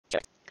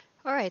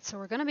All right, so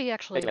we're going to be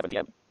actually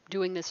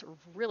doing this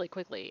really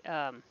quickly.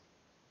 I'm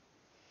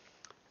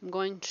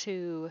going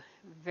to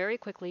very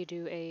quickly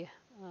do a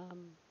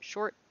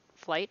short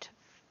flight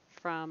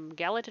from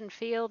Gallatin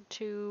Field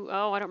to,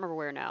 oh, I don't remember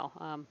where now.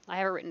 I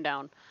have it written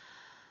down.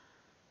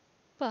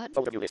 But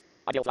let's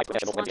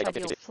launch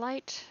ideal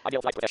flight. And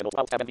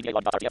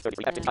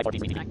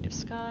active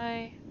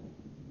sky.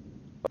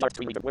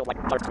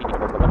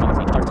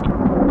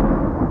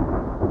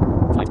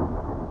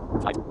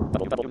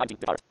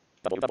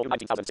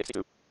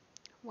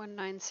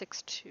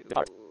 1962.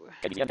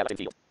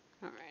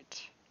 All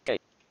right.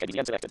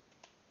 KBZN selected.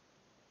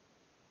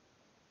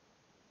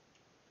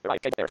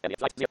 Right, K there, and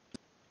flight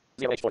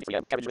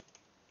 0H43M, cabin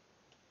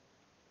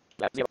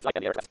left 0, flight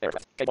and aircraft,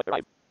 KBOI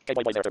arrive,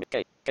 KBOI 0,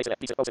 K select,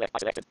 B select, I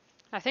selected.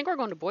 I think we're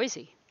going to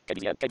Boise.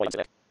 KBZN, KBOI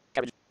select,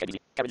 cabin,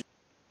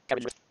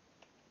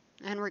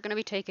 and we're going to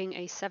be taking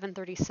a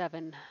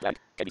 737. Land,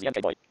 KBZN,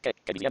 KBOI,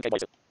 KBZN,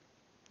 KBOI.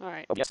 All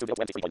right. OBS Studio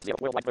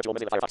 23.0, worldwide virtual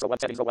Mozilla Firefox 1,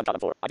 settings 01,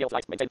 column 4, ideal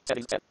flight, maintain,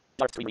 settings 10,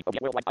 dark screen,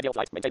 worldwide, ideal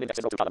flight, maintain index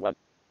 02, column 1.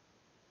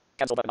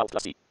 Cancel button, alt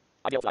plus C.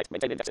 Ideal flight,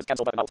 maintain indexes,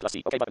 cancel button, alt plus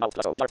C, OK button, alt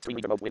plus O, dark screen,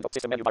 reader mode, window,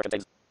 system menu bar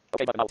contains,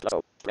 OK button, alt plus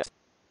O, press.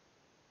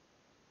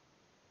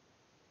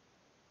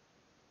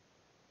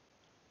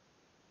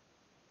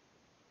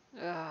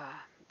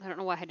 I don't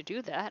know why I had to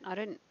do that. I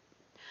didn't.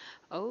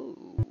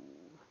 Oh.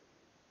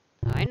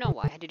 I know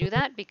why I had to do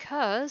that,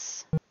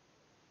 because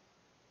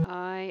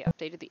I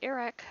updated the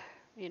ARAC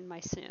in my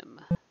sim.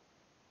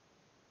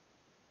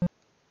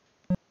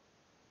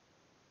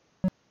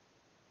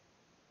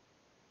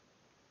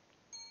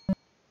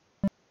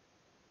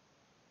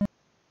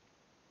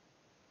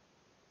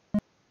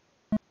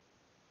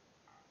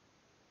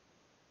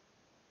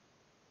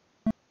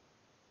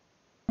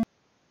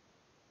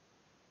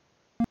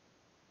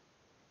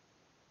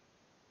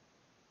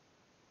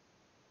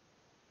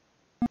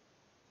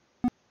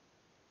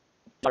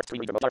 Dark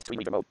screen,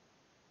 reader mode.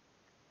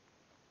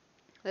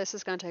 This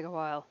is going to take a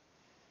while.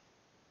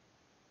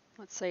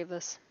 Let's save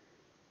this.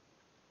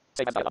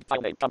 Save as dialog,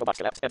 file name, combo box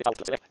select, edit alt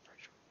select,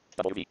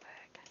 WV,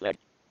 leg.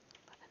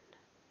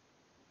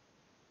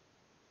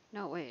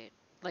 No, wait,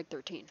 like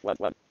 13. 1,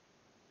 1.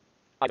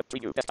 Item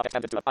preview, desktop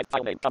expanded to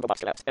file name, combo box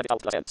select, edit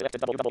alt plus N,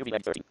 selected WW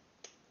leg 13.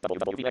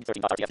 WW leg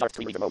 13.rtf, dark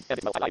screen, reader mode,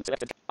 edit mode, line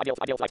selected, ideal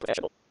flight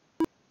professional.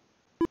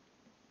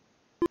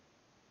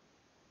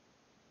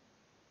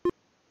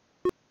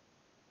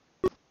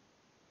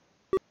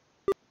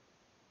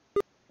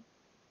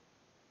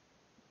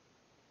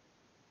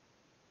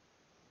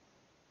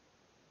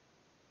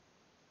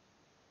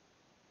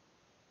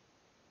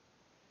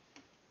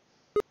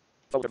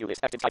 Overview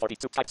list, active type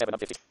 42, type 7 of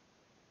 50.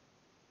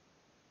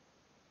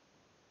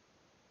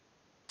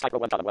 Type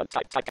 1, column 1,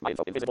 type my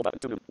info, invisible button,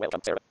 2, welcome,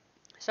 Sarah.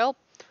 So,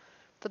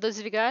 for those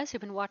of you guys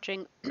who've been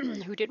watching,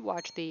 who did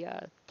watch the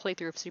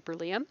playthrough of Super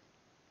Liam,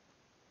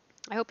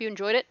 I hope you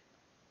enjoyed it.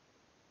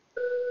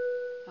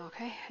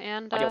 Okay,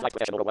 and Ideal flight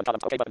professional 1, column,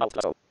 OK button, alt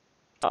plus O.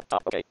 Top,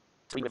 OK.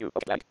 Screen review,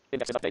 OK, blank.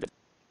 Index is updated.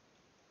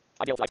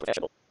 Ideal flight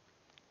professional.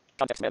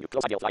 Context menu,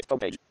 close ideal flight, home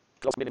page.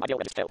 Close minimum ideal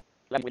register.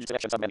 Language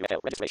selection submenu, L,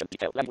 registration,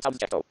 detail, language sounds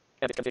check O.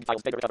 Edit config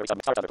files, data recovery,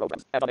 start other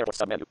programs. Add on airport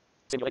submenu.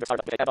 Simulator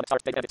startup, add on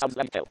start, data, edit sounds,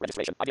 language,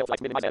 registration, ideal flight,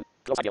 minimize N.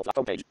 Close ideal flight,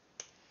 home page.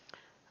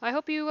 I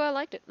hope you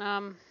liked it.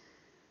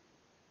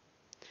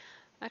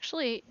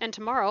 Actually, and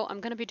tomorrow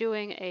I'm going to be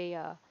doing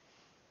a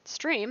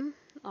stream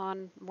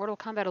on Mortal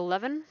Kombat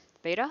 11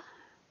 beta.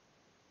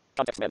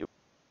 Context menu.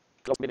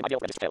 Close minimum ideal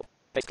register.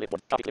 Paste clip 1,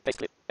 copy clip, paste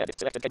clip. Edit,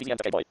 selected KBZN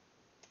KBOI.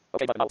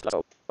 OK button, alt plus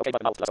O. OK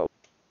button, alt plus O.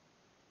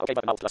 OK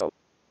button, alt plus O.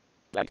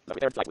 Blank. The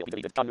returned flight will be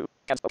deleted. Undo.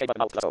 Cancel. OK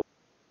button, alt plus O.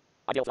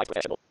 Ideal flight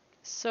professional.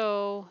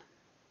 So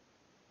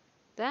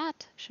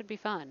that should be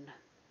fun.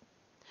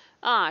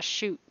 Ah,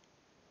 shoot.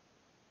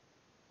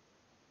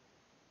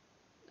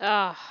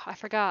 I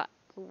forgot.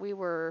 We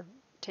were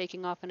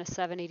taking off in a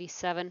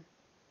 787.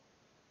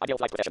 Ideal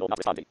flight professional not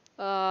responding.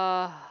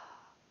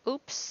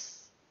 Oops.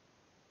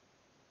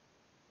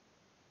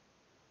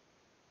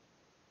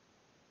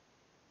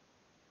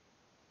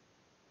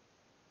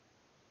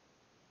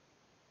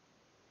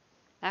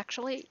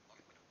 Actually,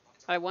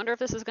 I wonder if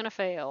this is going to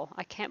fail.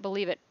 I can't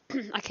believe it.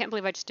 I can't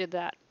believe I just did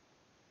that.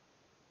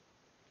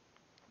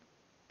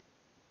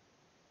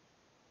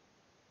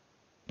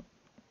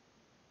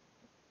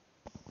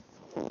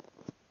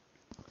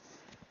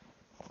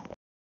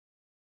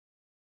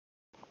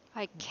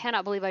 I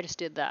cannot believe I just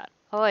did that.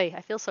 Oi,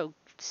 I feel so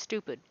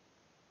stupid.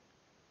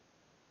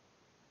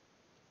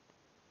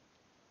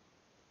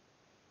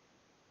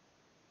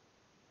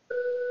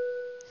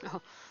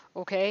 Oh,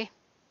 okay.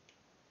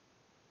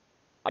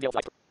 Ideal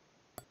flight.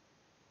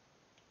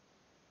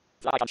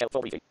 Fly icon shell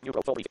full meeting. New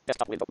full meeting.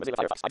 Desktop window. Mozilla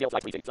Firefox. Ideal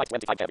flight meeting. Flight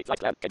 25 heavy.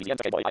 Flight land. KBZN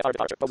KBOI. IR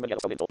departure. Bozeman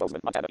Yellowstone Intel.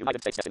 Bozeman Montana.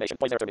 United States destination.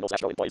 Point air terminal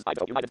slash going. Boise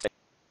Idaho. United States.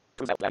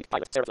 Cruise out blank.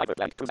 Pilot. Sarah flight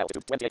blank. Cruise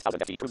altitude 28,000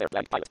 ft. Cruise air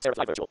blank. Pilot. Sarah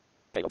flight virtual.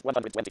 Payload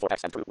 124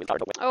 packs and crew with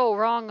cargo. Oh,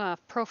 wrong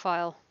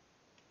profile.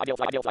 Ideal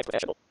flight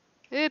professional.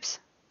 Oops.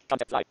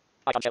 Contact flight.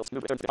 Icon shells. New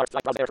return to depart.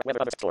 Flight ground air.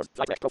 Weather under storm.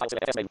 Flight rec. Profile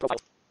select. FS main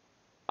profile.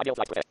 Ideal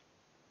flight professional.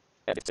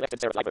 Edit.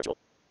 Selected Sarah flight virtual.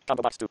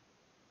 Combo box 2.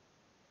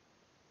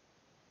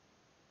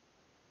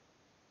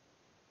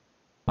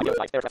 Ideal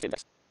flight. Aircraft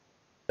index.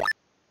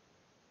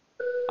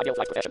 Ideal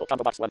flight professional.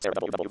 Combo box 1 0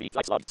 WWV.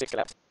 Flights log 6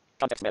 collapse.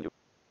 Context menu.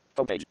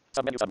 Home page.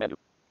 Submenu submenu.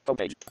 Home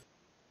page.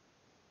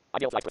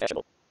 Ideal flight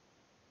professional.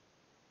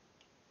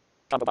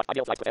 Combo box.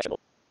 Ideal flight professional.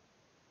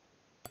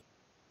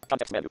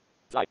 Context menu.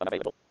 Flight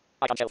unavailable.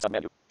 Icon shell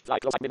submenu.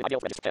 Flight close minute ideal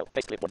register cell.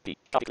 Paste clipboard P.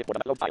 Copy clipboard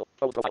on load file.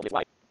 Old profile with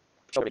Y.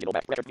 Show original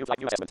map. Record new flight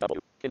new assessment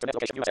W. Internet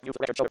location US new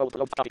record show old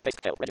load copy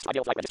paste cell. Register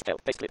ideal flight register cell.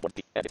 Paste clipboard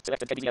P. Edit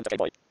selected KBZN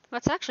KBOI.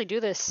 Let's actually do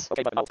this.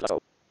 OK button alt plus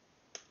O.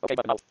 OK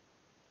button alt.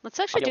 Let's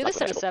actually Ideal do this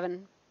flight at a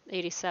professional.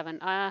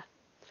 787.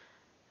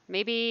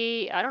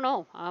 Maybe, I don't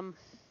know.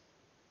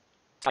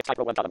 Type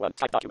row 1 column 1.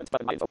 Type documents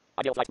button my info.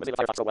 Ideal flight Mozilla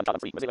Firefox row 1 column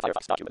 3. Mozilla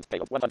Firefox documents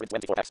payload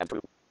 124 X and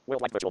through.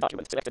 Worldwide virtual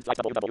documents. Selected flight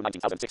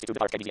WW19062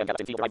 depart KBZN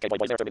Galaxy field right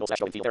KBOI air terminal /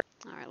 showing field air.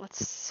 All right,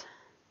 let's.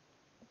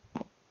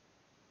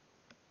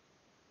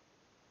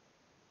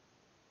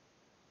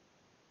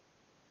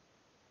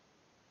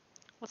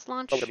 Let's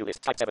launch Overview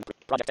list. Type 7.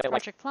 Project FLY.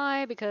 Project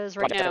Fly because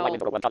right Project FLY now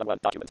window row 1 column 1.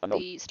 Documents unknown.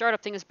 the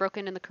startup thing is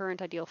broken in the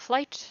current ideal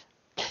flight.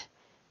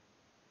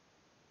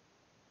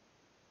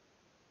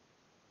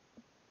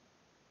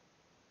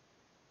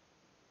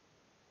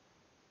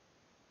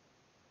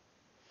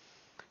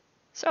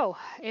 So,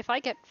 if I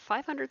get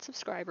 500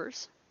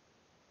 subscribers,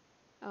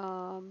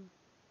 I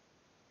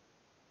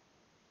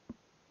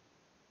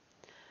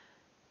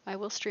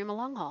will stream a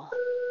long haul.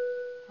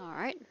 All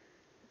right.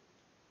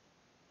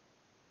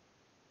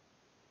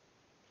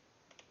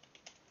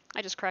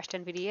 I just crashed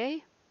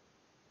NVDA.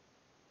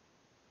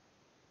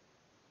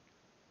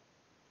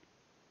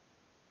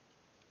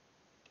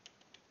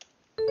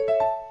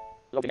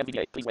 Loading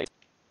NVDA. Please wait.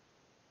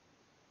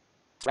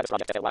 Stratus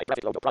Project FLY.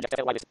 Graphic logo. Project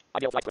FLY list.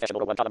 Ideal flight professional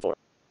row 1 column 4.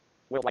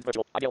 Worldwide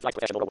virtual. Ideal flight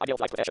professional row. Ideal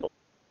flight professional.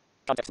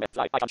 Context menu.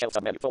 Fly. Icon shell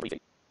submenu. Full briefing.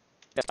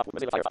 Desktop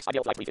Mozilla Firefox.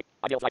 Ideal flight briefing.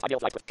 Ideal flight. Ideal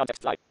flight.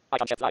 Context flight.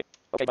 Icon shell flight.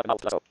 OK button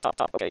alt plus O.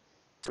 Top. OK.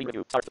 Screen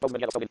review. Start.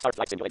 Postman yellow phone in start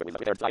flight simulator with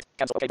prepared flight.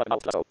 Cancel. OK button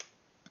alt plus O.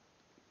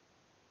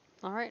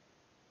 All right.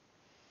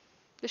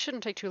 This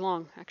shouldn't take too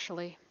long,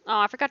 actually. Oh,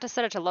 I forgot to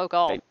set it to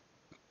local. Okay.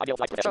 Ideal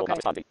flight professional not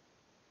responding.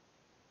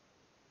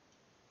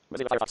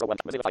 Mozilla Firefox row 1.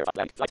 Mozilla Firefox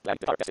blank. Flight blank.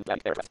 Depart destined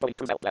blank. Aircraft. Boeing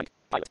 2 melt blank.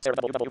 Pilot. Sarah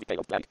WWV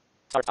payload blank.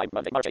 Start time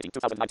Monday, March 18,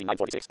 2019,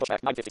 9:46.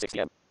 Pushback 9:56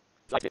 p.m.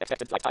 Flight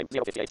expected flight time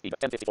 0:58 speed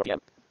 10:54 p.m.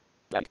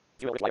 Blank.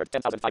 Fuel required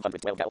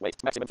 10,512 gal weight.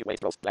 Maximum fuel weight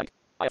gross blank.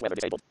 I have weather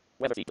disabled.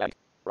 Weather feed blank.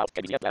 Route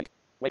KBZN blank.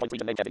 Waypoint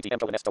region name 70 TM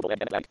Proven S Global N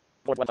blank.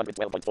 Board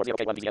 112.40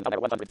 K1 DVN Dollar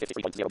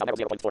 153.0 Dollar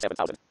 0.47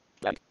 thousand.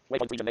 Blank.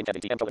 Waypoint region name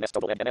 70 TM Proven S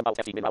Global N out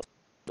 15 min out.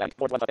 Blank.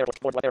 Board 1 airport.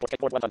 Board 1 airport.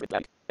 Board 100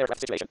 blank.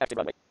 Aircraft situation. Active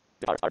runway.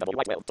 Depart RW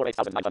White Well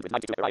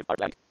 48,992 arrive R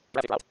blank.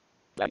 Graphic route.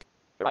 Blank.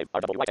 Arrive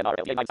RW White and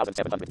RLA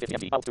 9,750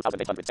 FE out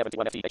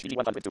 2,871 FE HDD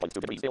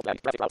 102.2 degrees field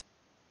blank. Graphic route.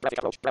 Graphic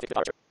approach. Graphic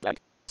departure. Blank.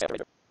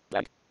 Separator.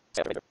 Blank.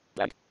 Separator.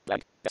 Blank.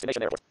 Blank.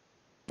 Destination airport.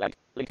 Blank.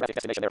 Link graphic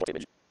destination airport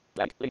image.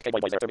 Blank. Link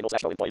KBOI air terminal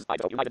 / showing Boise,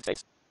 Idaho, United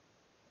States.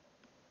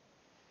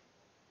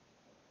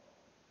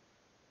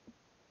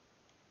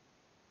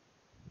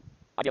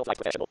 Ideal flight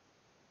professional.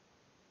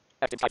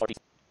 Active type RT.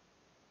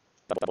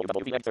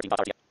 WWVLAN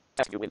 13.RTF.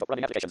 Task view window.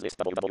 Running applications list.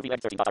 WWVLAN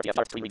 13.RTF.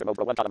 Start screen reader mode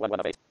row 1 column 1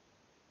 of 8.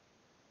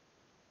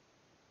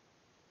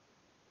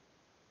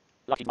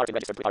 Lockheed Martin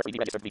registered pre-R3D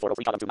registered V4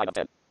 03 column 2 9 of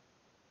 10.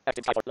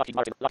 Active type Lockheed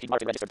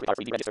Martin registered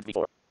pre-R3D registered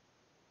V4.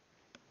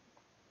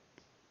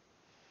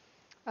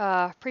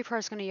 Prepar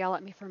is going to yell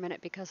at me for a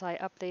minute because I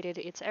updated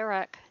its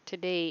ARAC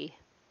today.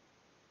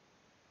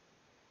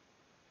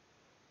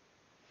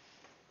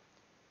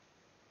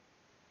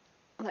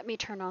 Let me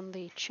turn on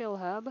the chill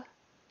hub.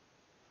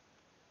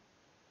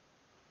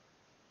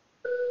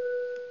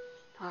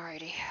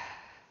 Alrighty.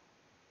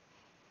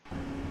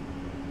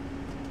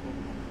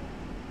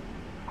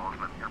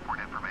 Boston Airport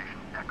information,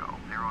 Echo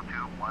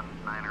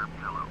 0219er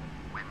Zulu.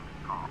 Wind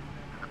calm.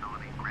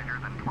 Visibility greater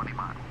than 20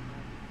 miles.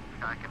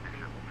 Sky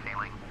condition,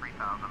 ceiling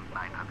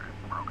 3,900.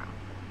 Broken.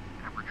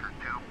 Temperature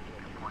 2,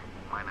 dew point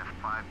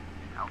 -5.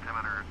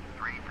 Altimeter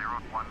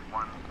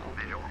 3011.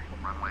 Visual.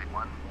 Runway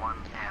 11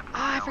 and...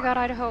 I forgot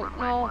Idaho. Runway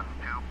No.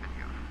 12 in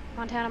use.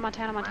 Montana.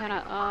 Runway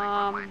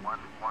 11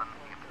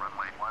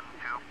 runway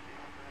 12.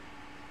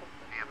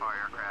 VFR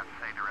aircraft,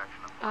 say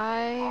direction of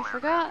I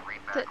forgot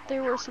that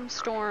there were some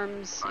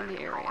storms in the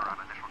area. on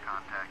initial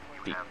contact,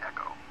 you have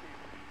Echo.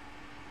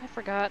 I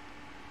forgot.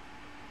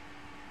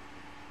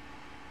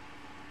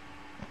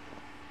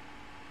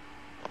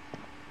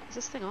 Is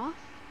this thing off?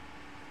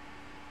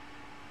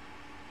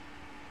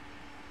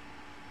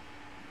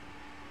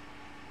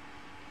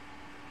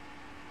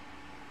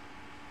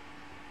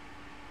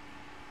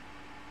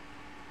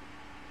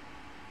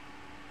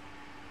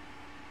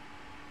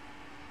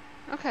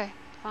 Okay,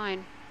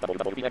 fine.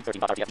 WWVLAN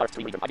 13.RTF. Start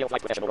screen reader. Ideal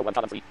flight professional row 1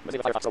 column 3.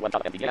 Mozilla Firefox row 1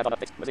 column NVDA add-on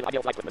updates. Mozilla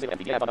ideal flight with Mozilla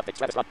NVDA add-on updates.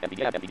 Stratus Run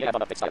NVDA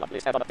add-on updates dialog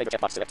list. Add-on update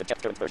checkbox selected.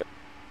 Check current version.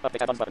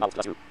 Update add-ons button alt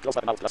plus U. Close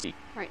button alt plus C.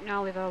 Right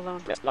now, leave it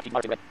alone. Yes, Lockheed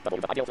Martin red.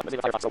 Ideal flight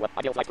Mozilla Firefox row 1.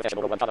 Ideal flight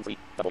professional row 1 column 3.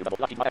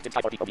 Lockheed Martin active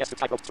type RT. Yes to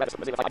type rope. Stratus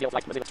Mozilla ideal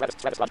flight Mozilla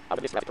Stratus Run. Out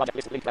of list graphic project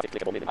list. Link graphic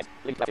clickable minimize.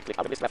 Link graphic click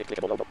out of list graphic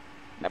clickable logo.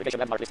 Navigation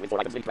landmark list with 4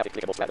 items. Link graphic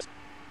clickable Stratus.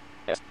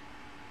 S.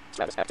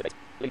 Stratus activate.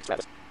 Link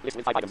Stratus. List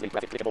with 5 items. Link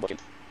graphic clickable booking.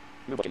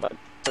 New booking button.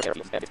 Search area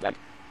fields. Edit blank.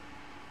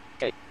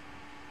 K.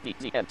 D.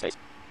 Z. N. Space.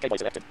 KBOI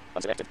selected.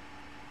 Unselected.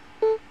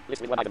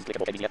 List with 1 items.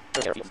 Clickable KBZN.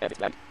 Search area fields. Edit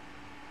blank.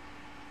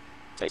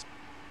 Space.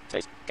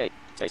 Space. K.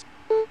 Space.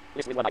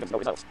 List with 1 items. No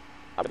results.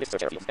 Out of list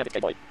search area fields. Edit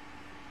KBOI.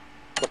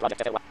 Book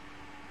project FLY.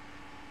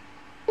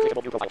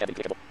 Clickable view profile heading.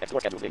 Clickable.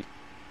 Explore schedules link.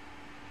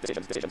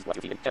 Decisions. Decisions. What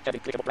you feeling.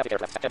 Heading. Clickable graphic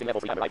aircraft. Heading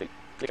level 3 arriving.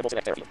 Clickable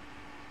select area field.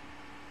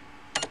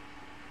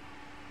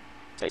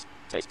 Space.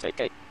 Space. Space.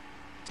 K.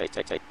 Space.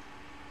 Space. Space.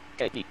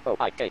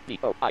 KBOI.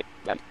 KBOI.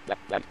 Blank. Blank.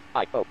 Blank.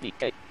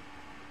 IODK.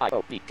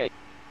 IODK.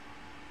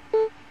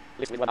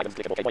 List with 1 items.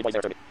 Clickable KBOI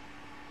 0 terminal.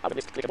 Out of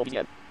list. Clickable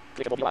BN.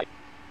 Clickable UI.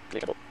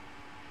 Clickable.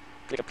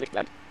 Click. Click.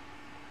 Blank.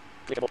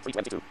 Clickable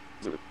 322.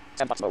 Zulu.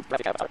 Sandbox mode.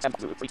 Graphic avatar.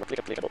 Sandbox Zulu.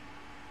 Clickable.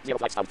 0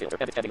 flight sound filter.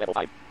 Edit. Heading level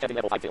 5. Heading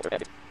level 5 filter.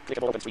 Edit.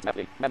 Clickable OpenStreetMap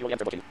link. Manual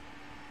enter booking.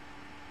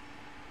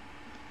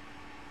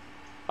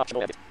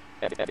 Optional edit.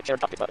 Edit. Edit. Shared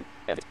cockpit button.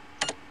 Edit.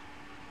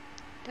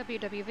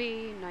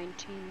 WWV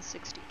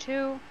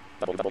 1962.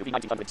 WWV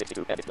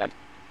 1962. Edit blank.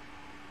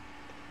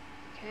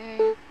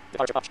 Okay.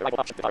 Departure option. Arrival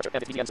option. Departure.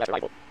 Edit VDN slash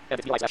arrival.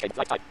 Edit VY slash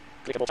flight type.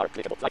 Clickable chart.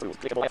 Clickable flight rules.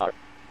 Clickable IR.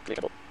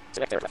 Clickable.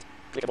 Select aircraft.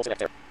 Clickable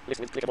select air. List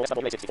with clickable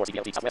SWA64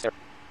 CBLT Southwest Air.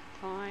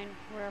 Fine.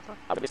 Wherever.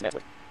 Out of this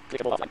network.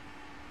 Clickable offline.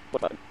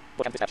 Book button.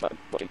 Book and dispatch button.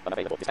 Booking.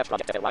 Unavailable. Dispatch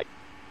project FLY.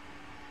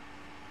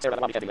 Sarah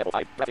Lawani heading level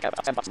 5. Graphic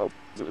avatar. Sandbox mode.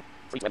 Zulu.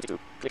 322.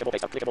 Clickable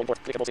face up. Clickable import.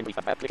 Clickable in brief.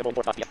 Clickable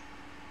import.pl.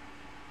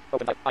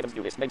 Open type. Items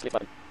view list. Name click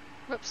button.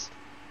 Whoops.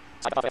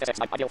 Side of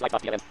FSX. Ideal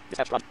flight.pln.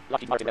 Dispatch run.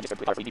 Lockheed Martin registered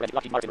with R3D.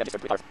 Lockheed Martin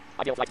registered with R.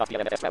 Ideal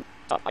flight.pln FS plan.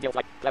 Top. Ideal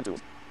flight. Plan 2.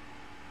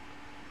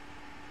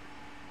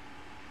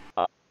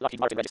 Lockheed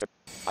Martin registered.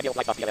 Ideal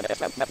flight.pln FS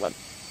plan. Map 1.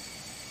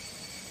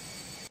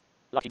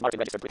 Lockheed Martin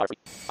registered with R3.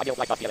 Ideal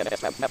flight.pln FS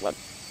plan. Map 1.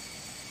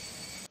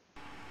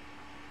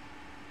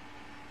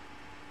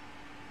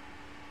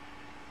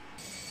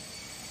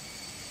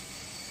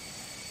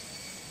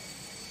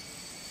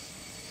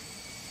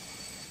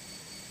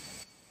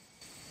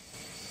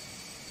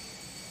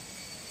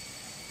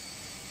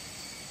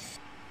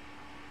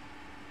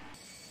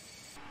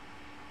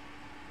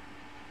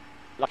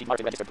 Lockheed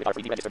Martin registered with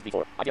R3D registered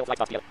before. Ideal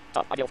flight.pln.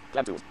 Top. Ideal.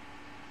 Plan 2.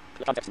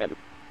 Context menu.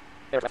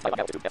 Aircraft flight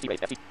altitude. FT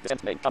rate. FT.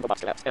 Descent name. Combo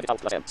box collapse. Edit out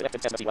plus M.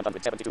 Selected Cessna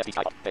C172 FT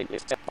type. Pain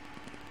list.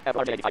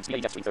 RJ85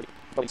 CAS 330.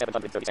 Boeing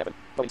 737.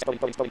 Boeing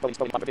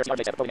 100.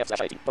 RJ7. Boeing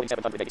F/80. Boeing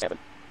 787.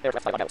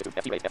 Aircraft flight altitude.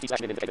 FT rate. FT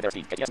slash min indicated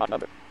airspeed. KTS Mach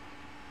number.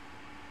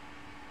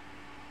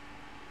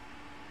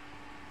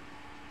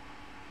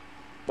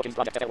 Bookings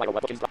project FLY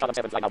 01. Bookings block column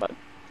 7 fly now button.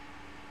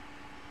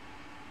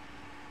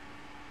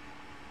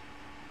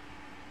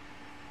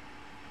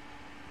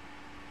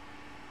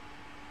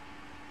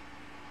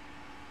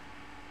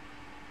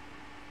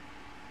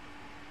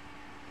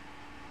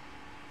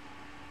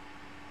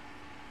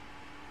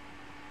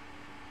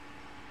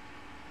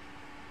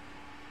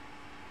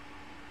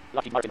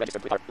 Lockheed Martin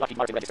registered with R. Lockheed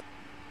Martin registered.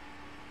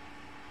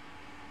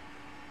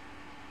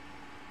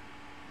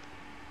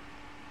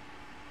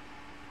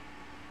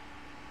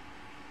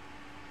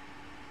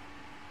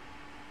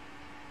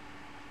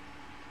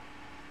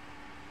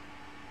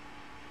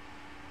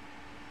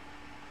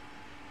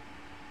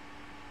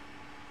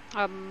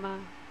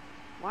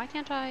 Why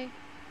can't I?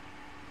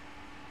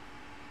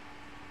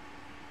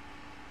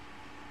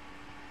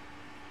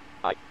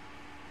 I.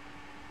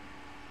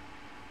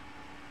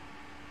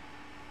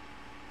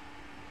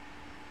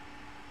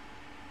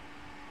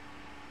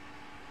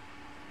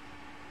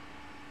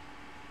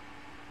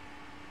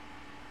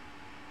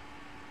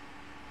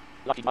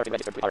 Lockheed Martin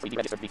registered with R3D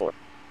registered before.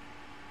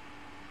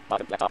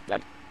 Bottom laptop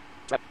blank.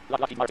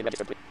 Lockheed Martin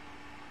registered with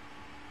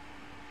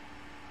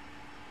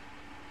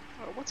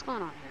Oh, what's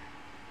going on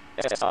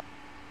here? SSR.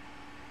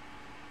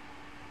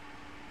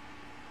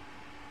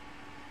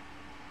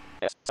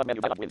 S.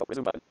 Submenu dialog window.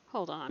 Resume button.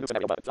 Hold on. New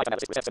scenario button. Flight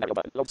analysis. Reset scenario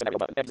button. Load scenario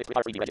button. Exit with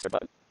R3D registered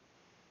button.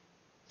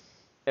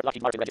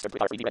 Lockheed Martin registered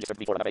with R3D registered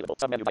before unavailable.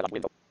 Submenu dialog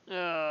window.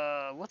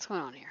 What's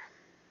going on here?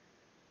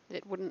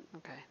 It wouldn't.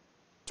 Okay.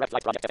 Track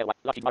flight project FLY.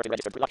 Lockheed Martin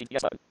registered with Lockheed.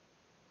 Yes button.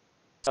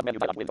 Submenu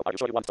dialog window. Are you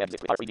sure you want to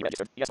exit with R3D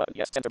registered? Yes button.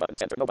 Yes. Center button.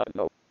 Center. No button.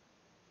 No.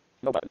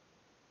 No button.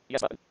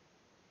 Yes button.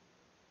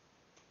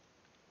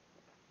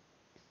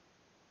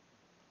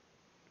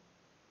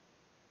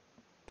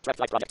 Track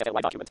flight project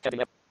FLY document. Heading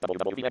left.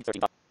 WWV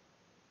 13.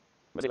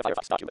 Mozilla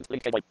Firefox document.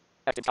 Link KBOI.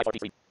 Active Type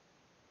 43.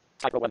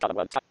 Type row 1 column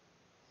 1.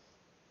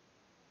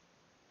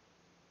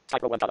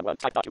 Type row 1 column 1.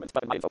 Type documents.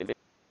 Button my info in vid.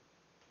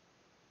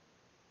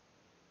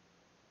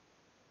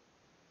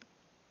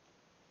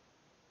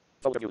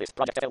 Folder view list.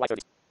 Project FLY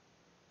 30.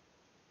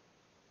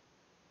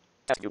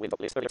 Task view window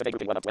list. Earlier today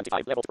grouping 1 of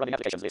 25. Levels running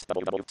applications list.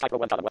 www. Type row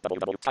 1 column 1.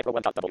 www. Type row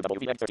 1 column.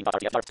 www.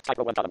 13.rtf. Type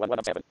row 1 column 1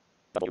 of 7.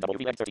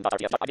 www.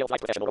 13.rtf. Ideal flight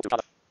professional row 2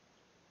 column.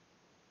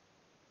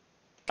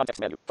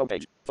 Context menu. Home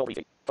page. Full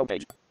briefing. Home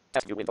page.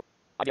 Task view window.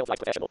 Ideal flight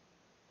professional.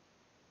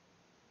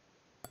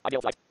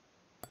 Ideal flight.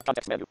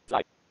 Context menu.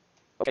 Flight.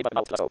 OK button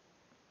alt plus O.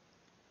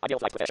 Ideal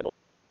flight professional.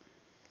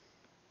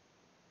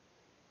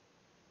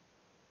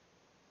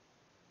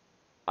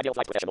 Ideal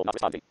flight professional not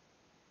responding.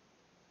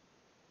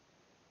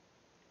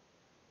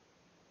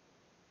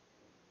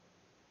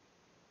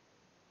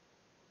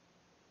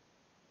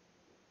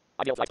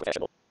 Ideal flight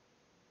professional.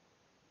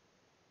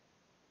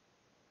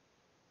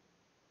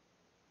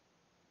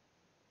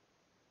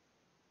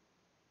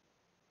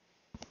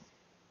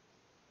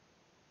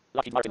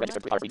 Lockheed Martin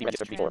registered Select pre-RPD space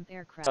registered before. tramp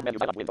aircraft. Submenu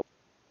dialog window.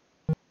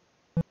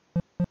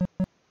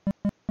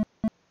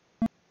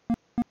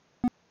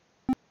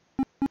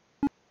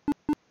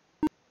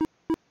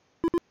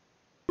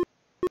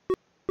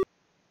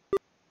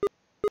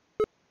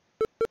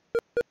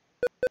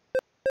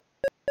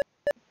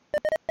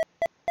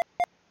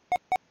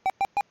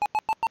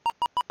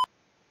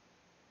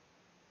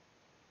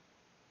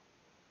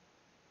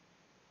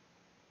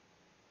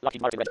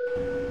 Lockheed Martin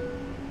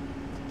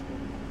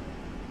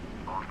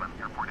Boston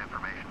Airport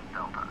information,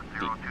 Delta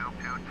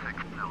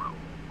 02260.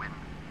 Wind.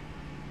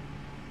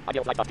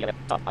 Ideal flight PLM.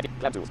 Top.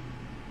 Plan tools.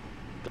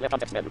 Left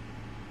context menu.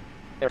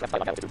 Aircraft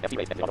flight altitude. FE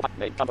raised.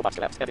 Name. Combo box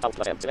collapse. Edit out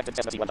plus M. Selected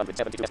Cessna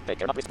C-172. Take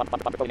care. Not respond.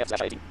 Boeing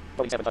F/80.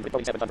 Boeing 700.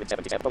 Boeing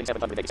 777. Boeing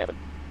 787.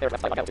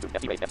 Aircraft flight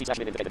altitude. FE raised.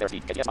 FE/min indicated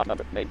airspeed. KTS mod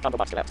number. Name. Combo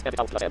box collapse. Edit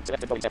out plus M.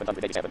 Selected Boeing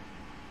 787.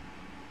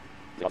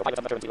 Zero pilot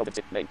on the turn 0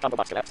 bit. Name. Combo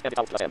box collapse. Edit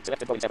out plus M.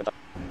 Selected Boeing 700.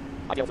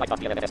 Ideal flight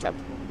PLM NS route.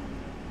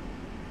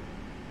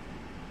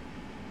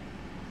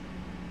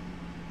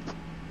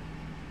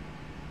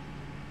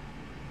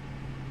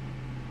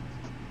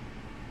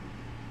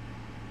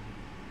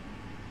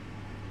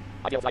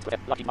 Ideal flight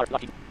Lockheed Martin.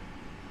 Lockheed.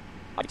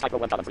 Type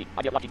 1003.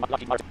 Ideal Lockheed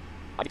Martin.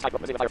 Type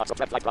Mozilla Firefox.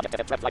 Threat flight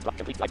project. Threat flight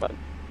complete flight button.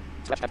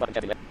 Slash tab button.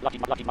 Heavy.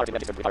 Lockheed Martin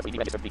registered with RPD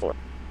registered before.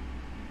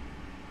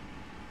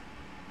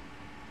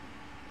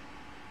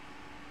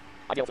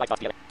 Ideal flight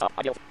PLM. Top.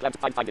 Ideal plan.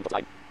 Find input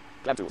line.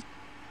 Plan tools.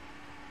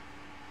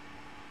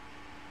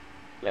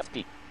 Left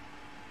P.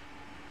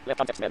 Left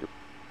context menu.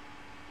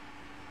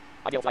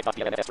 Ideal flight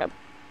PLM NS RAM.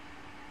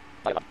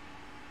 Dialog.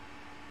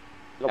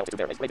 Low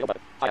altitude airways. Radio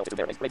button. High altitude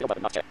airways. Radio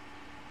button not checked.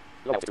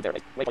 Low altitude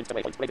airways. Waypoint to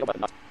waypoint. Radio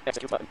button not.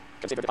 Execute button.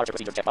 Consider departure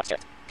procedure checkbox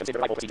checked. Consider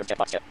arrival procedure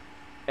checkbox checked.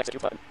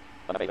 Execute button.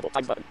 Unavailable.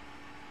 Time button.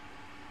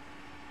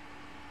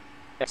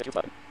 Execute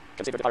button.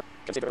 Consider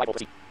arrival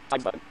procedure.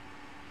 Time button.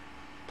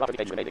 Property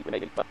page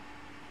remaining button.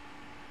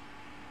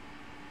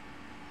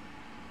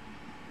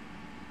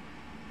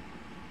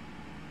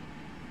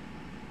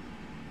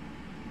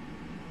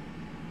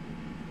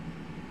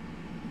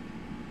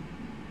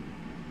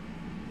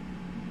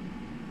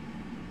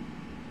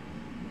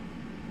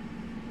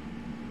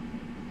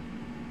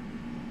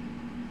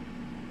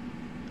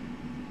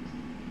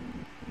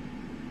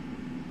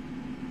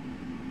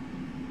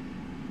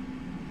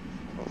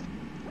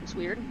 That's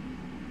weird.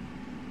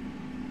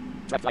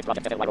 Threat flight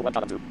project FL 1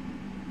 column 2.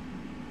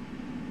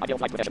 Ideal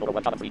flight professional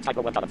 1 column 3. Type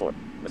 1 column 4.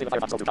 Mozilla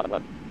Firefox 2 column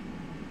 1.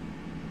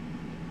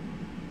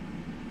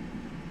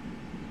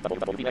 Double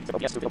VX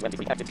OPS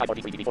 223 active type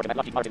 43 DB4 command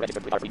Lockheed Martin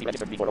registered with RPD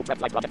registered before threat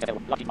flight project FL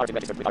Lockheed Martin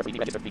registered with RPD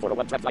registered before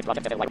 1 threat flight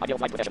project FL ideal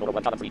flight professional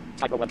 1 column 3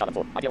 type 1 column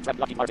 4 ideal threat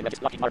Lockheed Martin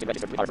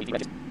registered with RPD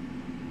registered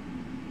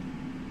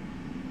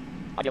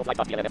ideal flight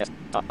PLNS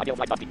ideal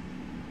flight P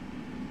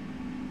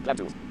plan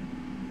tools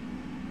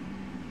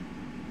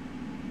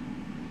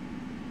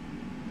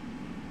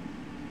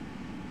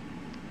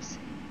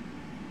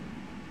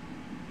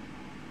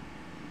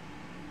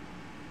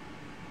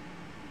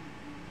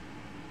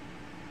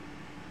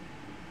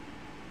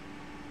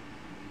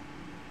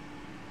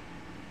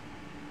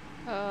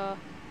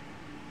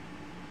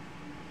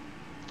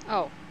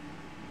Oh.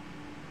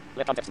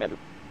 Left context menu.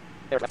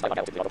 Aircraft flight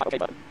altitude auto OK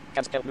button.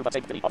 Cancel new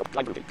button delete auto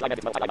climb routing climb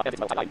edit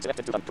multi-line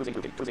selected 2 cruising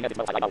routing cruising edit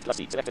multi-line out plus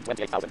C selected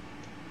 28,000.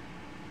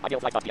 Ideal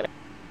flight PLN.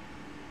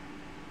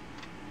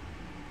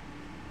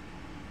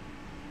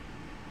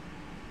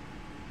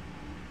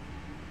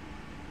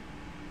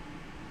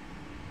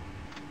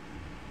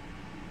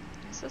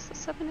 Is this the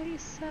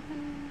 787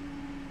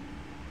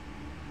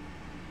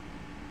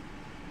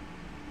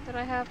 that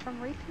I have from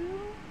Riku?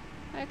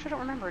 I actually don't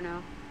remember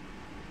now.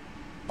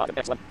 Bottom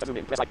X1 to zoom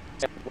in press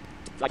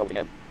flight holding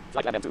M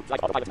flight land M2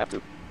 flight autopilot map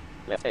 2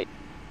 left A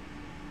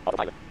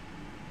autopilot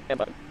M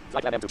button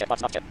flight land M2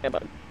 checkbox not checked M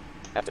button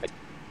activate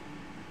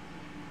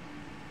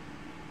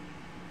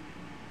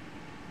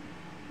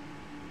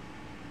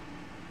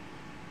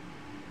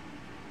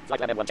flight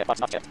land M1 checkbox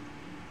not checked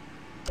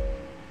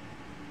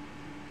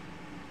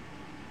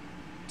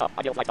top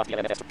ideal flight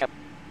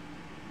PLNS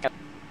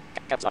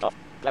cap slot off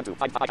plan 2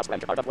 find 5 house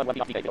range R 1 1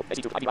 behavior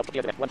AC2 ID out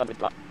clear direct 100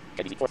 block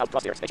KBZ 4000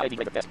 crosshairs HID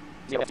greater test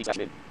 0 FT slash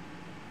min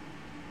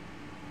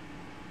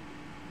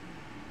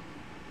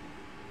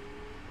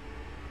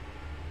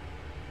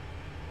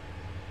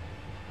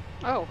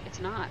Oh, it's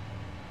not.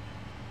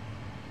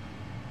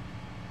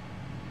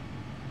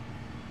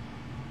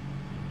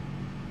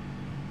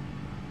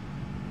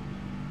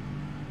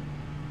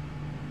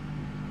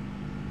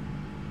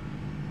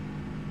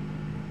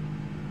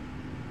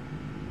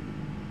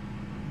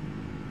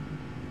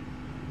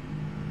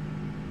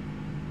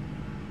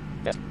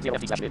 Yes, 0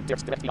 FT slash min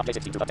direct EOJ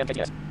 16 to 10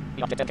 KTS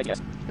EOJ 10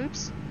 KTS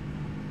Oops.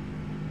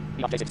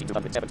 EOJ 16 to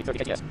 170 30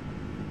 KTS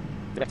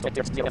direct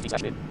 0 FT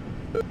slash min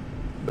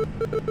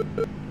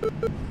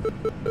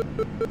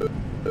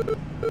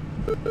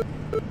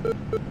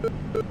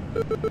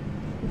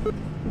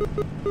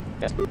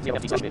Yes, 0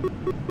 empty slash bin.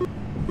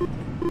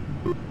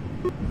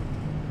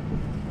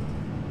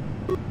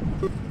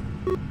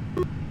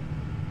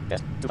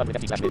 Yes, 200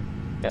 empty slash bin.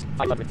 Yes,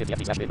 550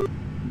 empty slash bin.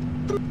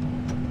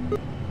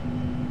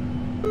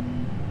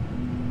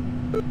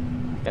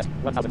 Yes,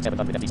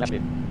 1700 empty slash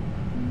bin.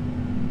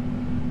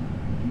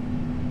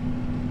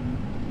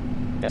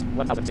 Yes,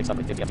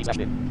 1650 empty slash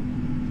bin.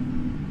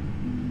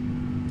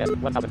 Yes,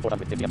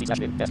 1450 empty slash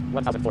bin. Yes,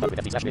 1400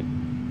 empty slash bin.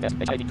 Yes,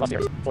 HID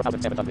crosshairs,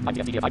 4790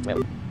 empty DFI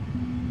 12.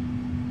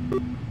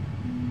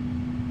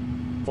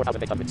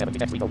 4870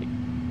 text read only.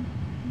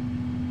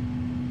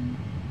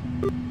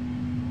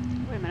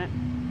 Wait a minute.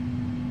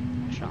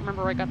 I don't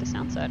remember where I got the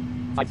sound set.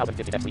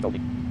 5050 text read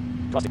only.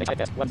 Crossing HID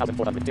test,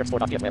 1400, Dear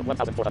Sport DFL,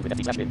 1400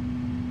 empty slash bin.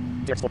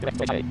 Dear Sport direct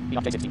HIA,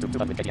 EOJ 16 to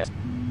 200 KDS.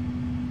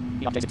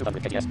 EOJ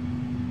 200 KDS.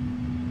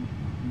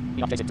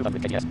 EOJ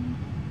 200 KDS.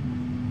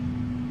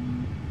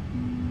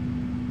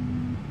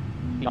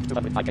 EOJ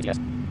 205 KDS.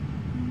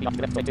 EOJ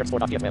direct Dear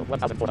Sport DFL,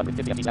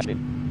 1450 empty slash bin.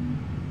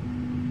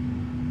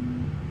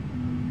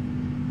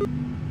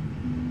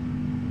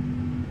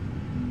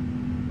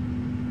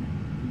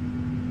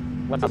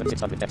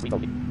 1600 text read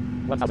only.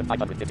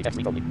 1550 text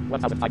read only.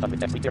 1500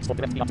 text read Dear Sport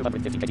direct EOJ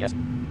 250 KDS.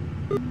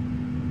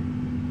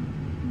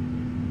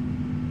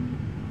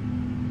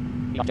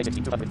 EOJ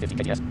 16 250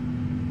 KDS.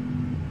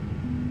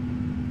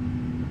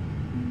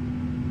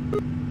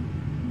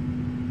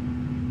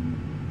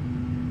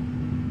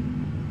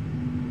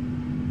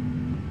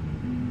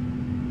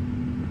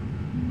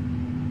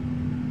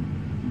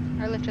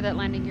 I lifted that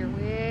landing gear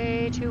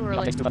way too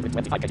early. EOJ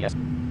 225 KDS.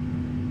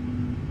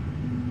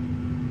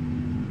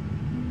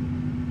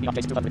 EOJ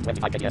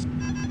 225 KDS.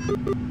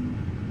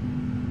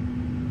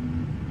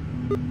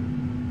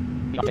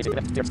 EOJ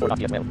direct Dear Sport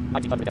DFL,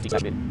 1900 empty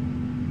slash bin.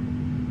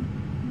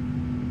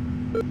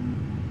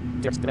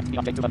 Dear Sport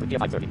EOJ 200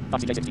 DFI 30.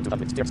 Boxy J16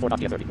 200. Dear Sport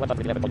DFI 30.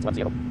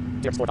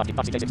 111.10. Dear Sport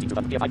Boxy J16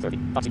 200 DFI 30.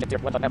 Boxy Dear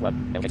 1 network.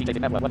 LKD J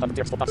network 100.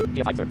 Dear Sport Boxy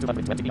DFI 30.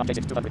 220.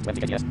 EOJ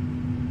 220 KDS.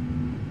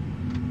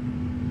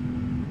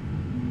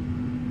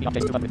 EOJ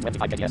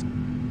 225 KDS.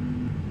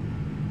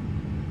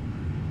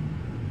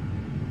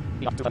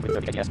 EOJ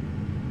 230 KDS.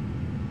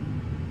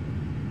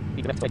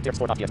 Direct Dear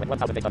Sport DFL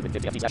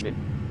 1850 empty slash bin.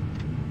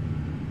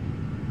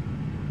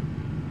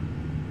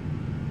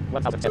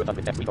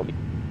 1700 text read only.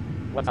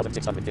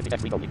 1650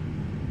 text read only.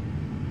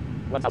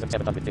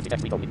 1750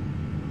 text read only.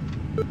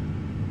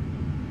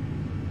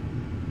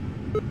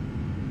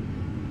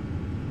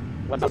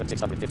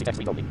 1650 text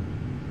read only.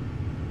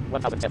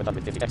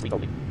 1750 text read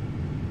only.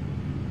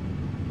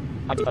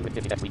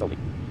 1950 text read only.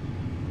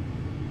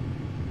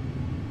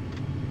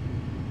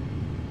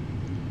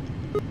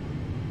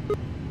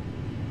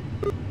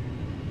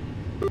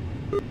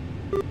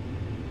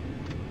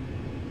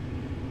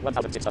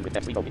 1600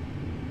 text read only.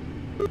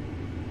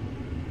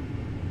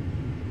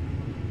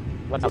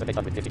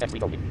 1850 text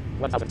read only.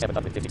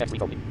 1750 text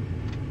read only.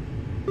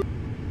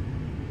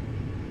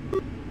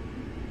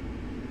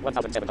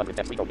 1700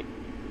 text read only.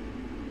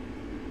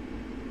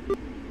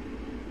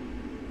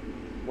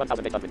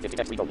 1850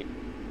 text read only.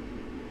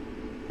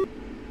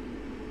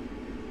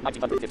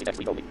 1950 text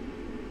read only.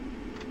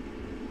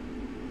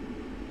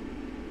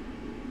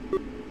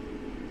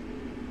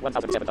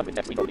 1700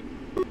 text read only.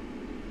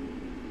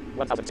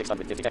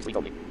 1650 text read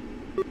only.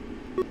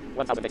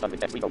 1800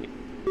 text read only.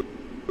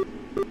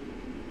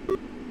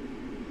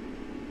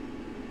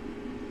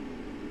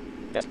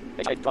 Yes,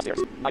 HID crosshairs,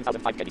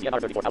 9005 KDNR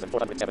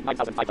 34407,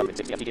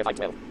 9560 FTDFI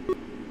 12.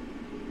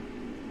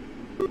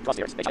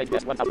 Crosshairs, HID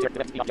test 1000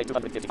 direct EOJ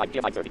 255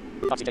 DFI 30.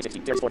 Boxy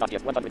J16 Dear Sport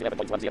DF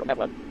 111.10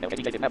 network. LKD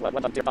J network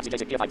 100 Boxy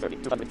J6 DFI 30.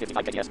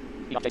 255 KDS.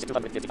 EOJ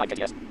 255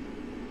 KDS.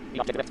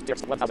 EOJ direct Dear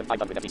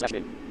 1500 FT slash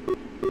bin.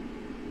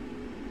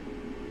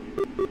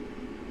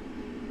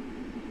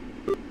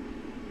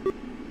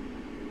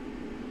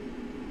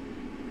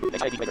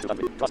 HID greater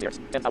 200. Crosshairs,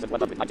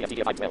 10190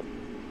 FTDFI 12.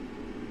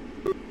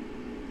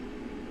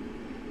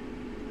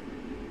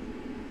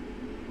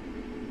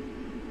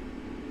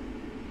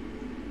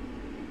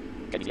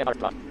 KBZN R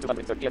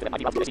 230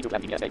 ID of KC2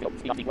 plan DBS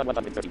EOP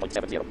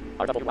 130.70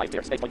 RWI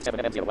Dear 8.7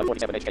 M0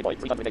 147 HKBOI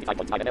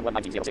 385.9 and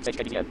M1906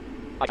 HKBZN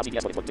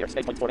ICBS Holy Foot Dear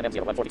 8.4 and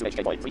M0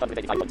 142 HKBOI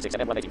 385.6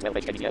 and M1812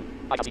 HKBZN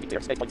ICB Dear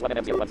 8.1 and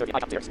M0 130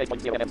 ICAP Dear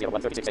 8.0 and M0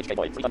 136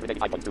 HKBOI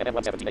 385.2 and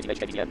M117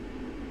 HKBZN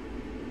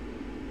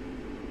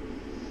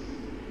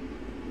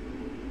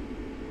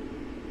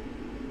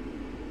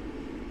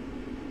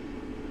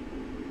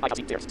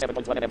ICB Dear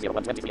 7.1 and M0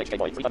 123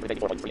 HKBOI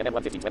 384.3 and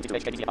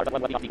M11522 HKBZN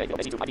R11 EOP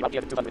KC2 ID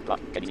of 200 clock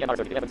KBZN R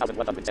 30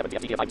 11170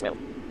 FTDFI 12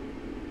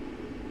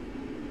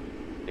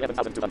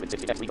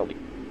 11,260 text read only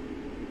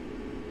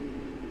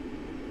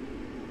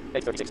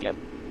 8:36 p.m.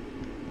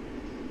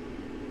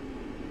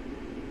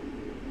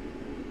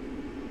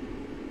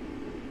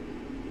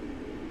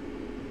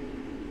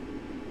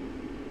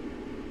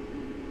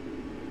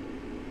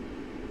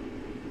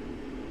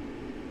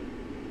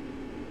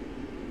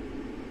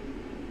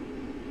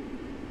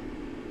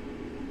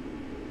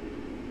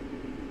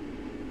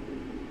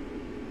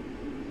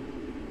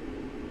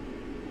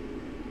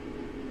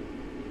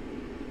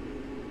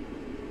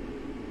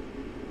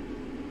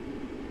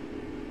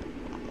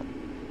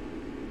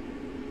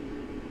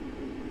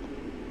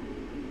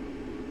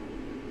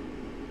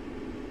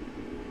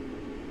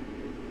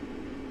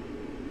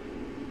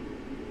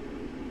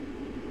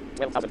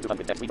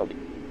 12,200 depth speed only.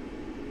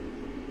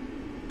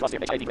 Cross here,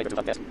 HID greater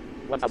to test.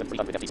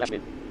 1,300 FT slash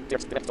min.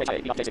 Direct switch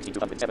IAD update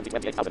 16,270,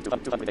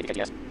 28,280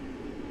 KTS.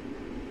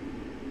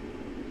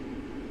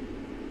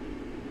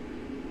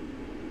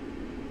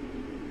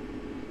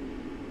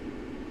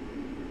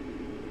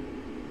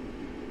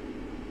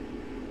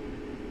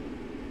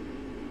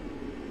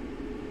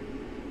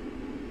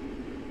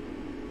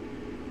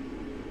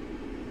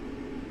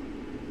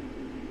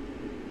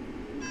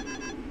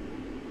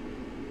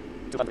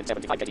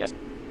 KTS.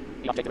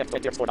 The object direct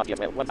weight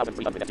 4.12,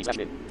 1,300 FT slash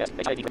min. Test,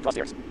 HID with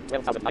crosshairs.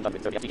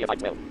 12,930 FT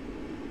 512.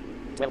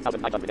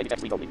 12,980 depth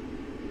speed only.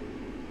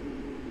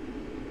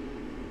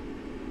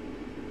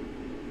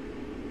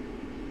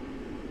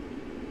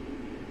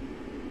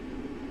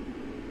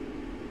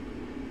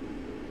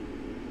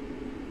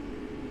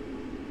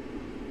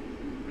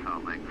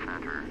 Salt Lake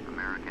Center,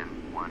 American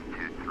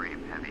 123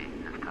 Heavy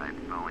is type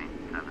Boeing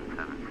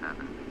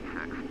 777,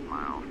 6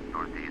 miles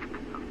northeast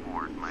of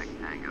Fort Mike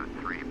Tango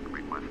 3,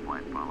 request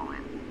flight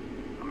following.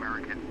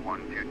 American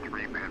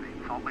 123 Heavy,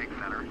 Salt Lake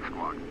Center,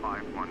 squawk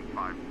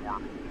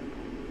 5154.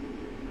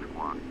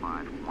 Squawk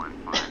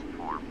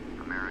 5154,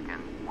 American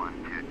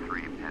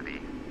 123 Heavy.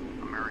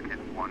 American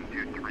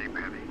 123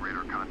 Heavy,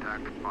 radar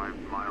contact 5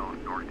 miles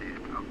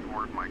northeast of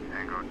Fort Mike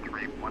Tango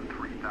 3,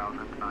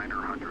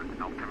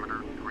 13,900,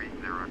 altimeter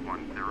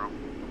 3010.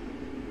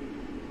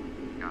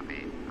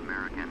 Copy,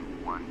 American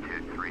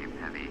 123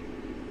 Heavy.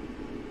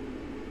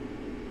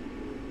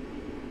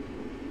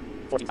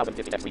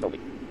 14,050 depth speed only.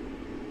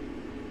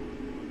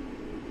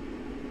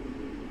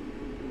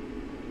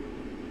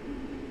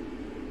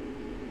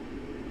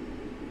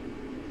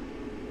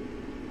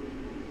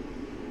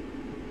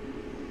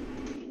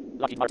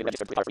 Lockheed Martin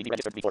registered with R3D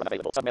registered before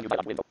unavailable. Submenu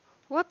dialog window.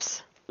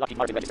 Whoops. Lockheed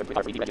Martin registered with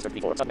R3D registered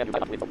before. Submenu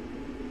dialog window.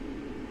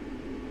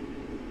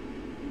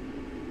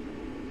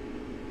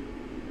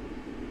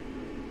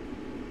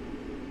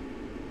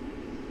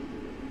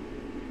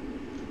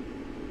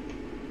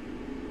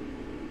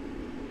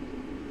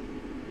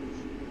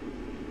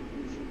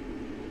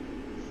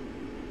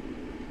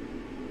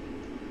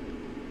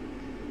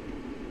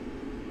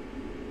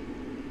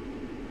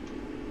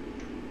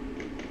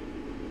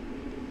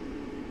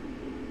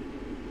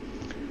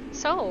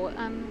 So,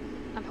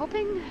 I'm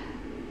hoping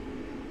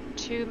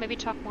to maybe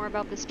talk more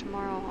about this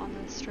tomorrow on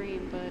the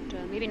stream, but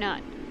maybe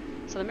not.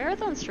 So the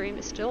marathon stream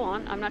is still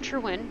on. I'm not sure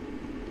when.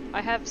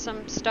 I have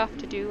some stuff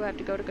to do. I have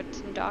to go to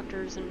some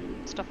doctors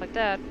and stuff like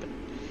that, but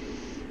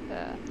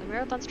the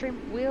marathon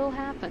stream will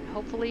happen,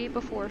 hopefully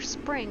before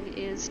spring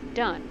is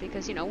done,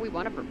 because, you know, we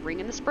want to bring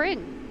in the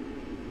spring.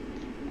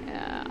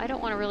 I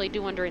don't want to really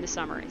do one during the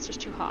summer. It's just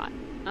too hot.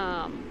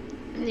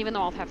 Even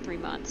though I'll have 3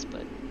 months,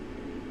 but...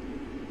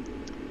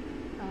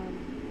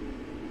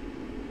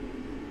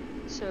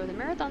 So the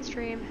marathon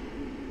stream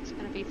is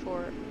going to be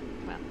for,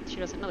 well, she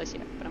doesn't know this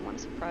yet, but I want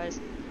to surprise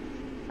a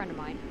friend of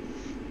mine.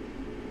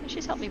 And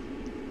she's helped me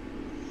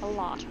a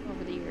lot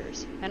over the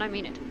years, and I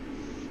mean it,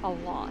 a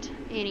lot.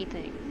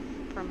 Anything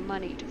from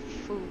money to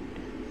food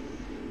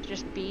to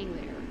just being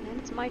there.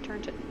 And it's my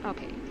turn to,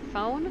 okay,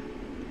 phone.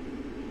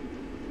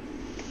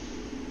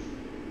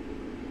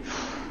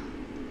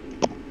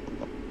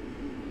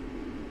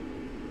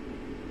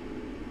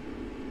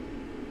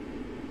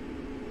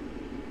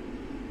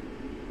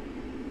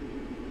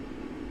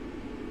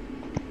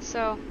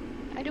 So,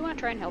 I do want to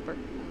try and help her.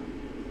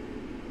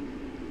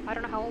 I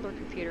don't know how old her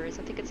computer is.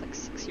 I think it's like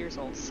 6 years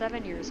old,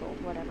 7 years old,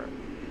 whatever.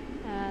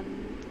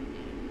 And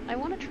I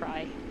want to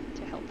try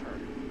to help her.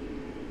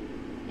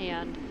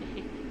 And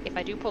if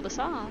I do pull this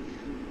off,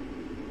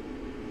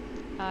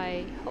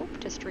 I hope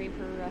to stream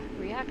her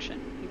reaction,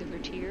 either her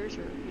tears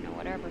or, you know,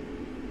 whatever.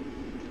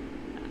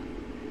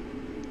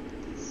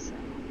 So,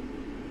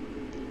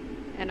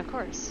 and of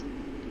course,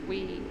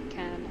 we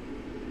can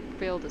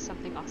build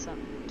something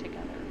awesome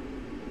together.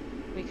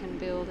 We can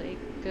build a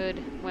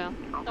good, well,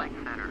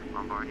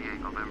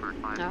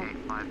 no.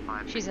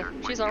 She's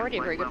already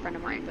a very good friend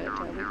of mine, but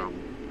we can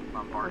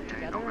work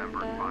together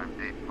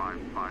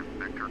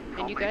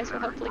and you guys will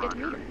hopefully get to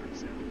meet her.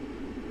 So,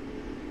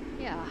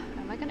 yeah,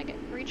 am I gonna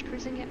reach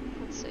cruising yet?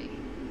 Let's see.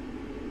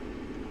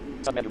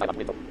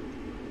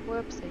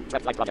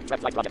 Whoopsie. Flight project,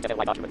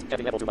 FLY documents,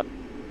 Kevin level 2 button.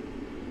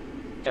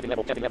 Kevin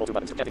level 2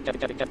 buttons, Kevin,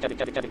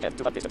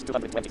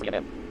 223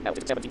 mm.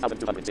 Altitude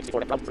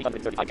 17,264, ground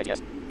 335 KTS,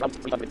 ground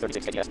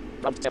 336 KTS,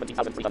 ground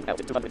 17,300,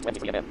 altitude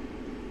 223 mm.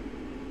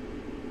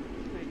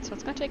 Alright, so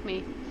it's gonna take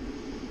me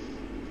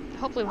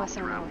hopefully less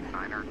than an hour.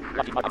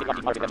 Lockheed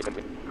Martin registered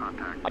with.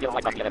 Ideal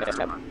flight copy LMS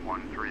web.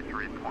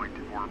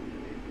 133.4.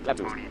 Lab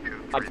 2.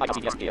 5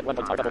 CDSP at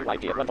 1.5 double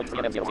IP at 1.3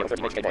 mm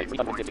 013 HKBOI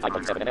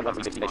 355.7 and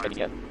 1.316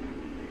 HKBN.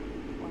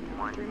 1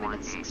 hour, 3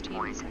 minutes,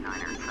 16 seconds.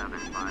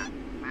 975.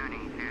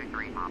 Mooney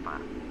 23 Papa.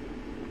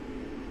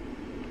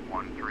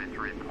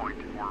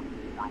 133.4.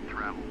 World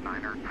travel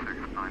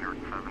 906,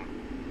 907.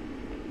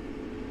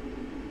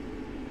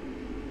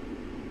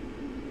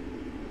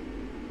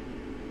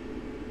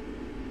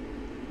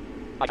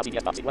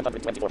 ICDS Boxy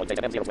 124.8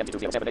 and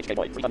M02207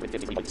 HKBOI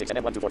 353.6 and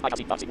M124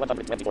 ICD Boxy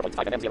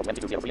 124.5 and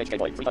M02203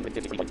 HKBOI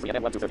 353.3 and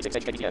M136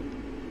 HKBZN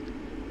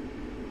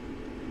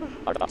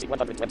Arda Boxy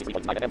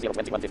 123.9 and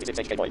M02156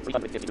 HKBOI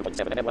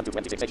 352.7 and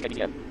M1226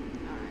 HKBZN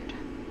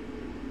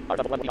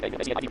Arda 1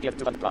 IDPF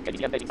 200 block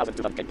KBZN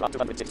 80,200 K block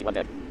 261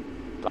 N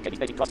block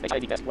KB 80 cross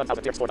ID test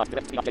 1000 tier 4 dot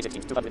direct 3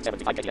 J16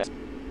 275 KBS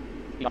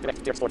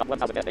direct tier 4 dot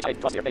 1000 F H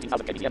cross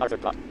 80,000 KBZN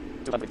third block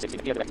 260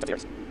 tier direct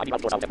tiers ID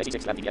out 4000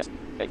 86 land DBS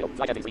radio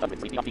flight heading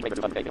 303 DRT greater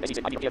 200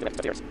 86 ID tier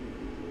direct tiers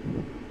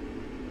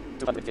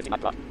 259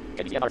 block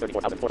KBZN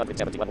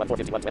 34,471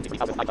 1451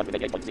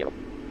 23,588.0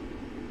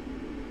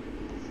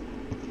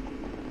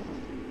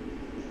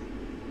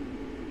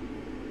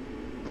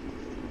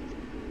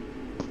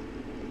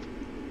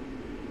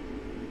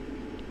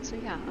 So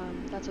yeah,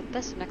 that's what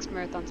this next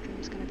marathon stream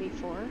is going to be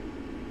for.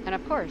 And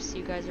of course,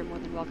 you guys are more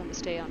than welcome to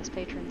stay on as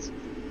patrons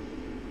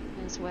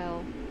as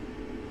well,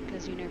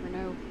 because you never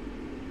know.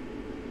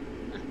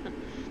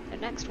 The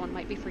next one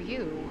might be for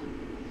you,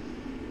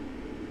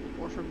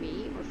 or for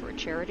me, or for a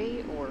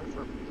charity, or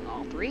for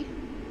all three.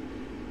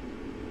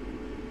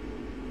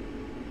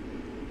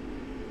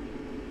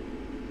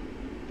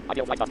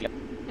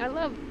 I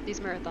love these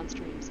marathon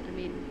streams. I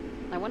mean,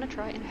 I want to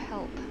try and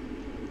help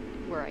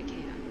where I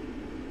can.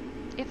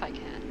 If I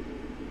can.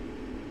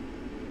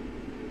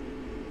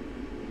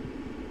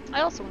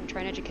 I also want to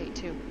try and educate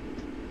too.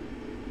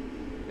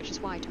 Which is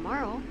why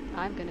tomorrow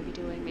I'm going to be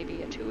doing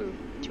maybe a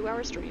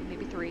two-hour stream,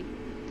 maybe 3,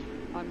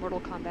 on Mortal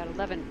Kombat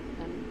 11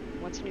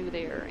 and what's new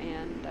there.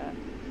 And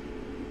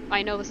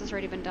I know this has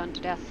already been done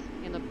to death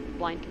in the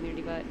blind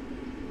community, but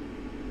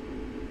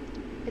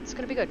it's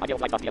going to be good.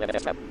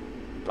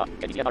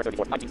 KBZN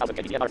 34, 19,000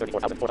 KBZN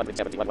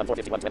 34,471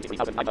 141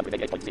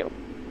 23,988.0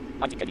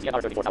 90 KBZN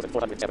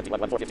 34,471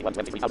 141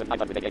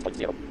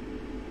 23,988.0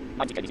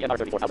 90 KBZN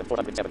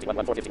 34,471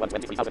 141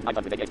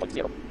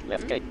 23,988.0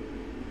 left K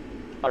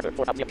Arthur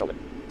 4,000 colon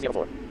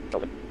 04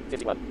 colon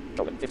 51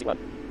 colon 51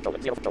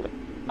 colon 0 colon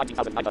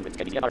 19,900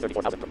 KBZN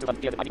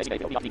 34,200 IDA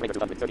greater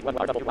 231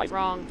 RWY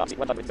Wrong. Boxy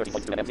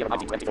 130.2 and M0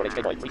 1924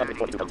 HKBOI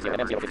 342.0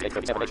 and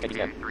M05837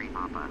 HKBZN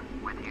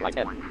right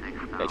N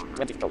H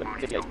 20 colon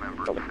 58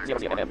 colon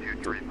 00 M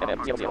 2 and M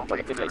 00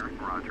 colon 58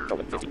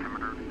 colon 50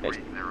 H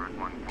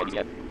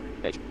KBZN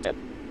H 10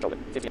 colon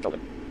 50 colon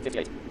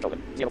 58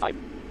 colon 05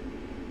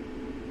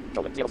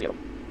 colon 00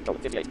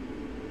 colon 58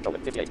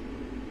 colon 58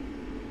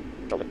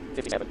 colon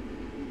 57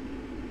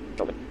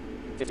 colon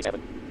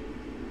 57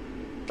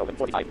 colon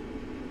 45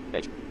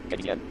 H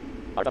KBZN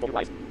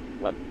RWY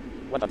 1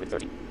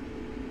 130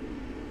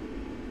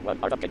 1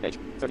 RWH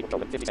 30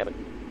 colon 57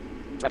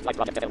 left flight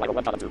project NY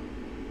 1 column 2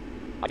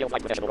 Ideal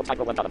flight professional type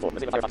 1 column 4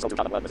 Mozilla Firefox 2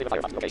 column 1 Mozilla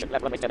Firefox location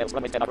left runway 10 L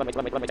runway 10 R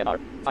runway 10 R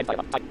 5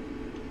 type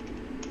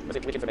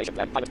With information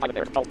plan, pilot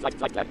there, call flight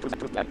plan, cruise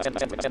plan, ascend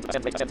plan,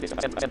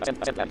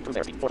 cruise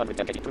airspeed,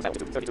 410 kg, cruise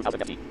altitude, 32,000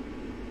 ft.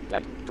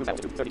 Land, cruise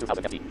altitude,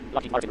 32,000 ft.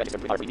 Lockheed Martin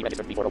registered with RVD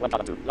registered before 1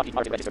 column 2. Lockheed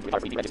Martin registered with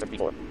RVD registered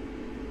before.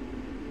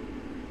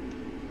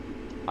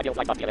 Ideal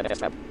flight PLNS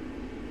plan.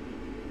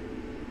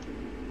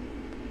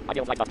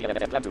 Ideal flight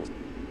PLNS plan 2.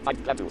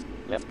 Find plan 2.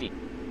 Left P.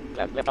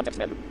 Plan, left context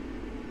menu.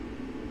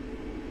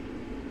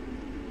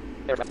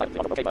 Aircraft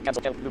flight, okay, but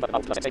cancel, blue button,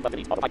 out, plus, save button,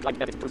 auto,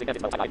 pipeline, edit, cruising,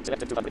 edit, multi-line,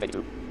 selected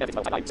 282, edit,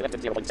 multi-line, selected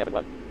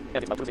 0.71,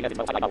 edit, cruising, edit,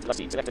 multi-line, out, plus,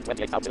 C, selected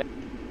 28,000,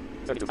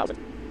 32,000.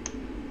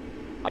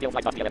 Ideal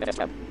flight, PLNS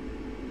plan.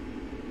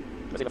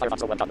 Mozilla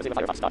Firefox 1, Mozilla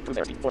Firefox, cruise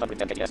airspeed,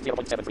 410 kgs,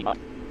 0.73 Mach.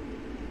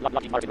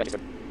 Lockheed Martin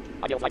registered.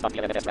 Ideal flight,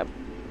 PLNS plan.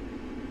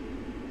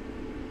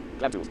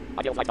 Plan 2,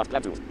 ideal flight,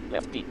 plan 2,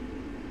 left P.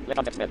 Left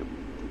context menu.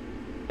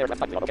 Aircraft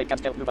flight, okay,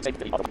 cancel, blue button,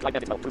 save, auto, pipeline,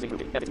 edit, cruising,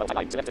 routing, edit,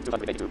 multi-line, selected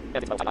 282,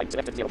 edit, multi-line,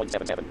 selected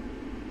 0.77.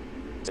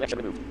 Selection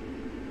removed.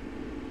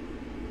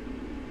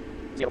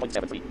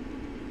 0.73.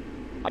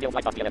 Ideal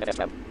flight PLNS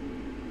plan.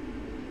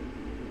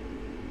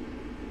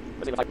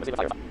 Mozilla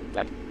Firefox.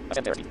 Land.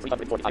 Ascend airspeed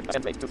 345.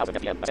 Ascend rate 2,000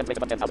 FPM. Ascend rate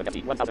above 10,000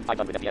 FP.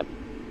 1,500 FPM.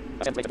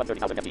 Ascend rate above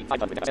 30,000 FP.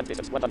 500. Ascend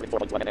distance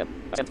 104.1 nm.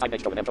 Ascend time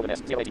H token M token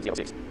S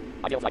 01806.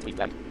 Ideal flight lead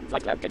plan.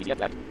 Flight plan KBZN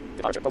plan.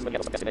 Departure Boeing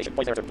Yellow destination.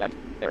 Point airturn plan.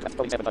 Aircraft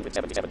Boeing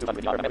 777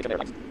 200 yard American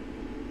Airlines.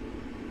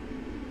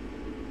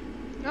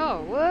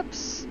 Oh,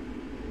 whoops.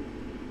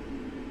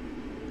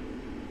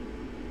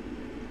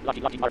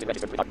 Lockheed Martin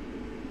registered with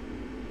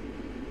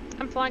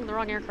I'm flying the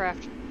wrong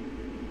aircraft.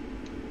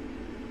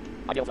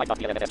 Ideal flight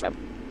PLNS plan.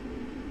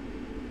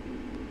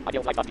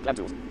 Ideal flight plan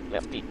 2.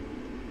 Left P.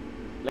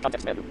 Left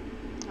context menu.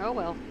 Oh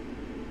well.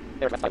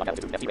 Aircraft flight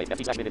altitude. FT rate.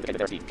 FT slash mid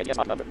indicated airspeed. KDS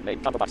Mach number. Name.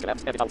 Combo box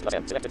collapse. Edit out plus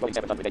M. Selected Boeing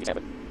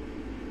 787.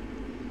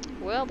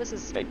 Well, this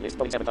is... State list.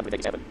 Boeing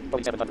 787.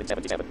 Boeing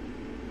 777.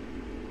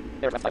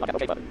 Aircraft flight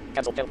okay button.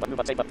 Cancel tail button. Move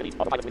on save button. Delete.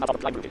 Autopilot without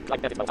climb routing.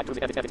 Climb edit multi.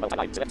 Cruising edit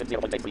multi-line. Selected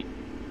 0.83.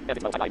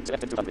 Edit multi-line.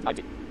 Selected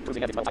 290.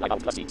 Cruising edit multi-line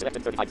out plus C.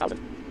 Selected 35,000.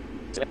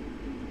 Select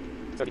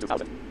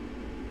 32,000.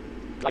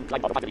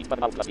 Climb autopilot east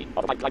button out plus E.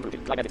 Autopilot climb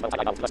routing. Climb edit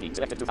multi-line out plus E.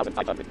 Selected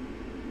 2,500.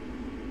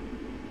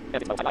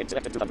 Edit multi-line.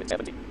 Selected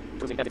 270.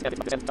 Cruising edit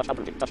descent touchdown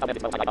routing. Touchdown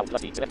edit multi-line out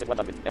plus E. Selected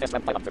 100. NS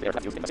ramp 500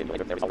 aircraft used in the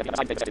simulator. There is already an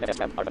assigned data set in NS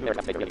ramp. RW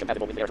aircraft data really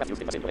compatible with the aircraft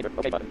used in the simulator.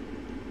 Okay button.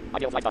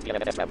 Ideal flight path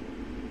PLN SRAM.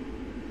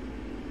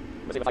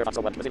 Mozilla Firefox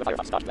 01. Mozilla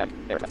Firefox start blank.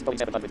 Aircraft Boeing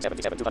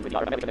 777 200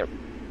 ER American Air.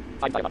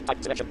 Find pilot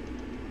type selection.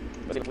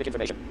 Mozilla flight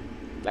information.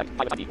 Blank.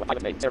 Pilot ID.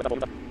 Pilot name. Sarah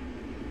W.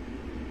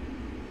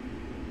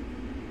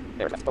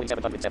 Aircraft Boeing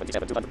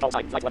 777 200 call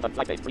time. Flight 100.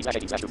 Flight date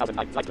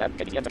 3/18/2009. Flight plan.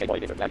 KBZN KBOI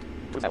later blank.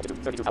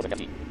 32,000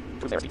 FT.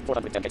 Cruise airspeed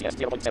 410 kgs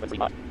 0.73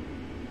 Mach.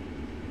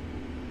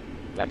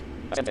 Blank.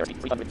 Ascent airspeed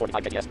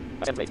 345 kgs.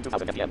 Ascent rate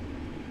 2000 mpm.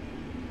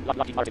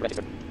 Lockheed Martin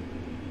registered.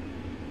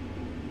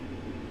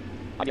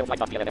 Ideal flight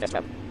path PLN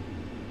SRAM.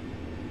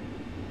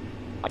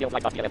 Ideal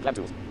flight path PLN plan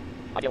tools.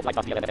 Ideal flight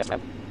path PLN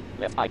SRAM.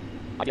 Left I.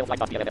 Ideal flight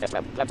path PLN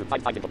SRAM. Plan to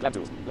find input plan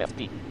tools. Left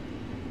P.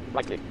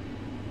 Right click.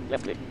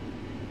 Left click.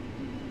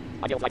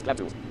 Ideal flight plan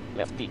tools.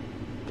 Left P.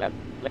 Plan.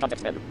 Left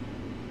context menu.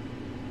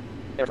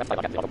 Aircraft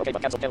flight button. OK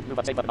but cancel. Tell blue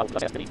but save button out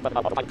plus S delete button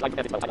out auto climate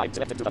edit mode highlight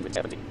selected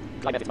 270.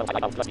 Climate edit mode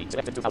highlight out plus E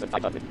selected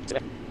 2500.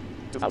 Select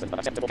 2000 but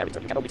acceptable character.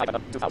 You can only type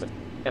up 2000.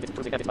 Edit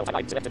cruising edit mode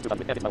highlight selected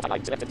 200. Edit mode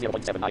highlight selected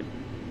 0.79.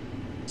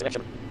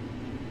 Selection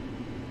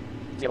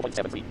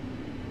 0.73.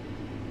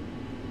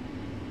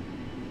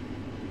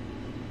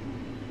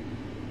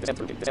 Descent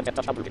routing. Descent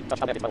touchdown routing.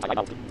 Touchdown edit mode highlight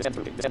out. Descent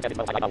routing. Descent edit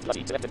mode highlight out plus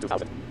E selected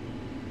 2000.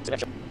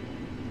 Selection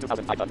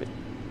 2500.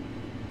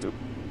 2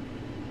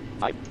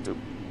 5 2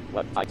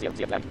 1 5 0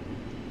 0 blank.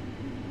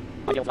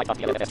 Ideal flight path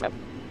PLN SRAM.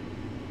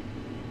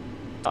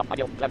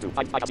 Ideal plan 2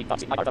 5 5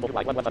 Toxi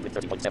RWY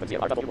 130.70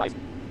 RWY.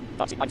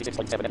 Toxi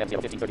 96.7 mm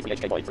 01533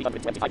 HKBOI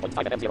 325.5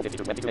 mm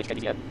 052 22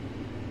 HKBZN.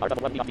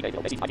 RW1 EOP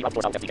Gable 80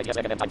 outdoors out FT KBS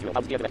and time 2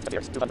 near direct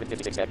appears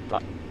 256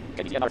 plot.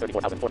 KBZN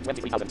R34,004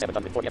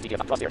 23,740 FT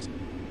crossfairs.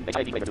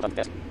 HID greater 200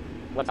 test.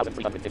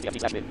 1,350 FT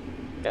slash min.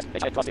 Test.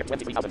 HID crossfair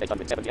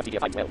 23,870 FT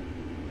 512.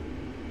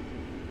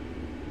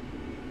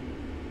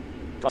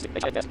 Crossing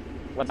HID test.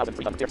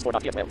 1,300 tier 4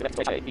 .PF12 direct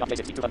to HID EOP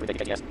 60 280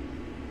 KBS.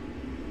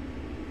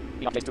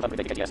 EOP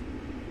 280 KBS.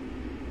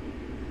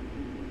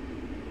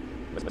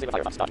 Mozilla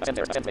Firefox start. Ascent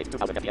airs. Ascent rate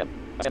 2,000 mpm.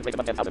 Ascent rate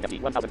above 10,000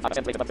 ft. 1,005.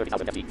 Ascent rate above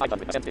 30,000 ft.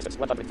 500. Ascent distance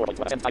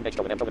 104.1. Ascent time page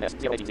show and M S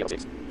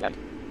 01806. Land.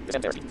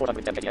 Descent airspeed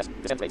 410 kgs.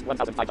 Descent rate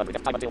 1,500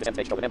 f. Time until descent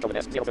page show and M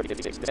S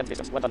 03056. Descent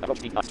distance 100. Approach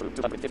speed knots through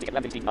 250.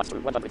 Landing speed knots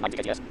through 190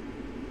 kgs.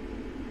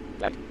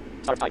 Land.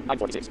 Start time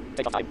 9:46.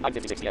 Takeoff time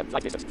 9:56 p.m.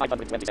 Flight distance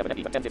 527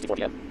 ft. 10:54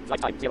 p.m.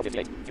 Flight time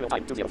 0:58. Fuel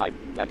time 205.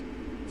 Land.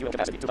 Fuel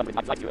capacity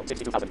 200. Flight fuel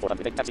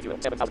 62,408. Taxi fuel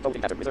 7,000.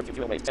 Holding pattern. Reserve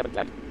fuel weight 7.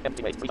 Land.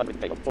 Empty weight 300.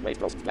 Payload 4 weight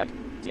gross. Land.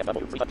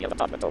 CFW 300.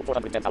 Apartment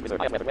 410.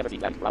 Reserve. IF weather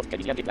feed. Land. Route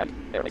KBZN Land.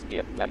 Airways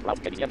gear. Land.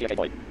 Route KBZN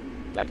KBOI.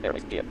 Land.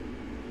 Airways gear.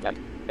 Land.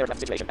 Aircraft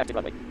situation. Active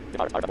runway.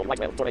 Depart RW White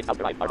Whale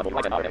 48,000 drive. RW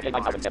White and RLA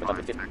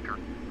 9,750. Victor,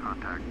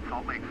 contact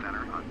Salt Lake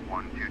Center on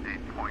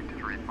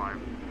 128.35.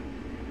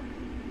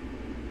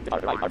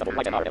 Depart right RW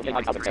White and RLA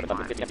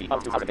 9,750 FT.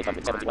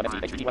 2,871 FT.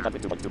 HPD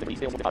 102.2 degrees.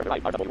 Field. Depart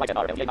right RW White and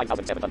RLA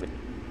 9,700.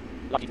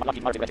 Lockheed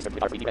Martin registered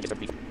with R3D registered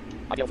vehicle.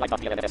 Ideal flight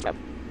path PLN SRAM.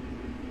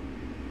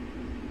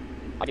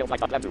 Ideal flight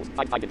path plan 2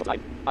 5 input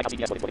line.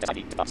 ICAS for this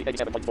ID. Toxi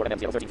 87.4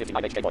 mm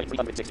 01359 HKBOI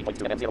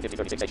 360.2 mm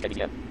 05036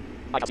 HKBZN.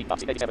 ICAS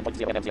Toxi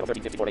 87.0 mm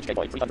 01354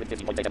 HKBOI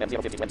 350.8 mm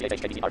 05028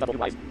 HKBZ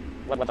RWY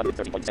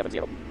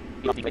 130.70.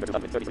 EOP greater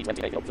 233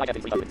 20 AO. Flight at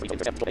 303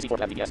 intercept 84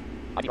 land DBS.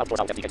 ID outdoors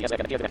out FT KBS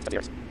and near the next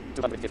appears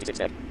 256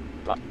 egg.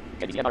 Plot.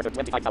 KBZN R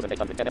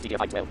 25,810 FT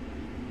 512.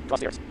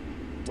 Crosshairs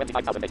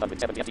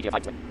 25,870 FT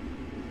 512.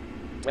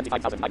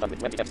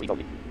 25,920 F3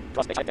 only.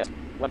 Cross page test.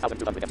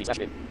 1,200 FT slash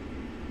min.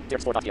 Tier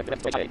 4 .PF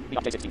direct to HIA.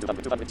 EOP 16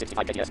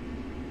 265 KBS.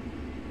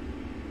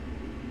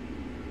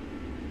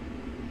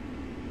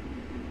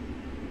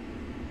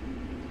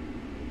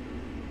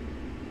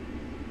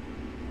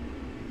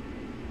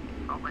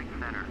 Salt Lake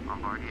Center,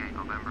 Bombardier,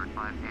 November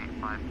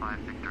 5855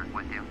 Victor,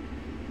 with you.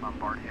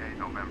 Bombardier,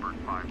 November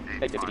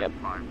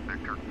 5855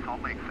 Victor,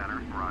 Salt Lake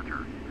Center, roger.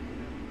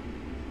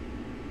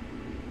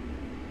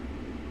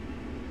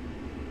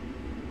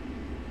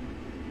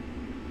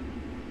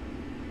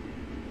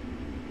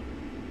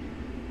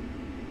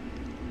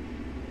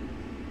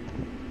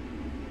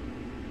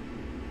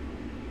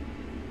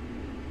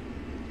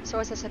 So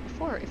as I said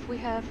before,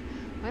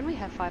 when we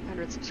have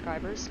 500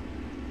 subscribers,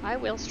 I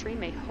will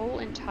stream a whole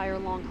entire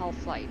long-haul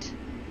flight,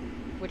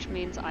 which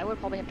means I would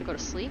probably have to go to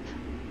sleep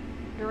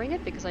during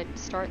it because I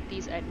start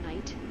these at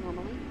night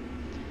normally.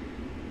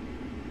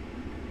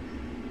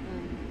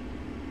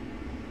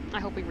 I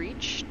hope we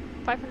reach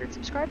 500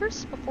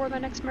 subscribers before the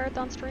next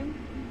marathon stream.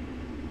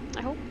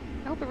 I hope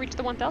we reach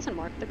the 1,000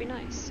 mark. That'd be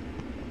nice.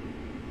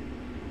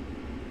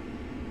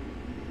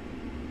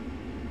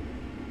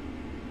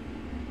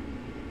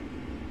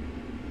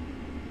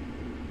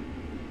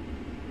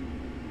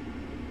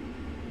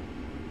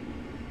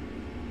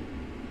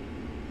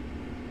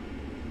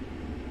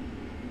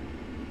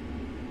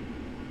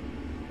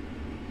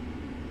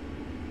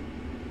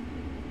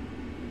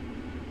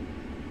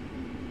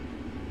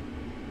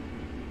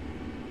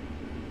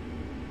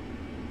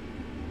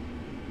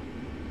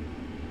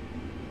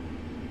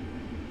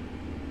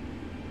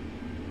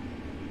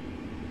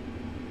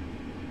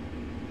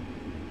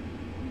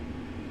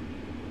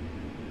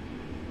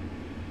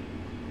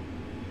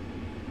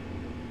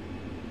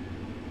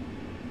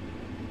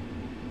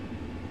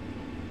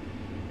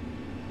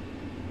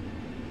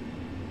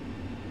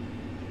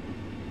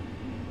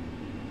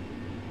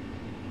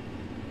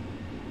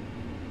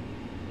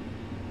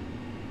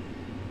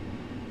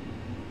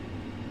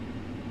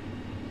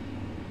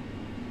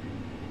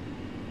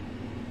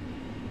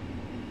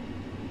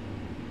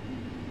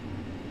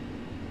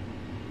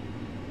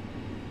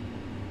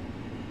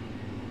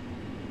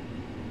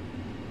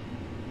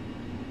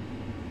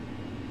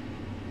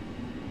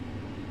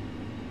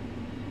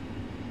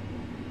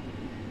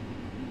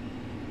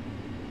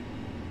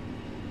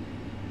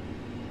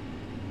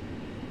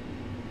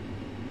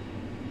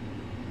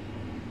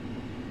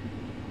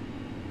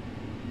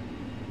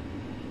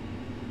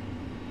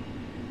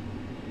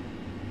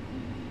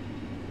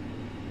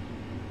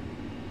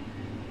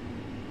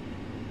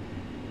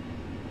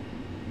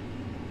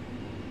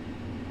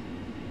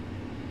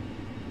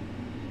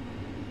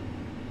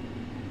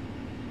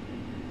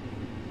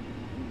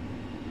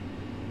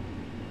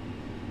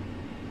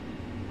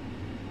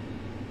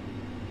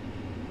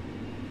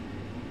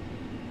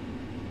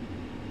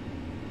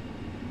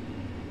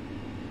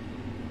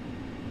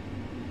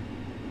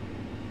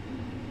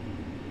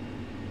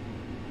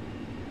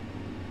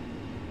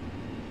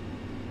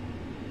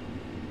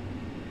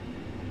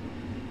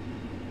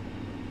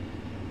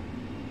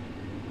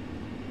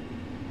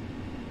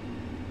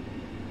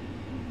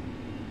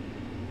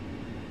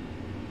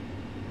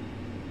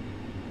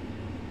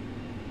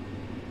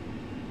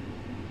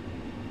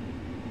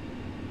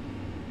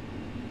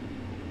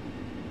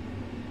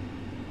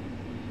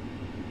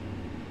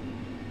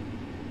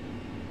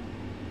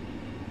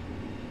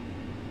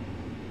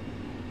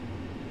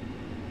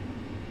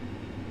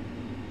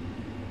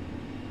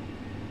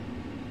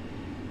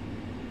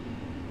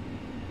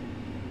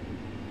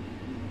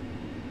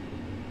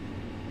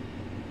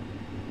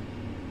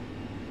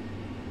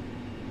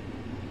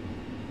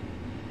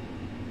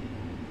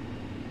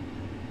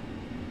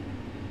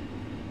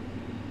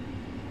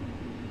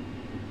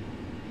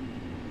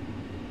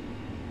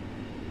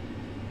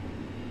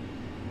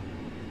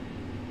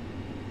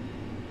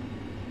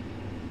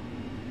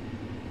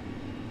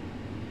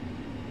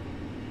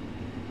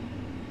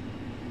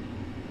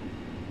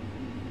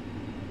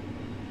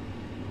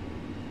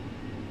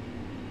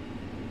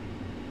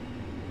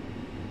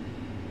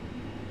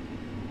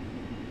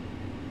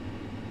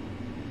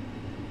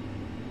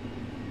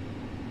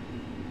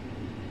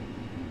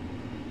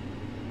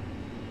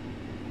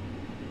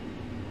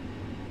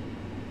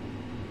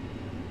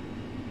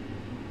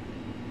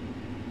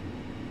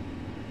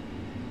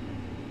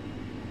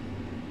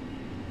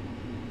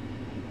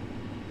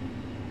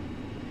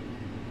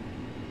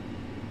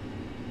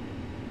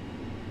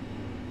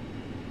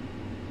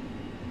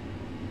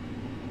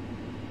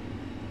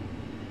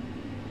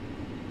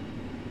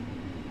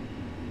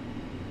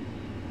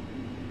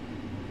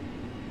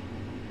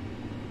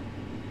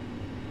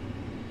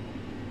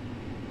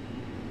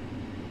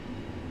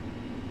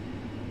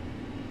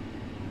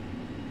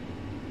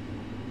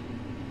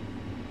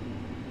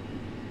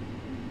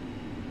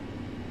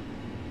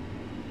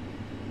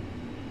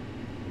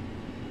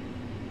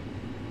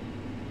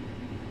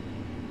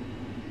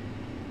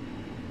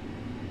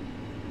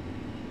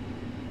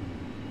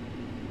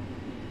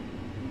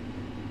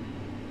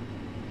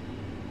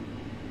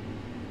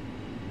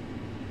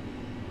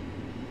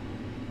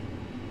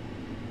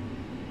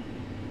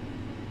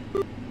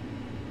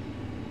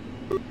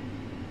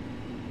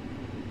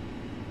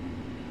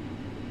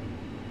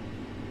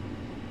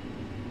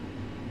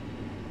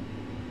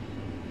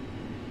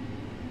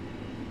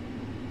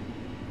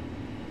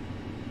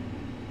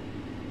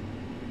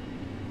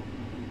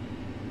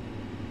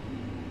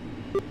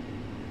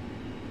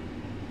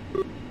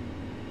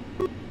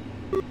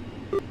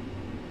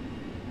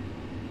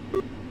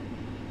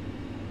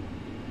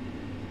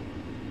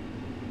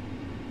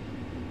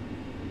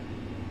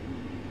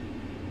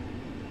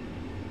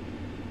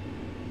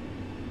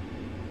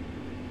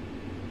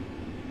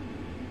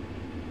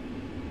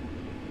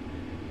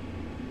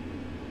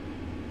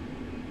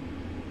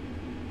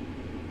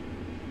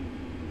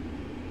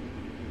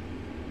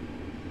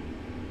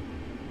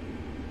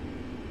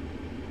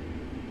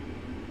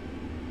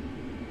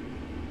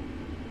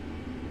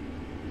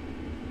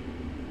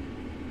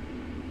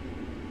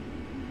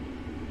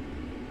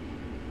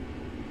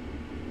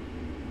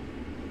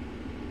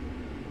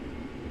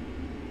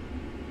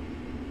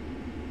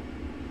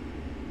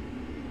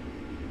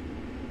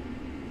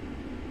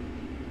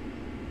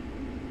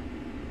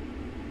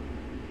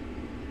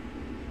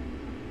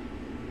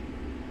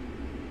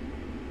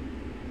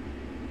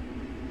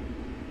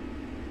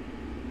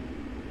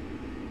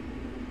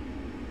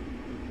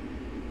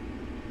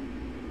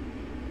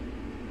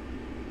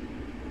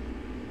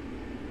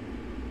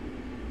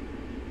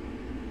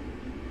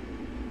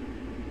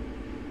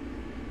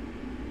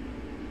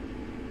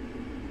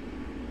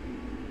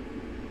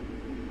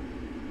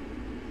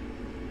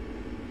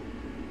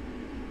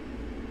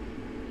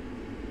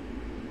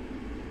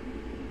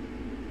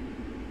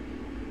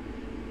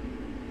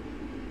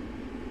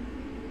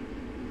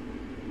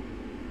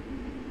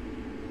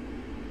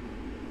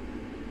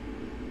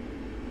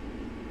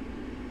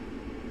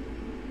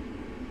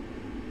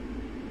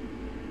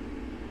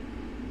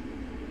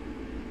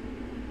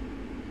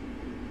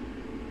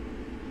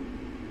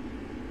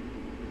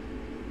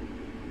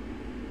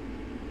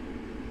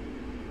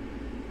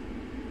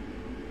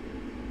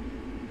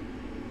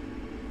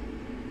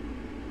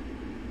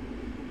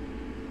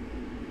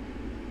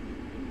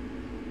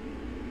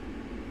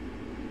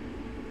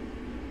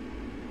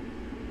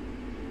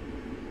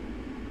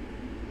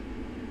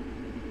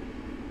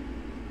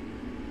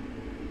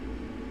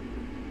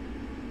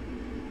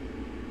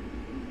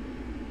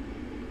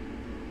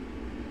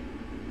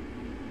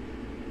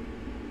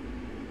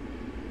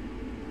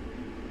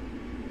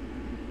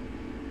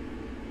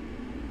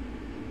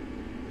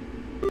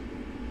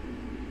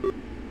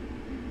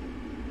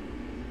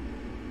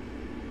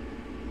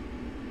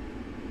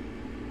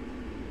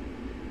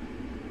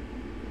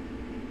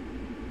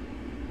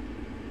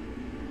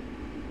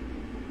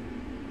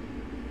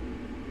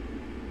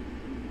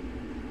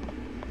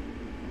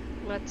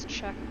 Let's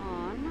check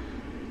on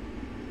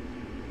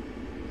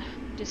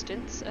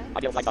distance,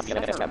 Ideal flight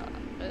etc. FM.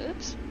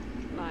 Oops,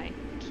 my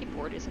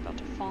keyboard is about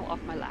to fall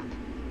off my lap.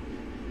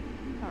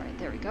 Alright,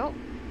 there we go.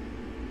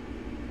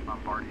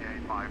 Bombardier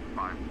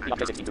 556.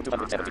 EOP 16 to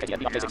 270 KTM,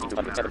 EOP 16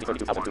 270,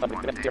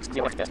 32,200,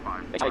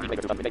 HID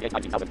greater 200,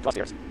 19,000 plus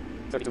years.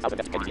 32,000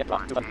 KTM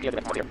plus 200,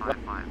 EOP 4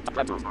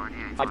 Plan 2.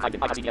 5 time,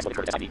 ICDS will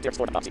record SID, Tier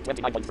 4 Nazi,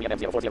 29.3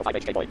 NM0405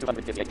 HKBOI,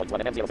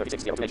 258.1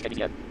 NM0360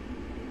 HKDN.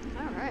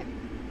 Alright,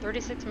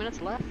 36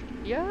 minutes left.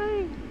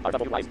 Yay!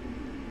 RW wise.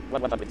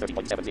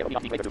 130.70,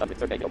 EOP greater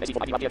 230, AC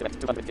 4 EOP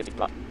 250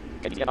 plus.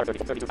 KTM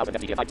R34, 32,000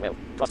 FD 512,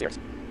 plus years.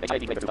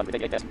 HID greater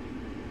 288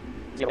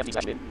 0 FD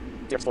slash min.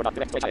 Tier 4 not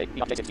direct HIA,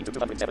 EOP 16 to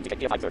 270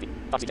 KTM 530,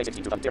 Nazi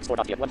J16 to Tier 4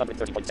 not yet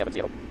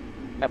 130.70.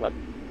 Map 1.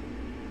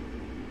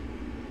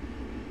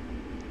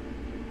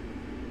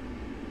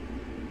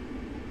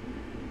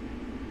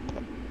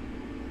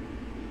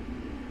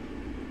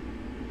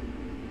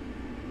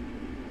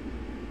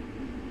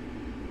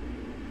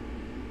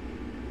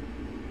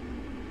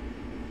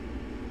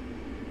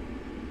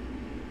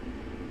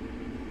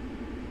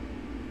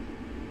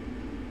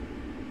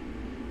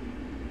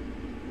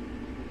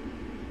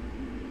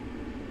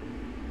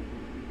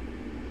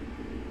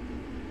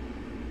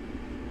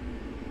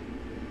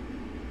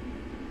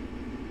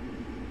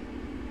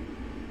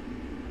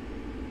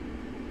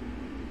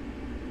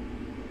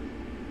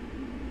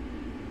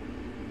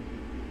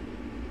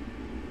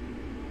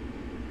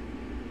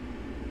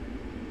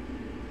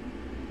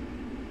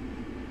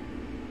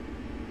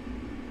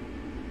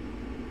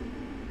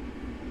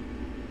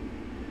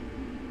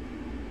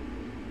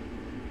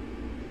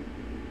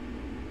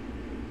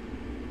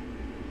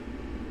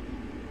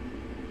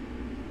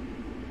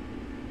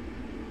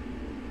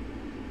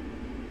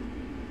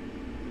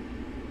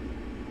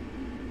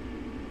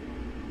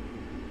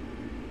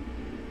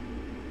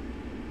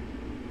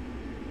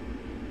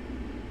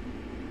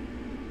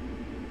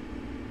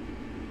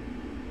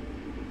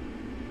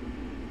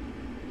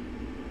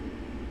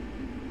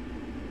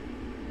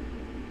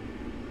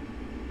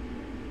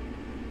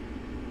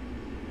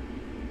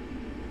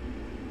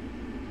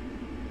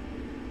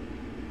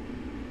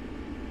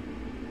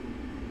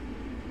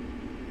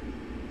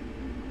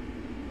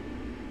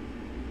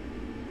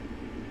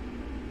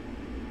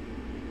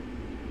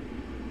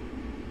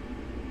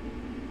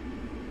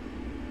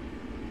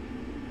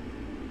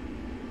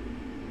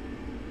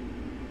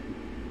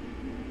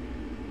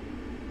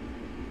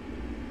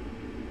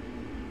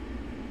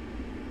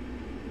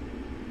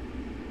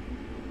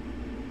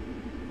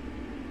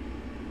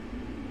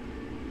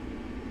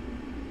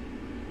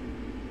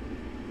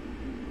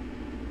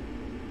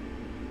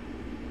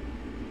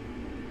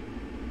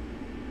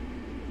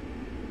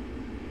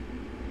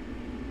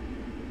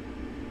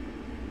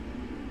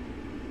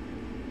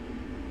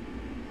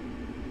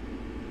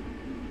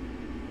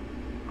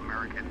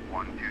 American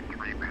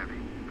 123 Heavy.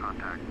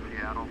 Contact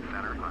Seattle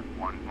Center at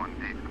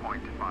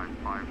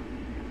 118.55.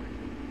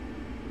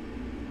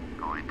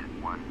 Going to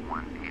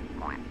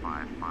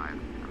 118.55.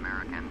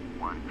 American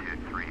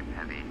 123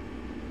 Heavy.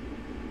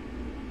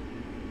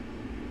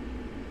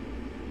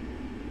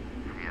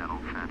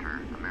 Seattle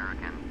Center,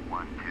 American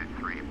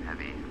 123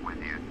 Heavy,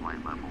 with you, flight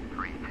level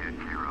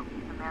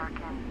 320.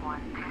 American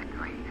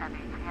 123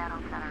 Heavy, Seattle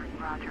Center,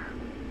 roger.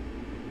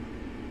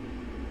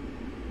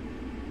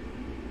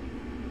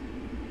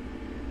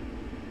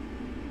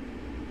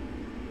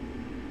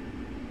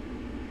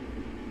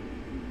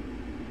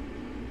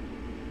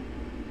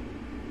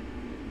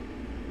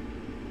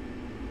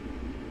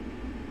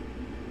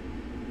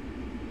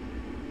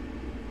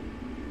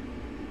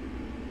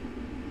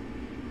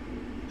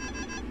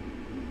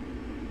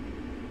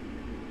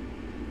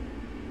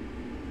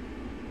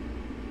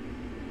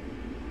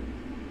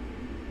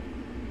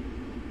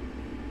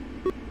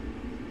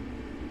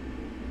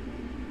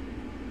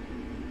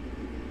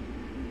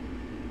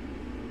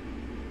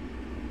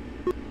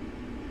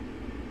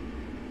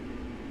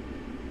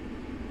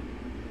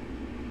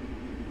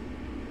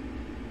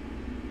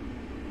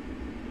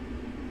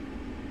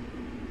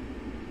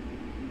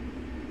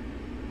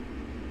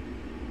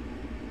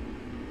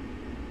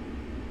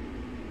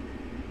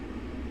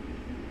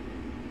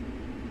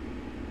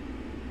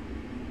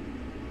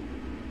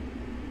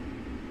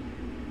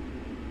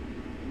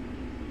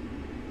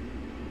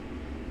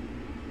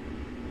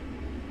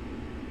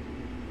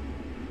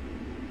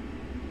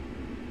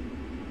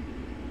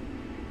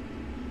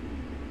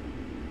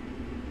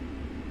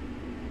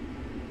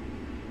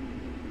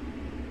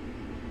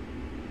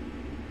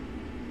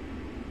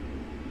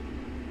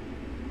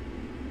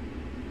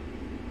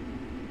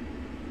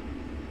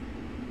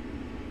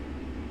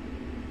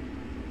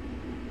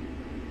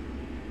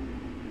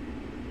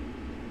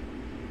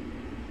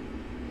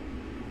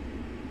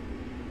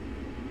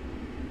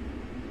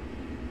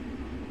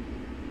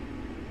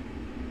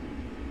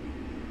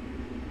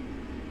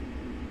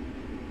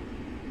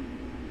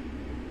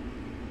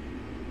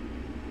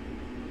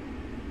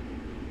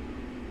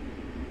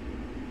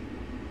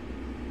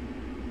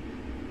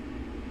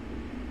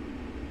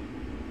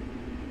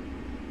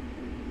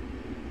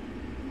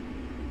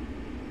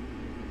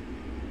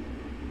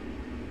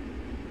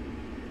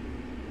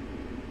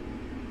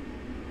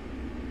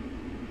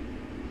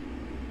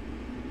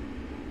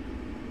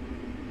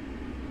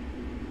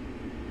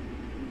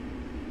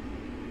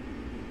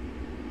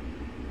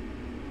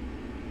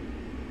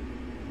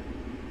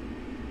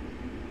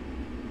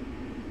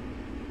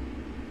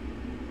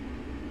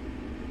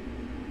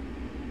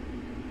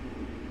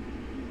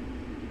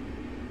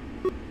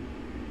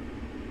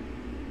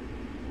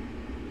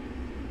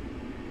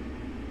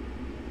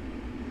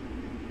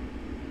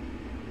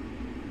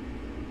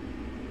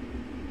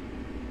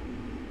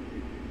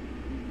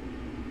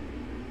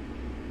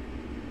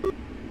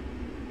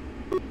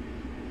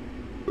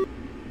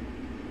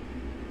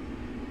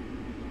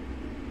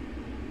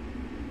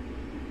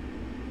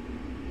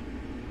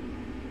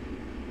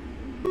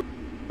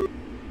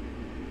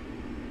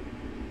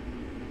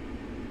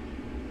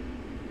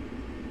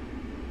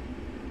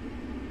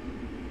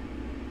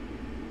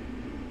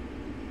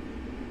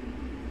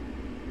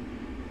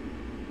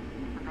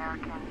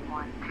 American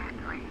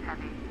 123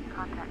 Heavy.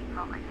 Contact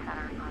Salt Lake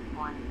Center on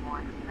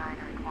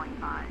 119.55.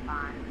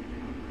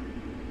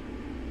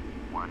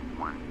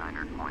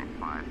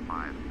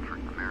 119.55 for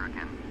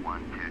American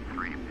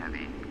 123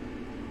 Heavy.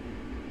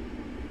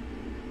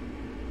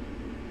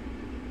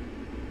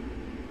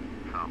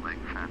 Salt Lake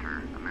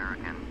Center,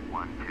 American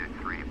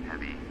 123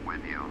 Heavy,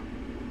 with you.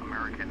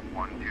 American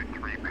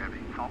 123 Heavy,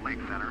 Salt Lake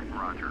Center,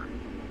 roger.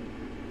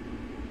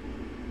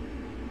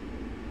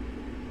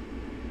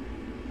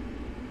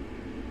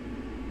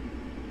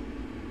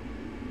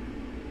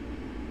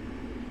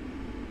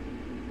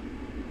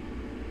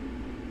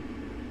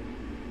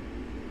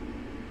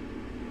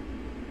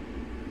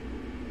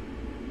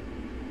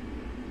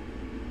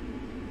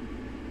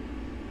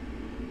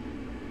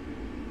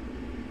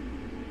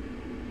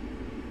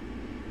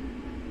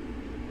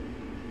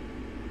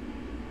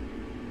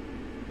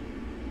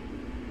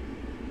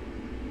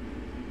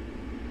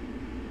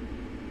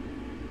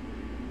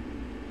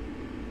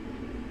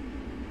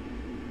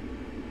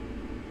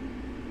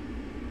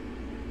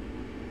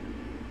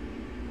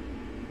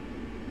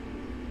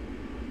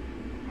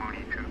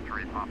 Mooney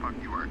 23 Papa,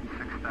 you are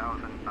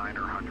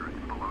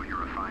 6,900 below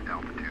your assigned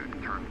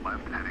altitude. Turn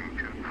left heading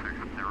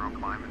 260,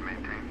 climb and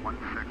maintain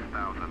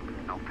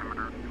 16,000,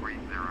 altimeter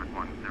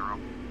 3010.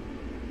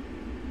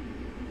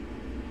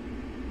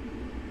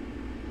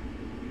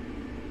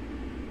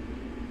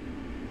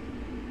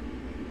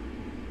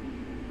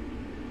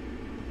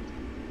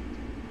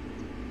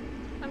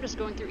 I'm just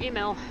going through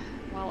email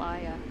while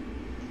I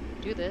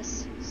do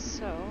this,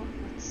 so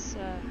let's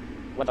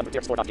 100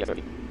 tier 4.30.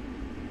 oops.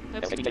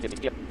 LKD 50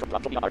 tier,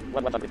 drop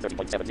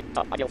 130.70.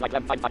 Top, ideal flight,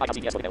 55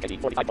 ITPS with LKD,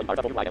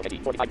 45.RWY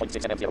LKD,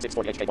 45.6 NM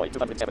 0640 HKBOI,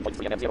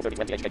 207.3 NM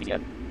 03020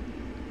 HKBZN.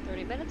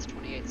 30 minutes,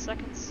 28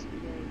 seconds.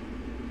 Yay.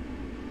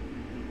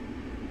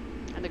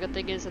 And the good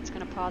thing is it's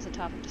going to pause at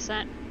top of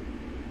descent.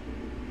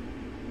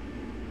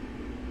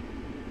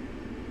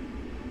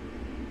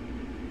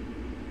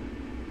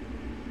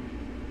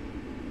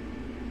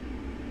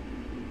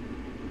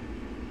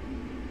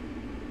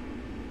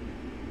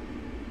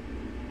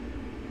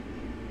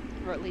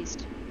 Or at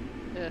least,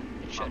 it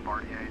should.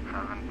 Bombardier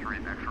 73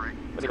 X-ray.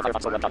 With the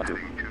Firefox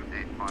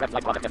 1.2. Draft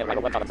flight project FLY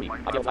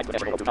 1.3. Ideal flight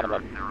potential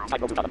 2.1.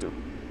 Type 2.2.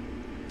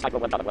 Type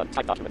 1.1.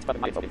 Type documents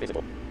button. My info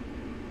invisible.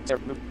 Sir,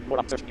 move. More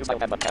up. Search. Use file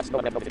tab button. Tabs. No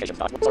web notifications.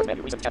 Dot. Source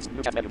menu. Recent tabs.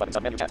 New chat menu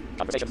buttons. Menu chat.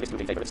 Conversations list.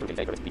 Moving favorites. Moving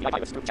favorites. PDI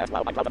pilots. Group chat.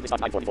 Wow. I cloud up this dot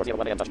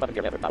 94401 AM. Touch button.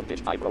 Gear lever. Now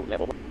pitch. High row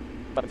level.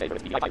 Button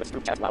favorites. PDI pilots.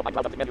 Group chat. Wow. I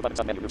cloud up menu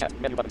buttons. Menu chat.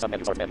 Menu buttons.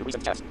 Menu source menu.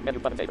 Recent chats. Menu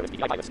button favorites.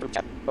 PDI pilots. Group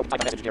chat. Oh.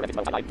 Type message. Gear edit.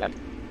 Multi-line. Land.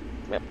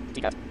 Web.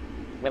 TCAT.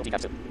 Well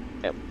TCAT.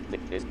 L.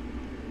 Is.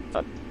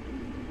 Fun.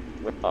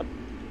 Whip on.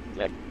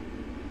 Leg.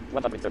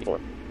 134.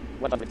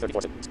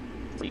 134.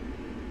 3.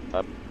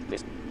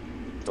 List.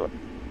 Tour.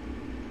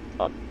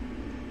 On.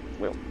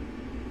 Will.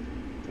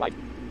 Right.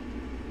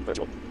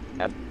 Virtual.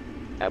 Am.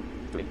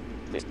 Doing.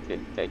 List.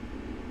 In. A.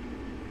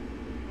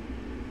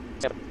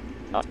 7.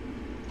 Not.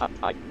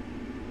 I.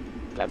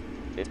 Plan.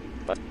 It.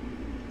 But.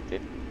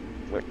 It.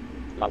 Word.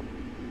 Loud.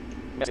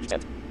 Message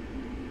sent.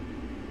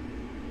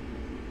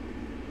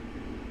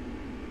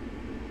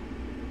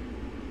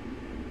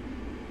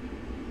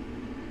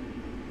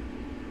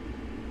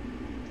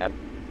 And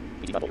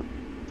PTW.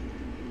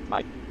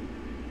 My.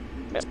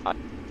 Mess. I.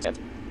 Send.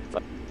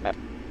 Flip. Map.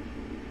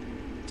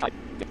 Type.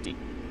 50.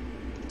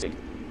 Sync.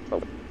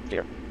 Over.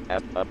 Here.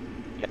 And.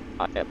 Yeah.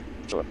 I am.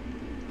 Sure.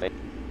 Play.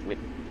 With.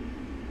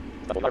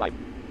 Double right.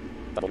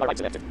 Double right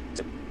selected.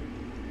 Zip.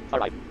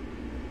 Right.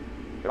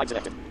 Right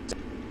selected. Zip.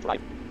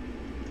 Right.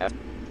 And.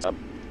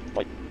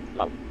 Point.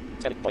 Loud.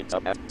 Setting point.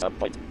 And.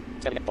 Point.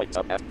 Setting point.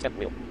 And. Set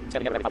wheel.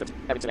 Setting every out.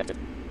 Every selected.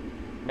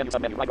 Menu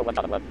sub menu. Right. 1.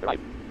 Right.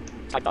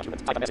 Type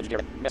documents. Type a message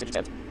here. Message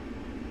sent.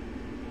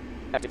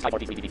 Active type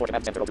 43 DD4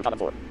 command center. Go to column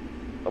 4.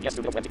 OBS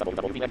studio 20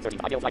 WWVN 30.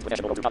 Ideal flight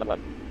potential. Go to column 1.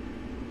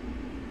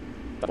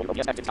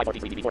 WOBS active type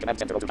 43 DD4 command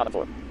center. Go to column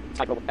 4.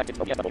 Type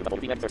active OBS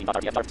WWVN 30.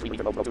 RDF dark 3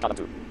 meter. Go to column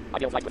 2.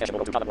 Ideal flight potential.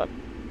 Go to column 1.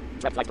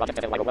 Draft flight project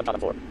FLY 1 column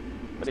 4.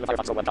 Mozilla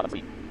Firefox 1 column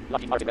 3.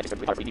 Lockheed Martin registered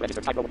with R3D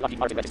registered. Type Lockheed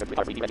Martin registered with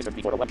R3D registered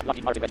V401.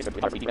 Lockheed Martin registered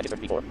with R3D registered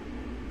V4.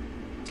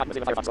 Type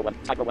Mozilla Firefox 1.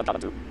 Type 1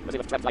 column 2.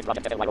 Mozilla draft flight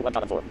project FLY 1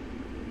 column 4.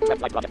 Draft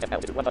flight project FL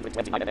to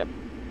 129 mm.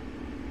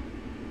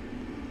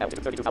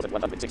 Altitude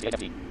 32,168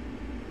 ft.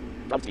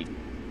 Ground speed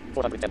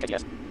 410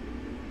 kts.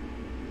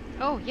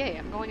 Oh, yay,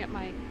 I'm going at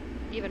my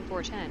even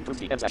 410. Cruise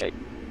speed M/A.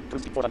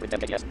 Cruise speed 410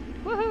 kts.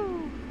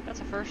 Woohoo!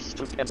 That's a first.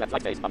 Cruise speed M/,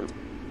 flight phase, en route.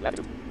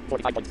 Latitude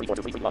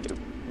 45.3423 longitude.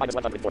 Minus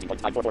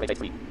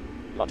 140.54488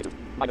 longitude.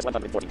 Minus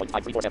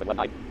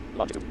 140.5347919.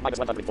 Longitude. Minus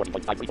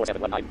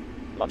 140.5347919.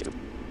 Longitude.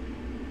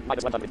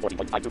 Minus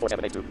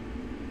 140.52478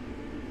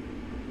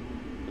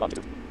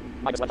 Longitude.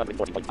 Minus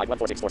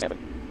 140.514647.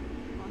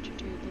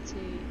 Longitude, let's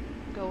see,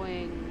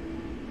 going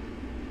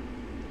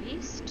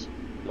east?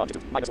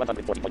 Longitude. Minus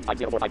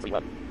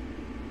 140.50451.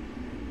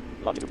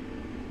 Longitude.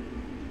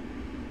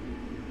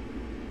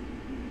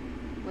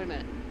 Wait a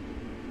minute.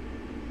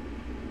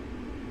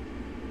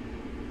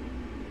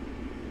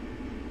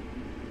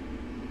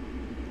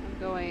 I'm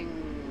going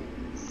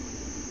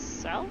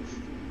south?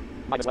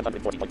 Minus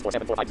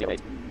 140.47450.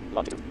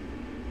 Longitude.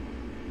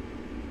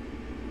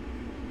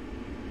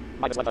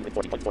 Minus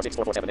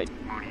 140.464478.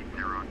 Mooney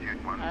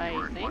 021 I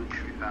short think.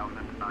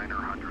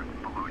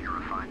 12,900 below your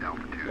assigned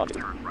altitude.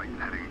 Longitude. Turn right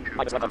heading to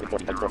Minus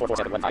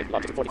 140.44715.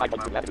 Longitude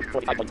 45.2 latitude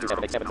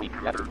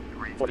 45.27873. Latitude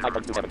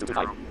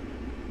 45.27225.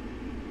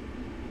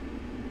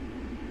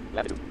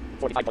 Latitude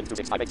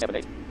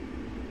 45.2657878.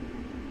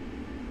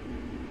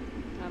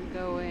 I'm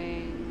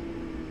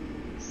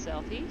going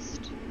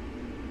southeast,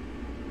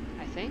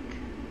 I think.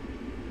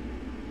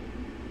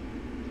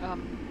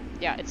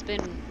 Yeah, it's been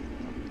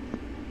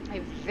a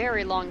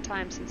very long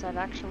time since I've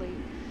actually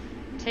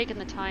taken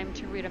the time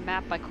to read a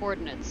map by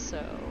coordinates,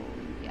 so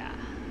yeah,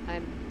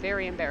 I'm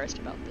very embarrassed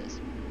about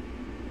this.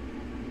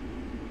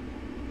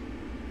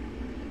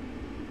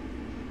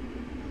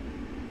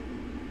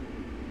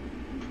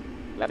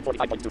 Latitude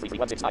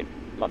 45.233169.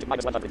 Longitude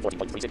minus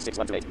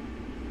 140.366128.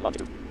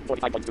 Longitude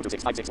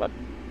 45.226561.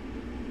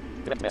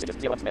 Connect messages.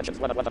 0 mentions.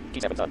 1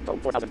 key 7 on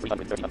code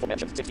 4330 on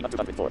mentions.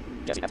 61204.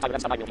 Jesse at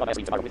Silence. I will not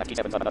tomorrow with key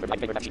 7 on another light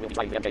paper that she will be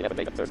flying the MK11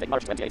 date Thursday,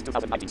 March 28,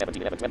 2019,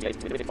 17, 11,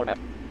 28. With format.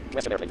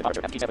 Western airplane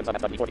departure at key 7 on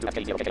W42 at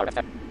K0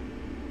 KRF.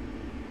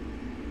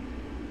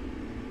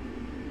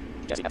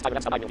 Jesse at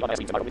Silence. I will not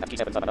tomorrow with key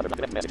 7 on another light.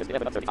 Connect messages.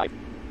 11:35.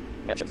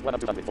 Mentions. 1 of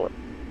 204.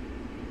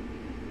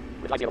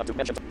 Reply 0 of 2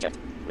 mentions. Check.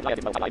 Reply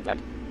edit multi-line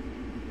blank.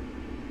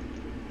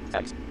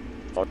 Thanks.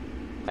 For.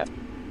 That.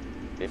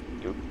 If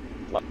you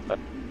want the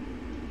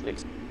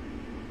links.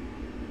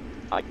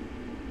 I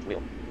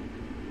will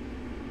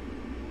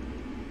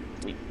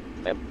tweet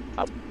them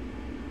out.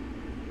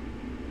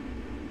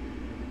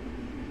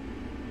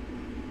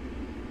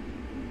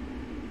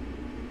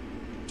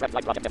 Traffic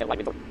light project FLY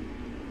window.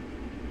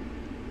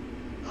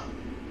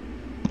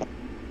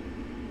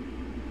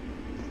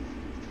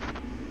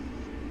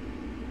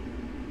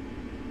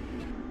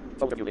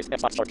 Folder view list.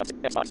 Xbox short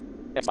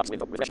Xbox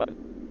window. Refresh button.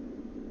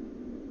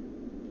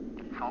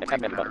 Salt Lake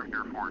Center,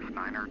 Air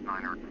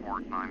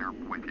Force Niner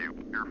with you.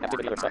 Air Force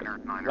Activity alert Niner,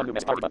 button. One new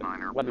message. Party button.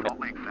 One new Salt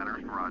Lake Center,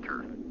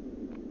 roger.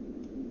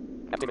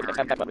 Activity and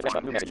tap button. Refresh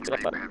button. New message.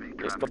 Select button.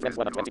 List. Good friends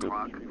 1 of 22.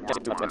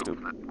 Jet 2 of 22.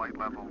 Flight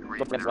level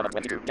Good friends 1 of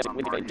 22. Jet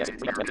Windy Bay. Jet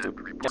 3 of 22.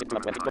 Jet 2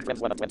 of 20. Good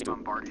friends 1 of 22.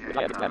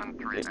 Reply edit plan.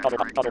 List. Toggle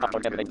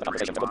popcorn 10 relates the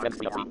conversation. Good friends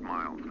 3 of 3.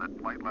 miles at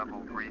flight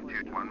level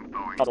 321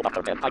 Boeing. Toggle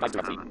popcorn 10. High guys 2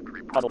 of 3.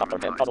 Toggle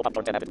popcorn 10. Toggle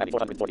popcorn 10 at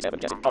 9447.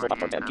 Jet. Toggle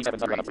popcorn 10.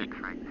 T7 on 1 of 3.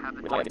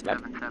 Reply edit plan.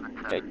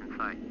 Okay.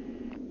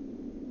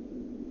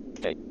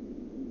 Okay.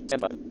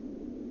 Send button.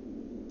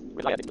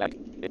 Reply edit blank.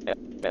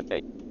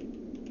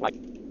 Why?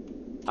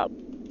 How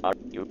are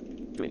you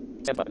doing?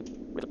 Send button.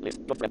 List.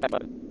 Good friend back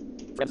button.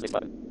 Friends list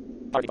button.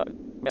 Party button.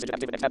 Message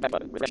activity next back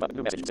button. Refresh button.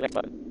 New message. Select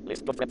button.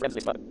 List. Good friends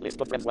list button. List.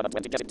 Good friends 1 of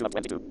 20. Jessica 2 of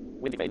 22.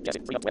 Windy Bay.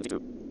 Jessica 3 of 22.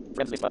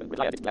 Friends list button.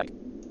 Reply edit blank.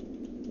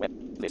 Web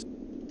list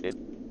is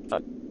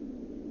fun.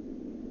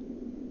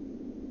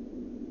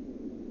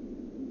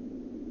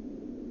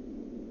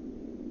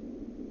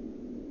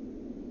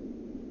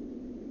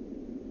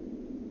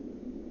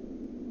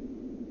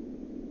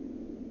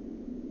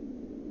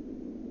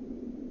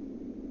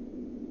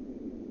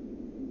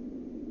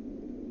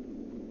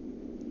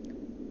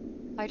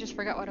 I just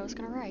forgot what I was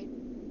gonna write.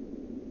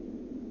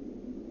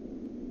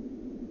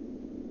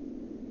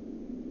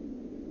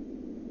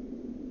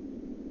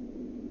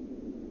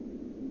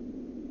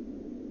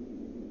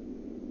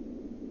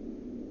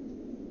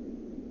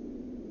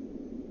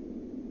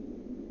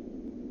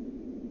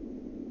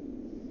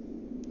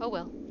 Oh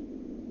well.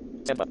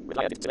 Send button.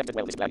 Reply edit. Selected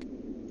well list blank.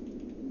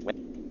 Web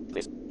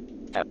list.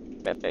 Tab.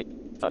 Web a.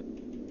 Fun.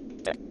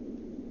 Tech.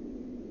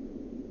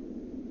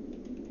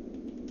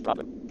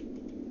 Problem.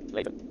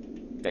 Later.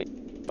 Day.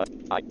 But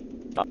I.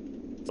 Not.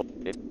 So.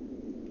 It.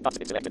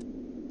 Positive selected.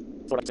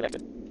 Foreign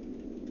selected.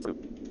 Through.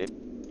 It.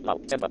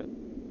 Loud. Send button.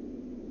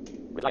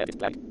 Reply edit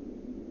blank.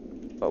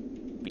 O.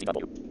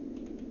 BTW.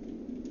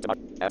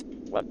 Tomorrow. At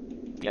 1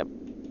 p.m.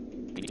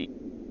 PDT.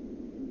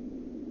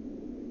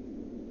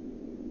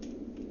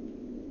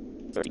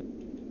 13.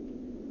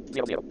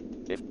 00.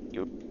 If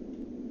you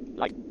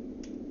like.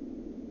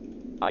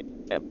 I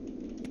am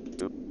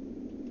to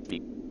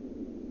be.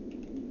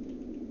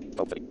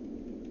 Hopefully.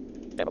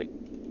 Emily.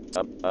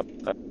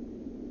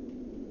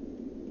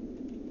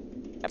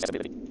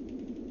 Accessibility.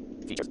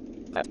 Features.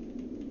 That.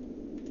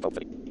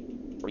 Hopefully.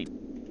 Read.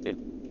 In.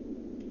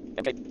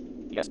 MK.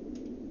 Yes.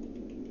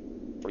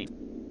 Read.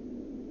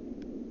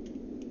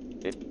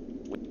 It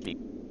would be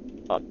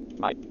on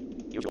my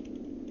usual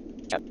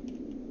chat.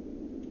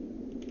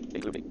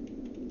 Including.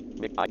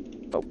 Mic I.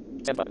 Vote.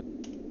 Send button.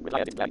 Reply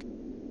edit blank.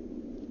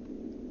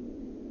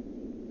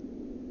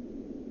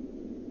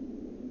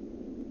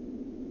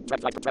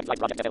 Draft flight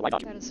project FLY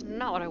dot. That is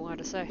not what I wanted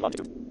to say.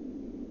 Longitude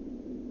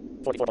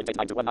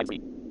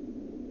 44.8921993.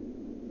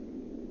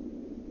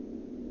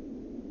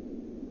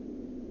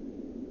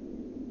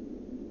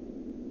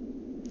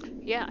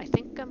 Yeah, I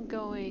think I'm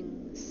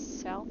going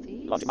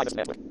southeast. Longitude minus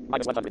network.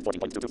 Minus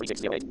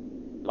 140.223608.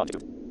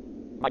 Longitude.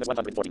 Minus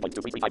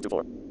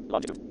 140.233524.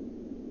 Longitude.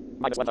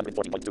 Minus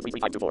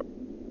 140.233524.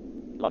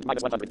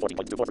 Minus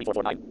 140.243449. 2, 3, 3,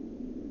 4, 9.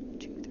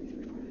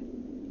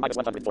 Minus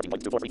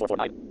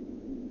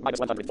 140.24349. Minus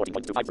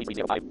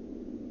 140.25305.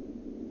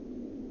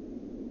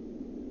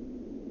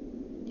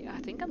 Yeah, I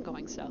think I'm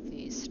going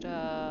southeast.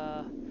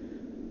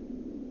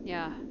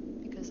 Yeah,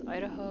 because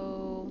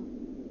Idaho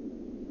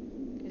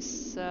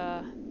is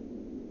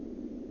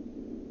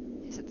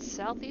it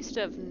southeast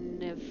of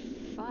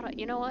Nevada?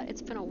 You know what?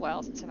 It's been a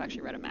while since I've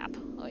actually read a map.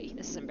 Oy,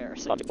 this is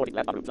embarrassing. Logic 40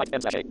 left on route. Flight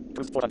M/A.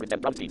 Cruise 410.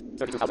 Ground speed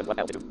 32,001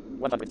 altitude.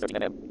 130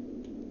 nm.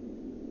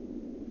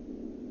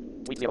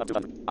 Sweep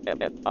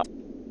 0200.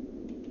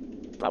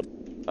 Cloud.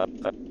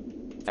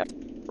 Left.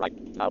 Right.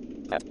 Now.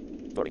 Left.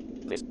 Story.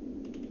 List.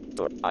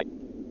 Door. I.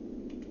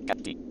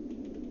 Cat T.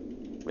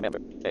 Remember.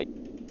 A.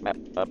 Map.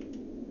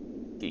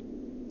 E.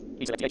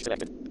 E select H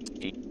selected.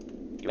 E.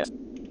 US.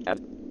 And.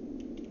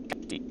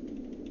 Cat T.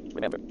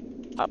 Remember.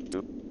 Up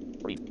to.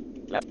 Read.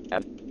 Left.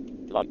 And.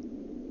 Log.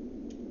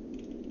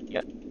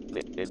 Yes.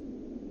 List is.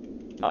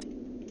 Not.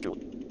 Cool.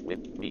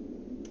 With me.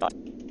 Not.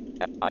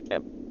 I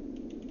am.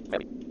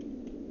 Very.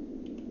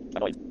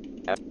 Annoyed.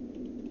 F.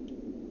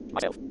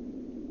 Myself.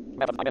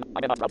 I'm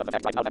not proud of the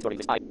fact right now that during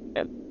this I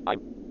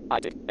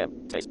did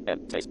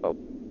space O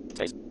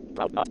space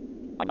cloud not.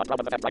 I'm not proud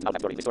of the fact right now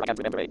that during this tour I can't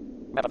remember a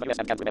map of the US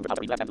and can't remember how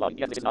to read left and long.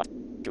 Yes, this is not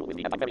cool with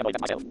me and I'm very annoyed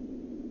at myself.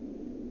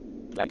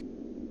 Blank.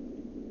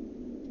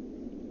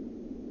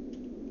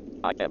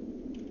 I am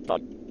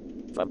done.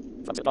 From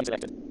done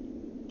selected.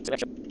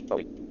 Selection.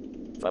 Bowie.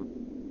 From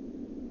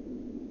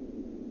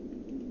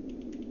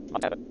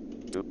Montana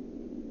to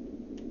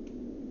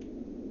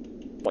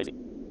Boise.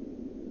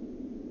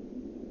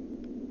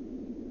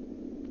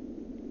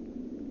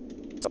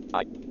 So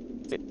I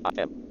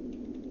am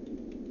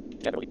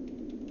generally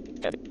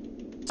heading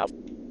south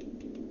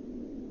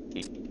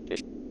east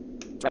ish.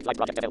 Draft flight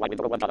project FLY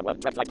window 1.1.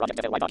 Draft flight project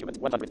FLY document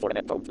 104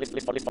 net phone. List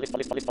for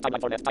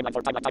timeline for net timeline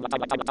for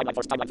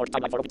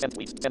 10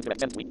 tweets 10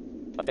 tweet.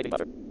 Updating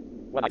butter.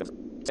 1 item.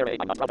 Sarah A.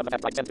 I'm not proud of the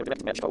fact right 10 to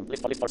direct mention home.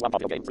 List for one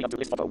audio game. 3 up to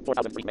list for home.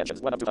 4,000 free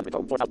mentions. 1 of 200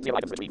 home. 4,000 0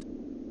 items retrieved.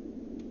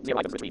 0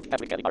 items retrieved.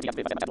 Patrick Kelly. RPM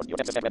Fifth Edwards. Your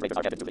Texas Tech Red Raiders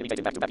are headed to eliminate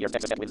in back-to-back years.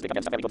 Texas Tech wins big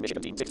against a very good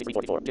Michigan team.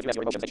 63-44. If you have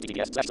your emotions,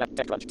 HTTPS /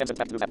 TechCrunch. Tencent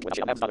back blue map with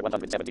Abs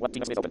 $171.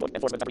 Team Smith open book.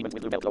 Enforcement agreement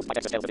with Blue Bell closed by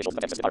Texas health officials.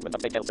 The Texas Department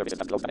of State Health Services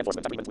has closed an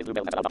enforcement agreement with Blue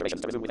Bell has allowed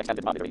operations to resume with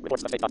extended monitoring.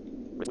 Reports from the state.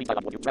 Retweet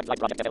Thailand will use draft flight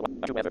project FLY.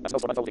 Weather. A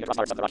snowstorm unfolding across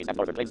parts of the Rockies and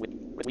northern plains with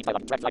retweet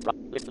Thailand. Draft flight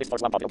list for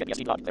one audio game.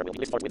 BSC log. There will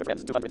be list for with her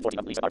friends. 240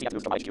 complete RPF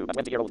news from IQ. A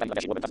 20-year-old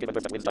Bangladeshi woman has given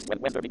birth to twins just when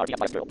 30 RPF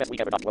life girl. Best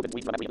week ever. Woman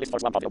tweet from every list for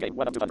one audio game.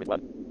 1 of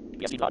 201.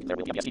 BSC log. There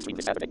will be a BSC stream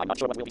this Saturday. I'm not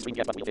sure what will be streamed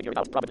yet, but we'll figure it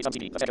out. Probably some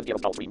TV. The second Zero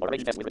Ball stream or a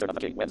rating test with Return of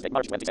the King. Wednesday,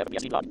 March 27th.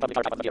 BSC log. Public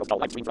archive of the Zero Ball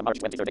live stream from March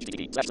 23rd.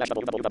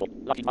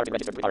 http://www. Lockheed Martin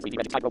registered with R3D.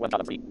 Type 1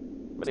 column 3.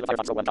 Mozilla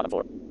Firefox row 1 column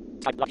 4.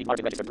 Type Lockheed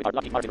Martin registered with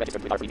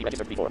R3D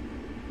registered before.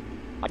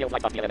 Ideal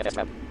flight .plns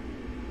map.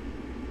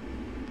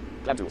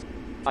 Plan tools.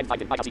 Find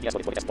in ILCPS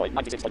code for test point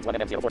 96.1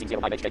 mm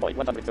 01409 HKBOI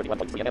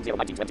 131.3 mm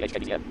 01920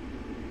 HKBZN.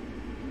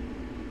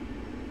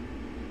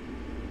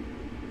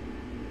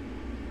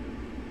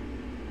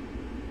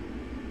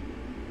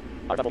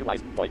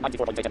 RWIs, point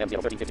 94.8 mm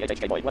 01358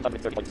 HKBOI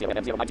 130.0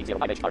 mm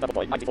 01909 H. RW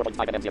point 94.5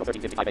 mm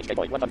 01355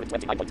 HKBOI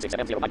 129.6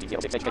 mm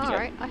 01906 HKBZN.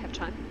 Alright, I have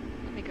time.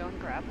 Let me go and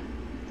grab.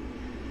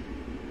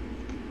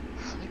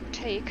 Let me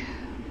take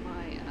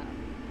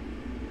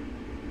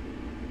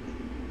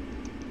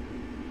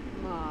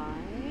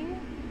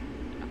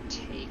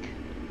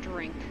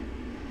drink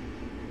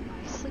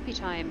my sleepy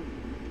time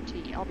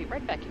tea. I'll be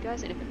right back, you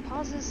guys, and if it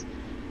pauses,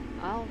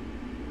 I'll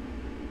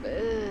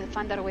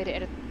find out a way to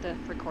edit the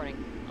recording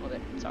a little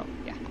bit. So,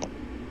 yeah.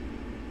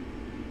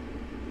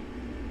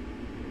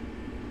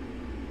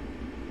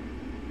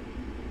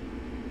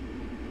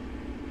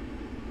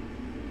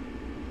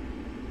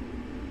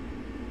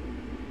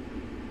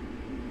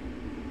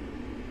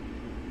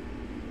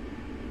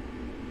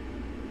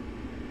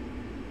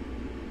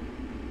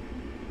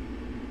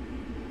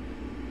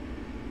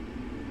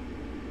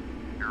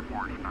 Air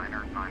Force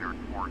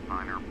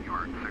 9er, you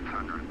are at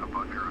 600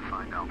 above your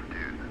assigned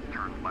altitude.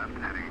 Turn left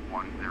heading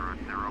 100,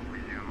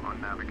 resume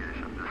on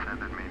navigation.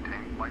 Descend and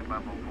maintain flight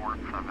level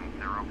 470.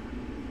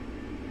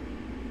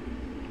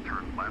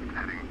 Turn left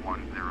heading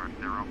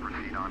 100,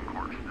 proceed on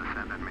course.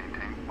 Descend and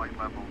maintain flight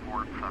level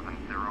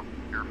 470.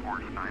 Air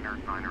Force 9er,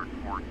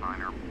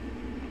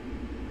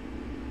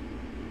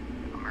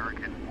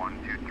 American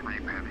 123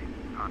 Heavy.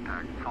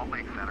 Contact Salt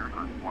Lake Center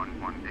on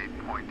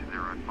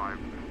 118.05.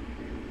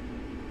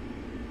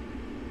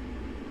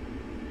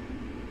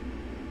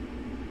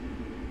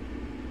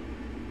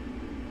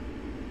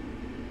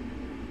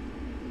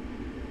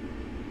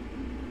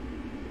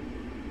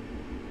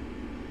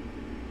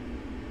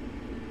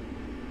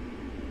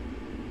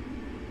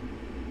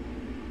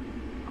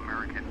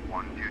 American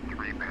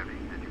 123 Heavy.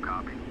 Did you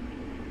copy?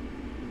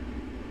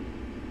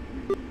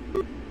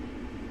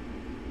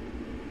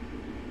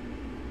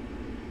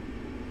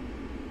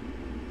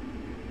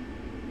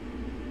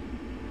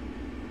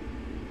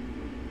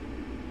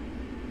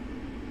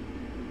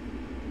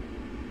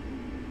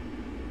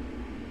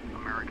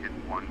 American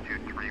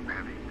 123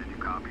 Heavy. Did you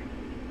copy?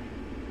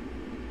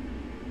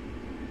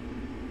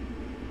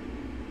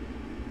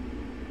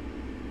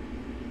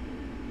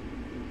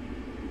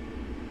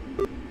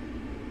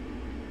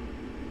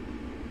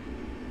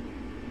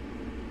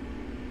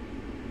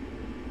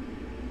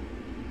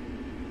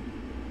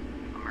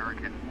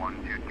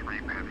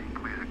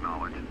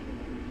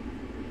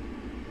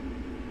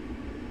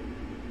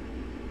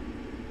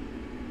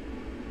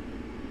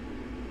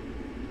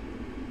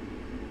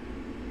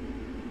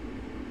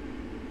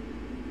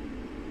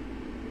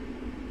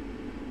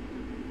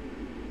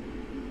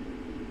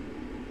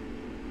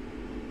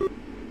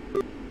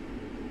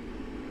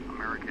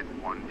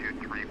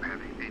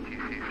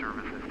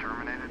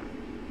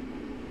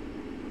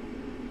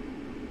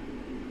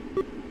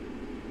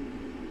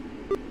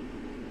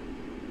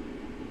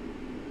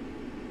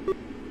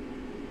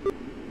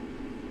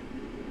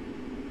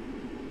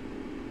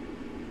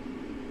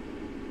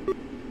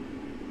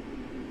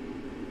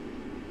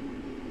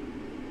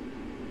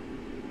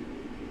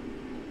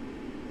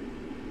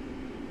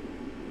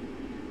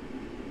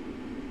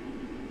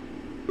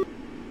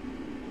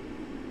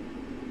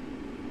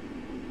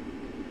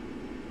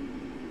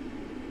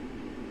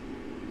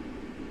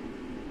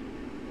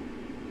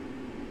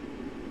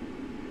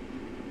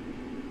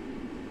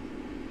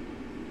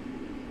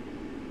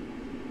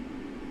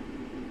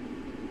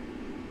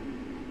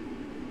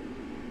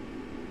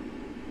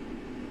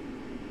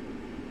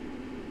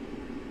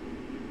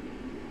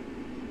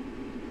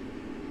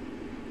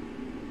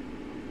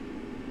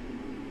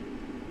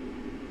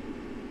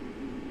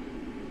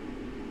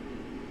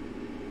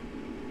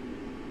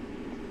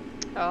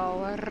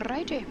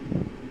 Alrighty.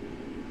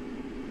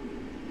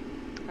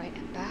 I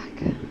am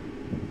back.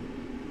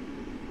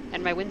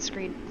 And my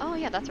windscreen. Oh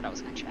yeah, that's what I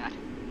was gonna chat.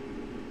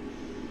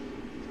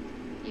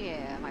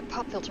 Yeah, my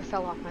pop filter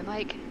fell off my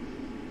mic.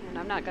 And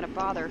I'm not gonna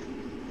bother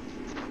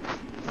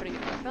putting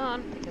it back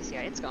on because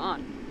yeah, it's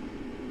gone.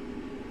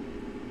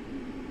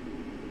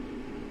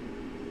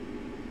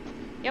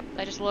 Yep,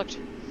 I just looked.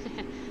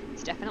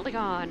 It's definitely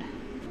gone.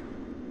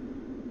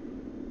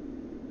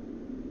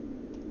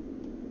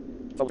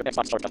 Folder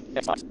Xbox shortcut.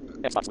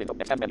 Xbox window.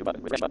 Expand menu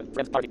button. Refresh button.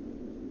 Friends party.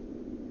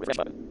 Refresh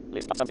button.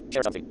 List of something.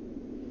 Share something.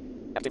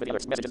 Activity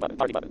alerts. Messages button.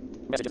 Party button.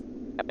 Messages.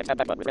 Expand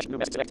back button. Refresh new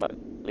message. Select button.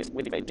 List.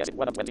 Windy pane. Jessic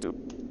 1 of 22.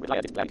 Reply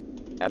edit blank.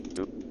 Add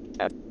 2.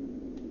 Add.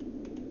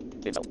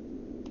 Insult.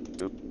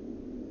 2.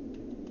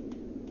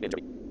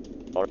 Injury.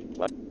 Or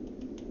what?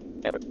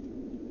 Ever.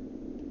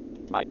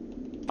 My.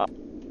 Pop.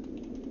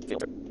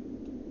 Filter.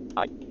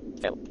 I.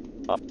 L.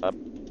 Of.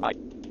 My.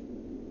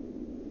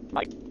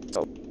 My.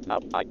 So. Now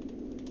I.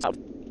 Out.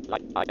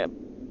 Like I am.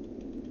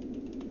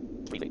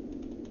 Breathing.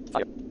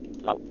 Fire.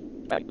 Loud.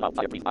 Bang. Loud.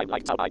 Fire. Breathe. I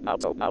like sound. I now.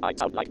 So now I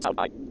sound like sound.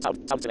 I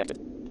sound. Sound selected.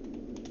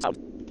 Sound.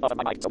 Off of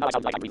my mic. So now I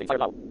sound like I'm breathing. Fire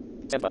loud.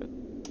 Send button.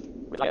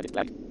 Reply edit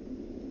blank.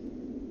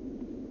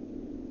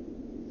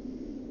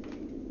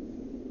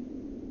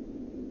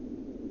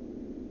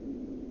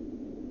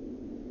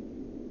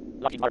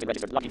 Lockheed Martin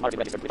registered. Lockheed Martin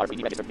registered with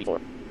RVD registered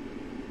before.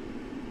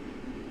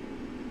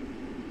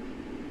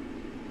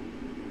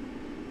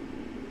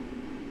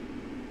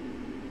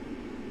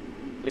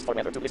 List for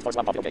weather. To list for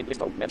swamp audio game. List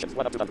code. Mentions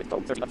 1 of 200.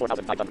 Code 30 of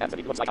 4,500.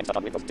 It looks like I'm stuck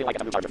on Windows. Still I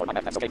get a new charger for my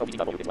Mac. That's okay.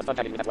 OPTW. It was fun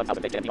hanging with that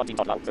 1,000 page and the on team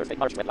talk loud. Thursday,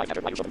 March. Red light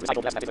after. Why you shouldn't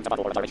recycle last night isn't about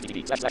or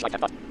RHTTV. Like that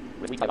button.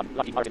 With week 5 on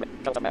Lockheed Martin.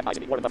 Delta Mac.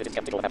 ICD. Warren Buffett is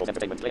skeptical of Apple's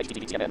entertainment.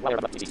 HTTP CNN. Wire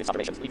above disease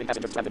operations. Leaving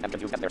passengers stranded and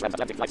confused as their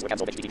transatlantic flights were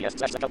cancelled. HTTPS.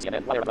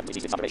 CNN. Wire above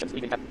disease operations.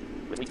 Leaving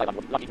with week 5 on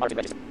Lockheed Martin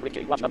registered. Rick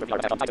King. Watch number VR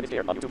attack on Titan is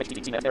here. On YouTube.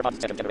 HTTP.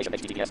 AirPods. Second generation.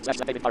 HTTPS.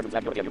 David Farmers.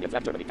 European Union.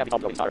 Germany. Capitol.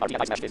 Glowing Star.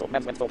 RBI. Smash Dizzle.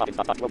 Men's Wentz. Poppins.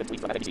 Dot. Woven tweet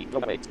from NBC.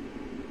 Global 8.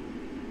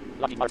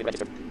 Lockheed Martin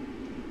registered.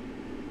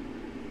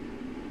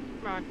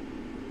 Come on.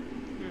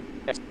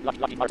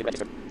 Lockheed Martin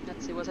registered.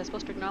 Let's see, was I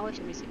supposed to acknowledge?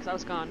 Let me see, because I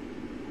was gone.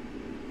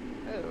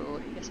 Oh,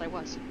 yes I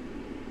was.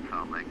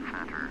 Salt Lake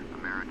Center,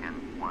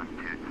 American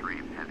 123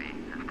 Heavy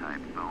is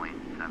type Boeing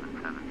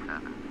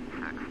 777,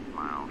 6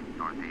 miles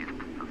northeast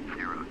of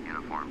 0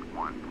 uniform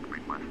 1.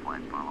 Request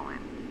flight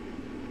following.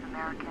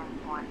 American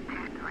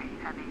 123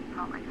 Heavy,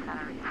 Salt Lake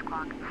Center,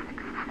 Squawk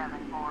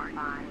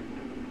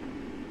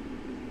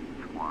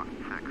 6745. Squawk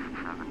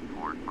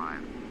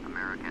 6745.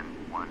 American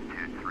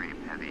 123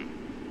 Heavy.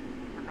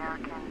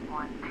 American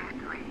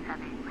 123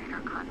 Heavy,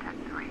 radar contact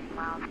 3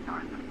 miles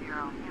north of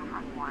 0,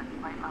 uniform 1,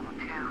 flight level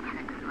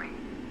 263.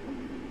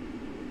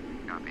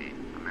 Copy.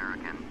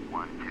 American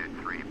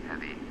 123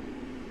 Heavy.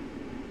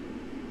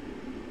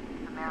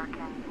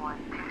 American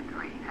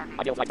 123 Heavy,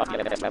 Ideal flight cost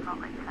contact 11 Salt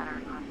Lake Center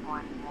on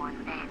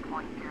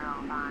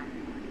 118.05.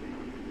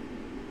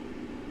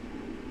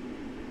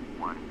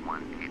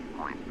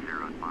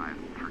 118.05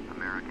 for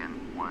American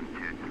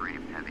 123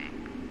 Heavy.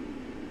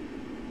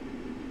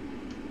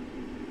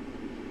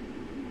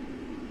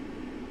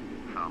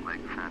 Salt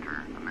Lake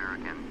Center,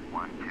 American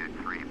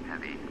 123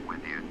 Heavy,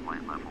 with you,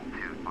 flight level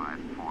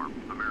 254.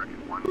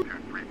 American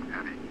 123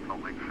 Heavy,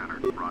 Salt Lake Center,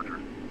 roger.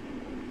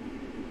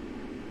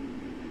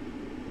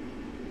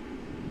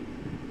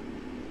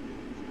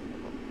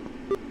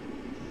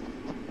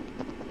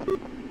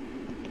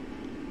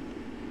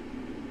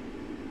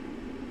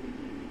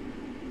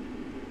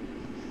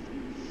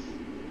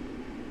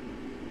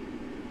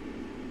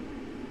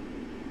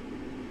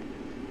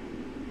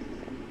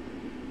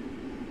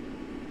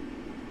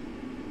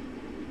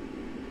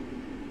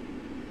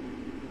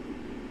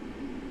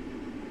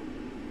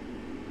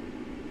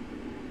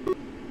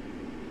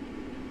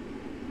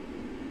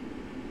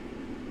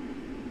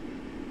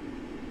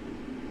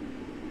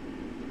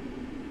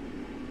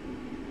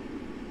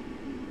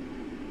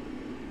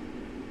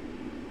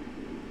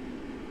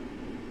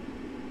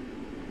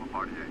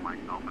 Mike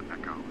Alpha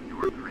Echo, you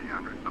are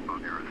 300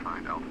 above your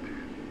assigned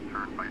altitude.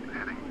 Turn right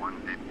heading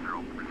 180,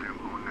 resume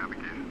on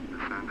navigation.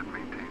 Descend and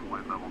maintain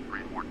flight level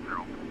 340.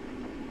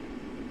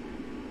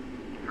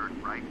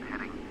 Turn right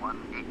heading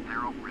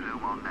 180,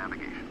 resume on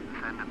navigation.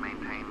 Descend and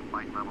maintain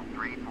flight level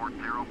 340.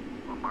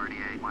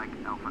 Bombardier Mike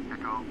Alpha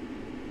Echo.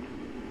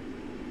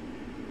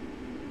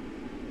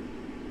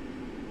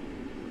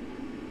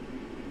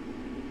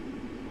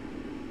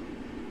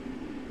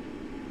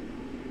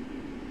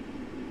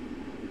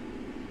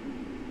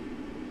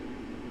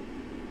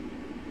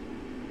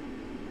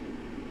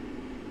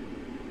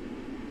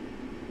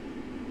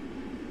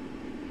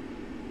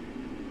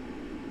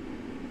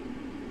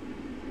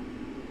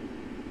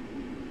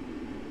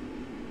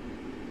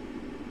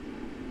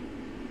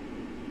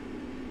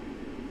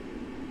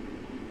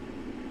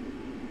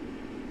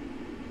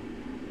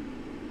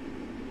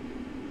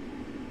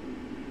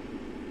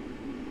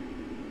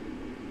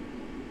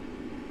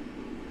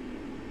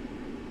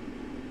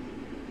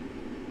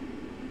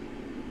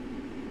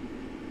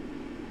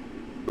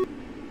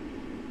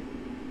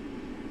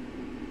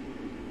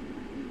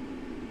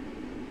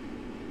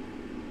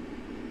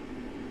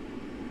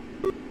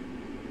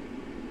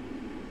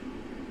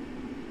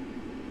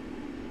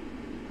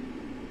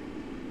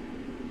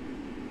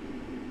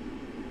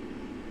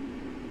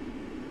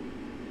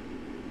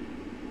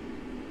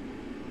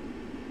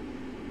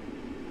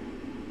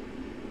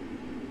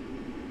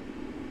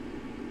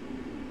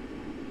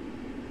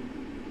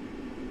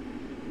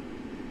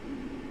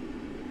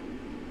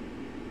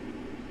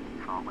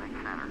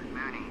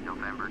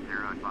 November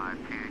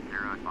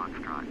 0520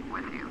 Foxtrot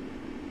with you.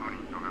 Mooney,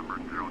 November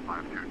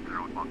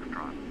 0520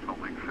 Foxtrot,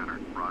 Salt Lake Center,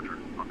 Roger,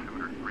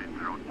 altimeter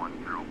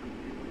 3010.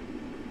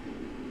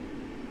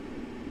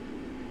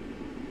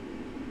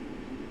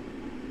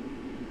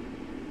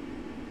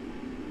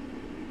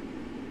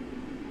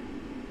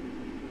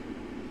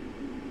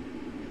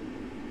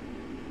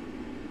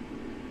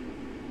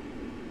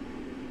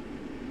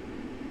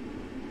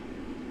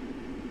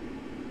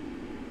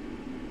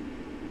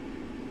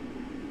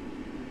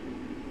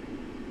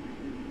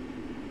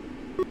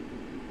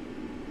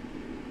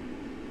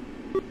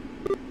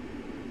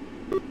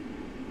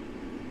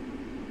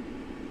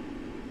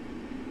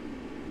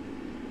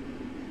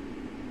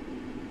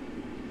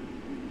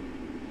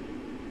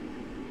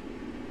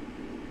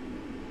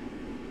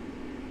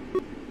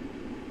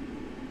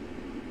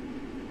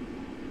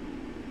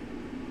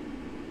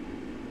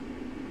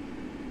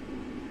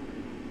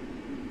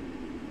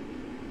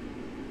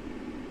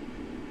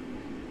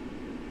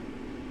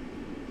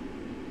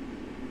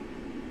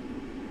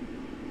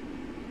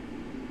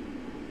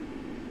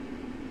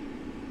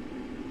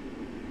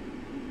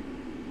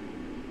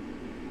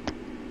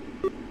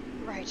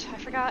 Right, I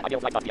forgot. Ideal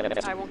flight path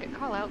PLNS. I won't get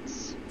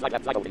callouts. Flight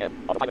left, flight holding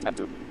him. Autopilot plan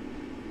 2.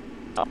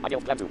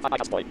 Ideal plan 2.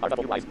 Bypass point.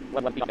 RW wise.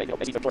 11 P radio.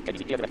 Basic report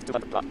KBZN KBOI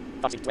 200 plus.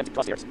 Top 20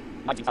 plus years.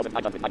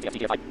 19,990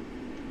 FT 5.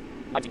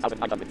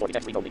 19,940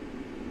 test fleet only.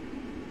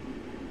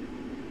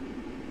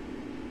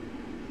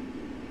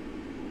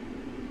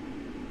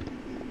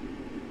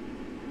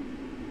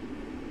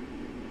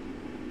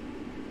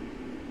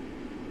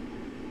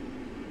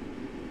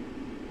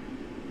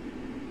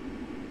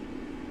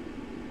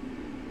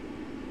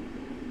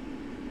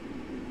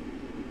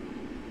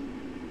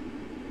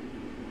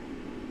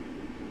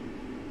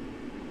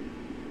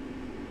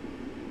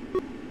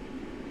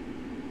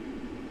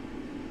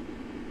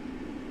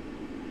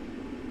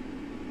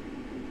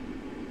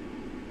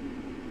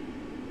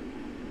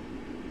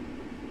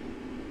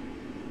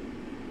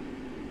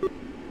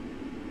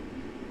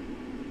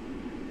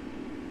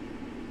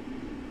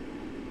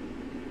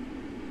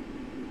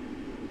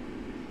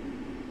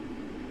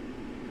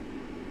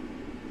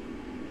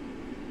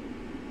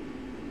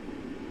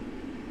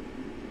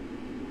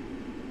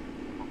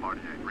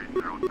 Bombardier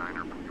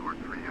 309er from York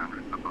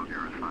 300 above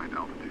your assigned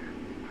altitude.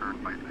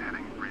 Turn right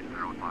heading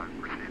 305.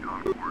 Proceed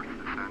on course.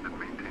 Descend and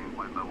maintain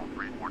flight level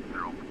 340.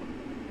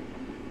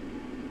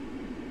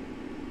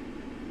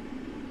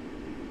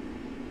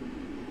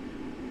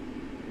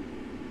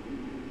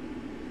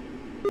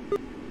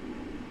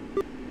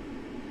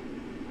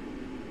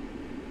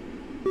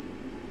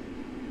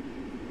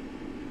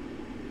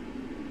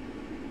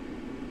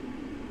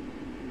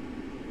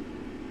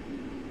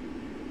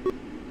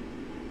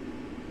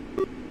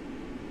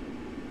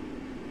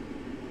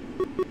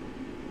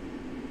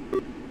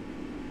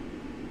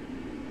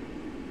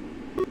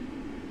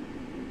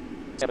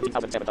 Seventeen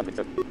thousand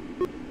 730.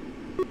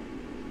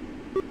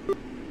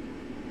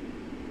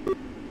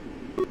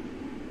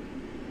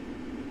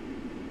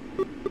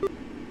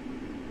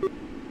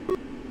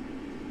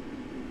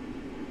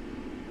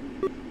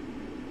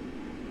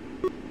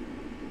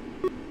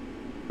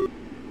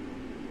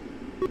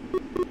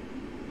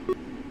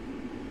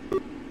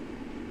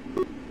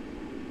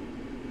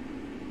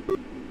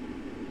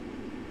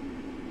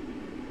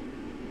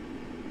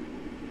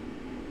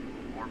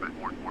 Orbit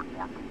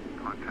 444.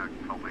 Contact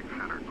Salt Lake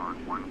Center on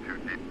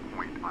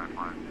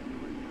 128.55.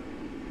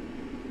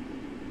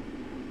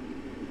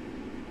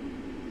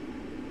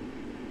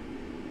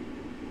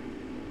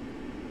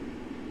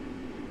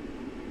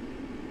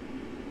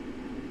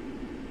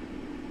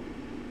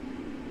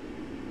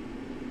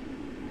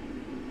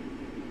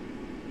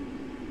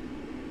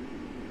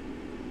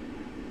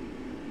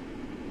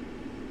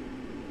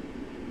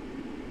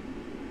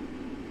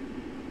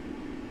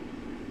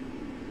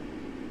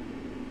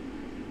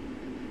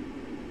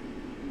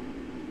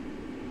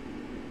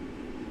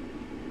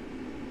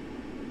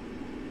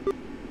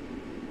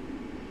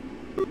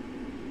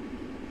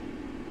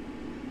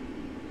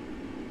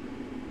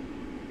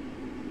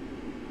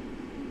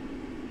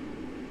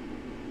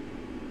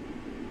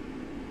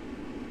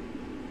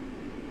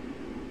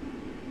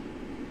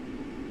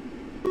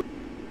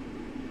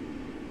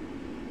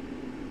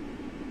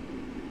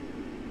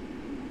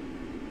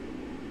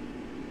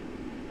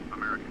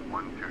 American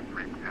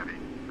 123 Heavy.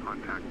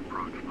 Contact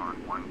approach on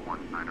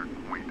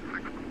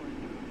 119.6.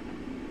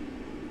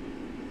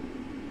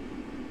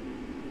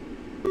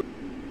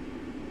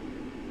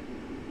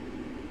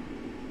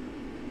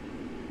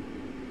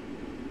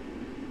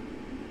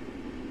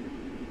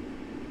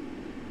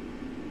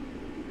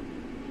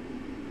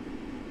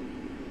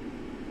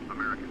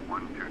 American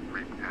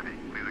 123 Heavy.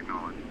 Please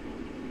acknowledge.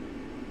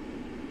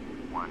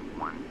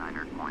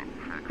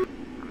 119.6.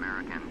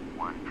 American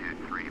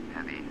 123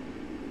 Heavy.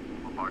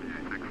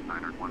 Bombardier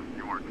 691,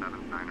 you are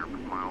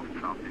 79 miles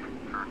southeast,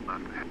 turn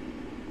left ahead.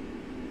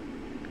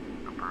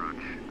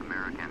 Approach,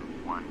 American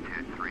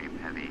 123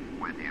 Heavy,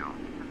 with you.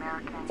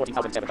 American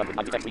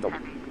 14,790 test fleet only.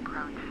 Heavy,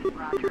 approach,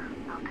 Roger,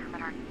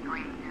 altimeter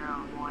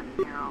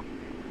 3010.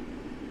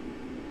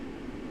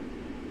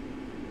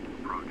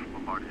 approach.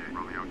 Bombardier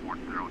Romeo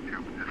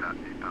 402 is at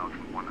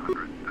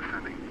 8,100,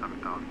 descending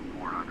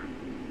 7,400.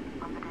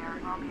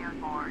 Bombardier Romeo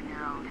 402,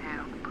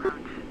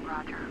 approach,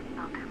 roger,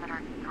 altimeter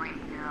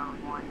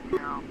 3010.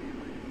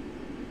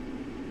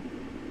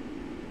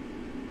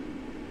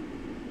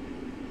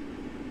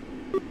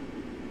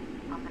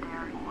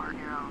 Bombardier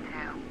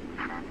 402,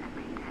 descend and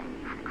maintain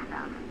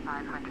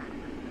 6,500.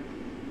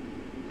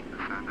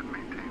 Descend and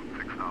maintain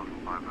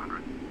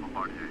 6,500.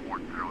 Bombardier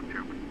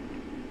 402.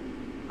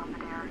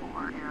 Bombardier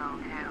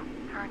 402,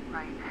 turn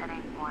right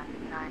heading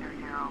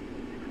 190.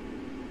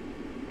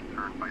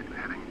 Turn right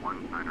heading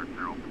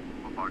 190.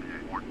 Bombardier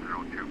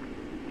 402.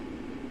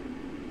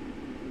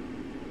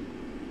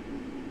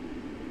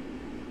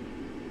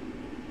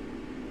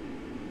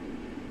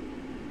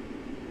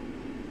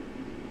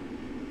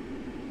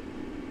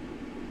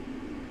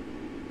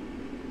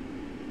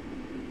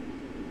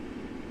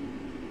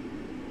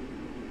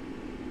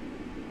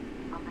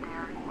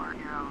 Bombardier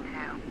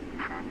 402,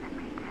 descend and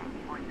maintain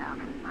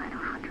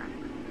 4,900.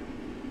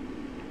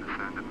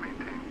 Descend and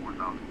maintain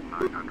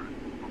 4,900.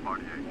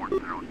 Bombardier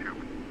 402.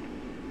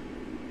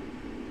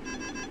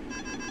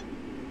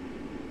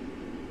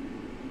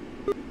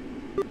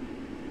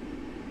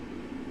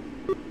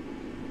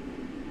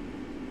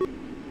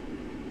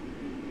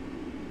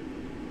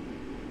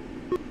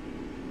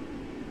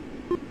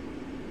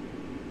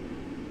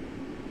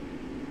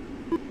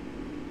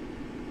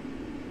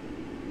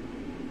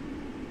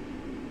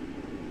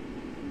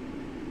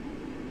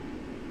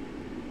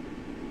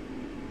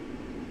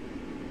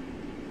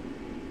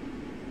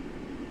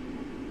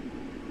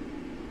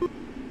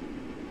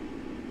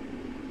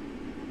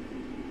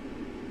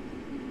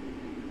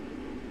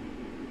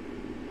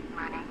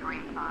 Running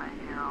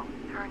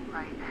 350, turn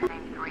right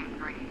heading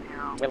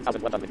 330.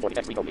 12,140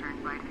 text recording.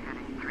 Turn right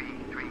heading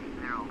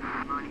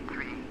 330, running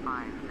 350.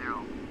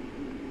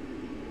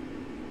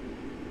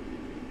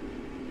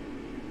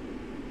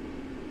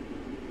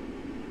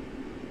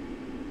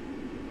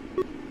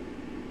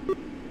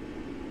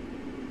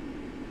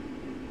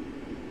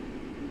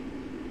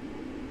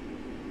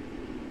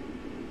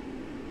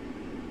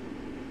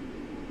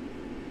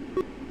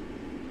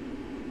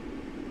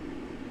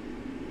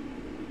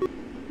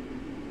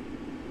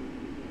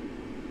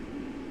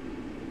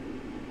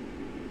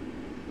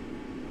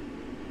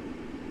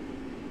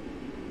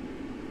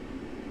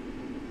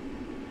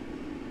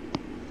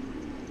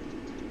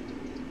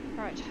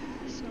 Alright,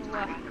 so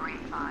Running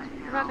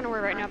 350. we're not going to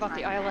worry right now about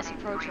the ILS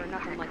approach or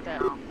nothing like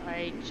that.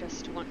 I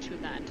just want to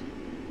land.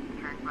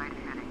 Turn right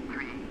heading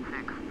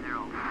 360,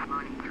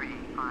 running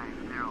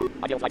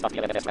 350. Ideal flight,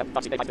 LNS,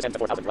 Foxy 5 descend to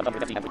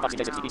 4,100 feet, and Foxy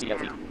J6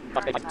 CPCL3.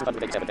 Foxy 5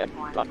 287 dead.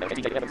 Clock,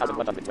 LTJ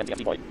 11,120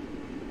 FT point.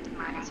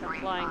 Running So I'm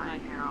flying my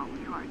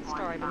 350,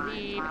 star, I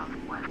believe. miles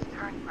west.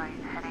 Turn right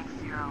heading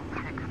 060,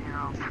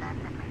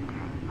 descend and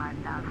maintain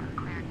 5,000.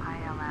 Cleared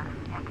ILS,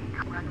 Yankee,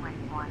 runway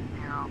 10,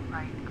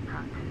 right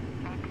approach.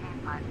 Maintain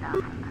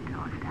 5,000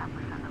 until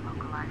established on the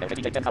localized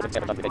LTJ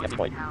 10,780 FT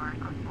point. tower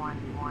of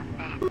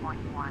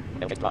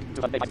 118.1. LK clock,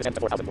 205 descend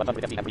to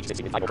 4,100 feet, and reach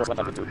 60 with 504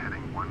 102.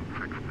 Heading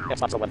 160. F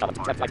Fox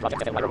 1,000, Jet Flight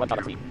Project FL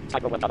 1,003,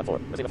 Type 1,004,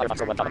 Mozilla Firefox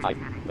 1,005,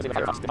 Mozilla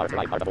Firefox Departure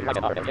Live Article Right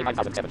and RLK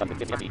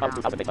 9,750 FT, R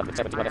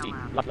 2,871 FT,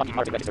 Lockheed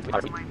Martin Registered to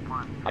RC.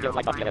 Ideal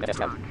flight, LNS,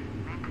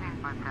 Maintain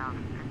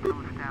 5,000 until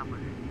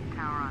established.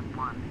 Tower on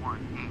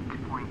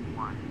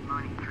 118.1.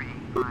 Running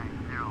 350.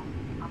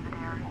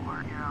 Bombardier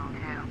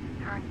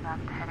 402. Turn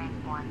left heading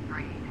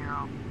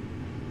 130.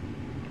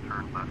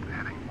 Turn left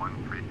heading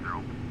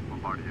 130.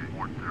 Bombardier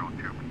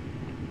 402.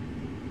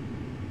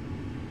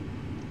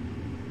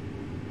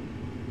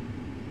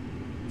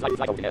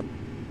 Flight overhead.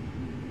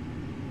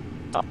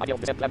 Top, ideal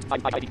descent plans,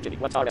 5 ID, Jimmy,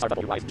 1 star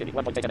SRW, rise, Jimmy,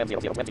 1.8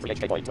 NM00, 23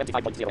 HK point,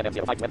 25.0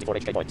 NM05, 24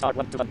 HK point, star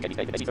 1, 200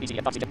 KBK, BC,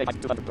 and Foxy J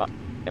 200 clock.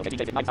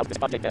 LKG 9,000,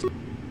 descent, J test.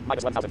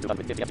 Minus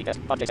 1,250 FT test,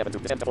 J 7 2,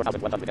 descent to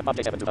 4,100, and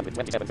J 7 200,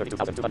 27,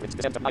 32,200,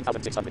 descent to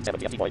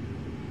 9,670 FT point.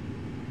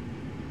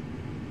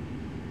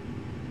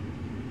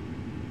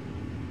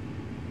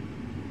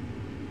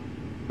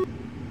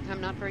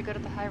 I'm not very good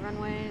at the high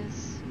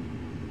runways.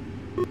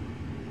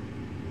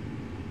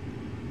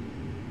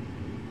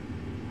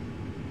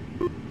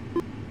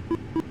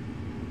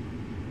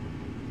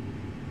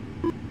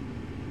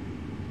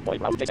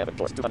 Point route J7,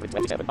 course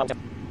 227, bound.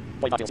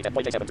 Point module C10,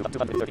 point J7,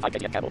 235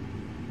 KTS cable.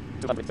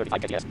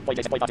 235 KTS, point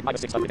J7, point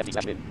minus 600 FT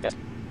slash min, yes.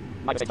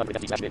 Minus 800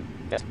 FT slash min,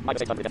 yes.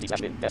 Minus 800 FT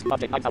slash min, yes.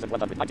 Object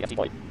 9,100, 90 FT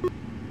point.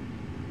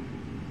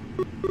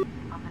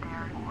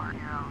 Bombardier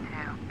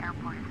 402.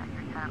 Airport is at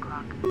your 10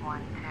 o'clock. 12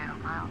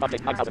 miles.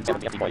 Object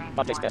 9,070 FT point.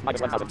 Object yes,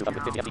 minus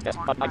 1,250 FT test.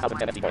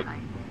 9,010 FT point.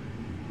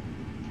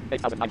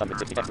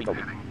 8,960 FT code.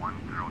 Heading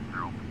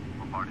 100.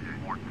 Bombardier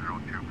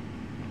 402.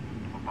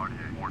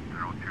 Bombardier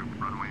 402.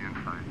 Runway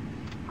inside.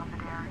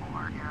 Bombardier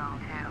 402.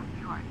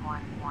 You are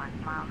 11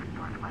 miles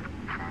northwest.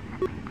 Descend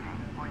and maintain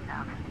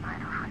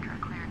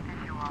 4,900. Cleared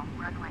visual.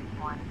 Runway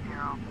 10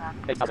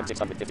 left.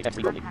 8,650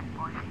 FT code. Contact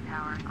Boise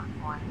Tower on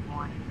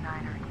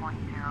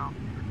 119.0.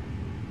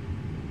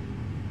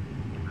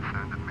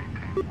 Descend and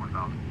maintain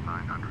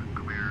 4,900.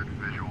 Cleared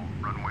visual.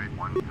 Runway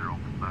 10.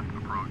 Left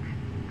approach.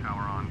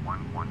 tower on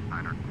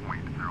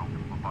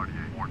 119.0,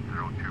 Bombardier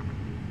 402.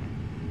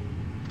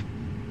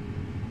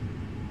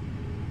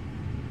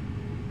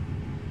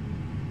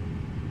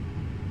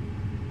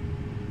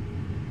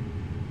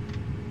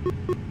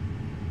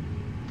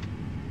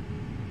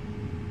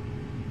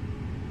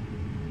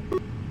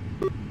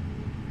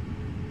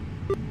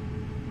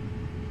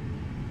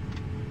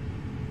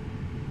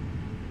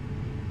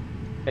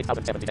 Eight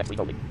thousand 70 next week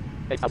only.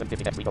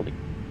 8,050 next week only.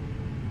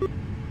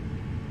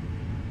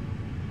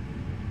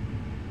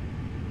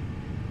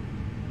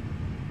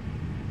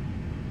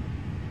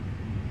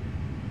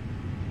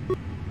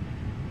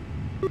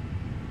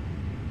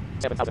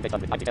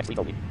 $7,890 next week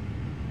only.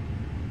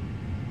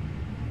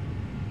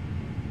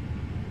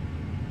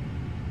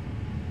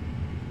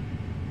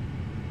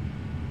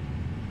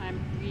 I'm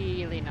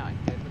really not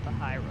good with the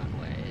high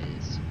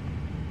runways.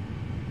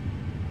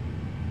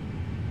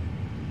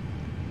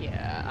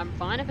 Yeah, I'm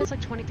fine if it's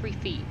like 23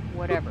 feet,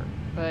 whatever.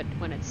 But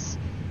when it's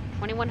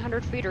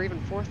 2,100 feet or even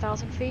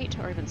 4,000 feet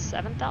or even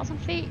 7,000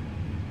 feet,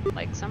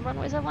 like some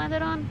runways I've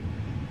landed on,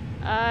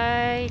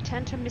 I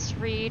tend to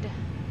misread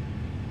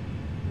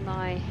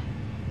my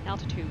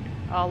altitude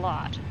a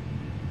lot.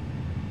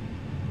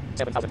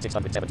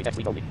 7,670 next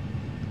week only.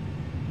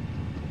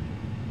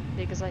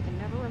 Because I can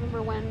never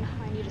remember when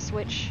I need to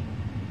switch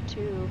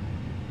to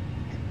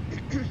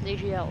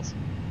AGLs.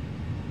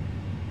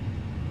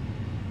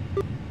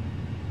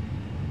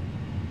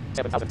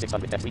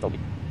 7,600 next week only.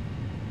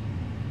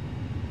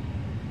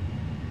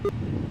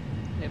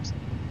 Oops.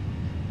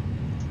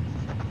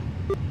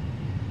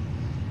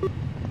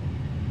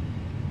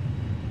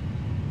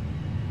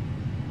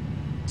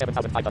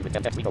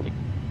 $7,510 next week only.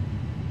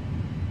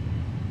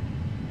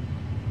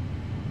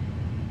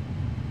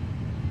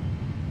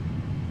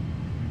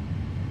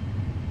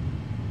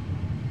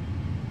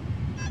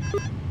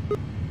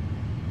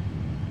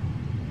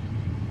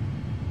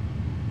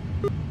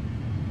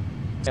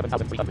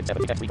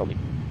 $7,370 next week only.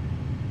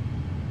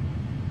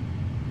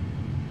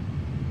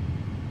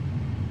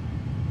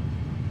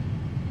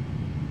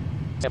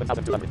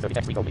 $7,230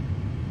 next week only.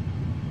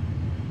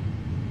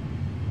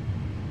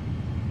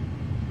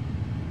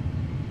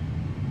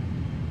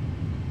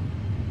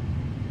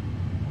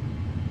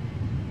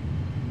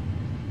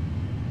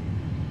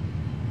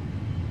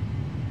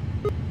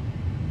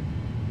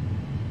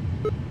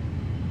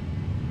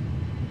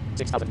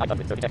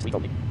 $6,930 next week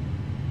only.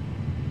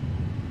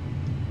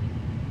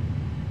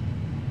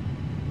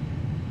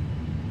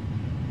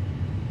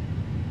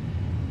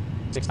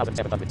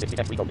 $6,760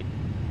 next week only.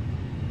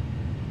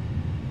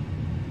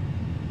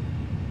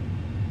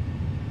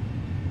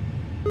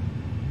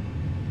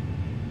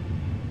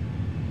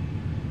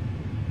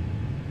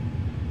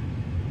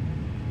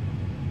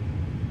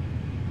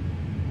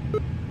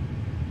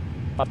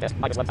 Podcast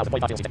minus 1,000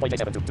 point 0 point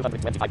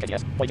 225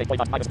 kgs point 8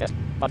 point minus best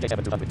Podcast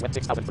 7 200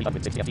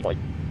 6,360 FT point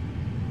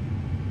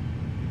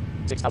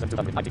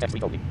 6,290 next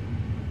week only.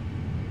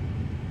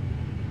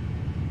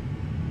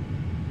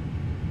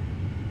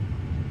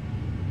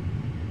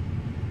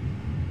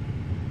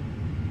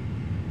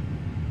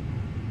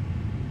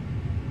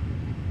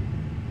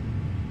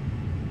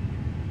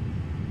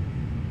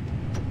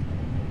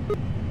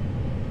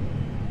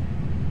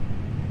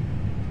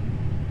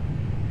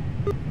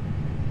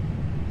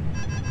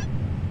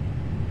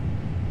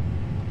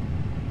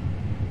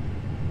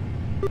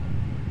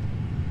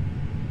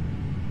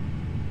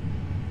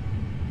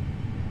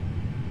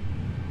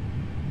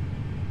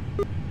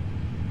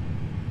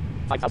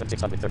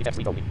 $5,630 next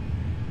week only.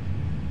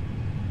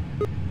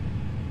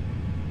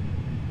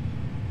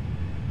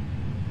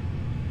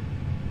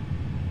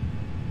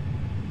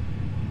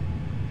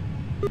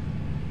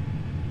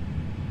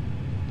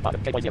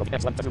 KBOI 0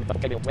 X1 2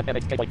 KBOI 1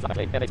 NH KBOI flat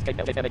plane NH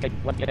NH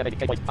 1 NH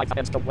KBOI 5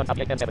 N scope 1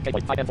 N 7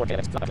 KBOI 5 N 4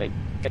 KX flat plane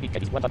KB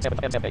 1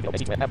 7 N 7 KBOI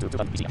 2 N 2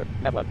 200 BC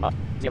network mod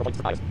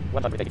 0.5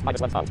 180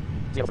 minus 1,000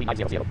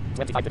 03900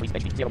 25 degrees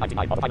HD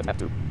 099 autopilot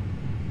F2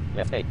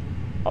 left A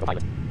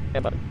autopilot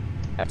M button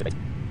activate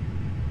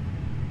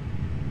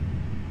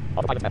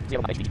autopilot map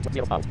 0 HD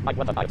 0 miles mic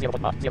 1 0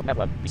 0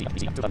 network BC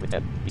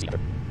 210 BC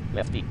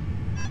left B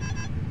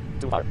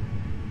 2 bar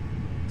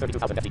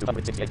 32,000 FT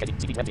 268 kg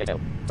CD28L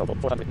total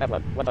 400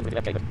 network 100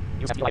 left cable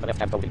use FTI left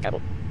hand holding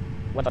cable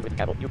 100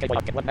 cable UK boy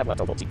get 1 network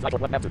total flight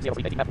 1 network 0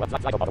 380 network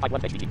flight over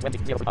 1 HD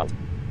 20 0 miles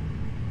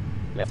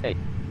left A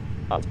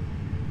out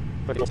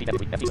vertical speed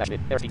FT FT slash mid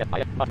air speed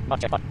I not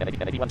check box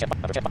NAD 1 check box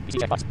other check box BC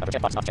check box other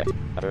check box not check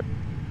other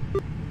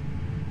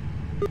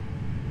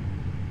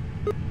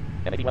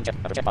NAD 1 check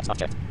other check box not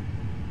checked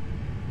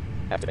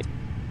activate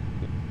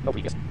no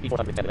previous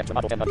B410 extra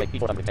model 10 update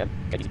B410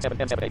 KBZN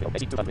KBOI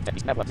AC 210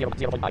 East network 0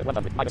 0.5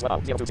 100 minus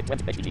 1 0 26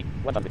 20 HGG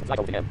 100 flight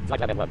over M flight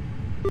land M1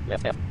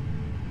 left F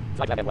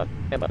flight land M1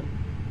 M button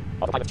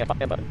autopilot check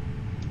box M button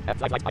at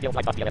flight light ideal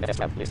flight box PLNS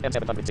RAM list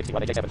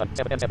M761 AJ7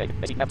 7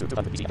 M7 AC map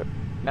 200 BC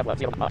network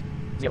 0 mod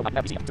 0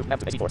 map BC 2 map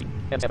to AC 40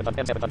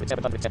 M700 700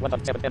 700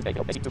 107 M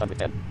AC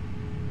 210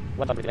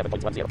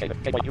 111.10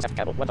 KBOI use F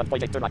cable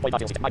 100.8 turn right point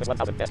 06 minus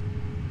 1,000 test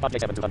Bob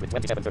J7 200,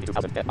 27,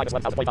 32,000, minus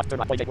 1,000, point, turn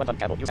right, point 100,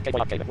 cable, use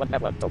KBOI, cable, 1,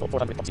 map 1, total,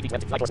 400,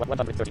 CB20, flight course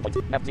 130 points,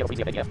 map 0,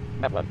 3, AF,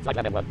 map 1, flight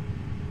land M1,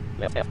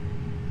 left F,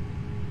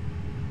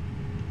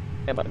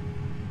 M button,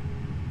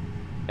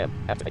 M,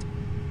 activate,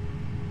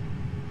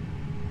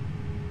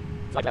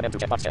 flight land M2,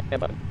 checkbox check, M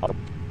button, auto,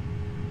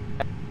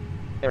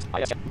 there's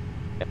IS check,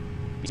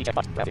 PC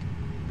checkbox, graphic,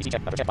 PC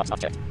check, other checkbox not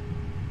checked,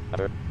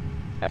 other,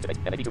 activate,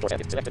 NAV2 course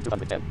ended, selected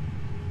 210,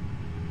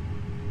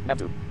 map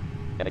 2,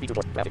 NAV2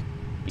 course, graphic,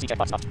 PC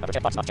checkbox not, other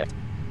checkbox not checked.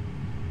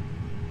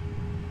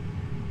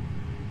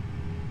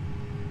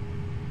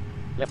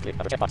 Left click,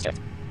 other checkbox checked.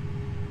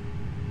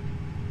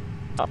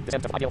 Top,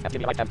 descent of ideal,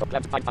 FTV right hand,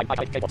 land,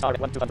 find, cable, star,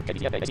 1, 200,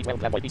 KBZN, AC, well,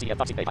 land, boy, BZN,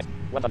 boxing, pay,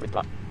 100,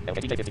 block,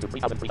 LKDJ 52,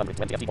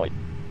 3,320, FT, boy.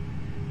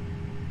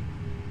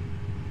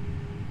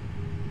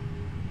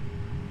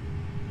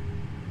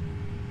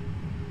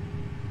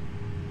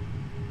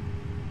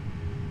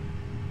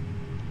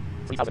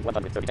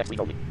 $3,130, text, read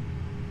only.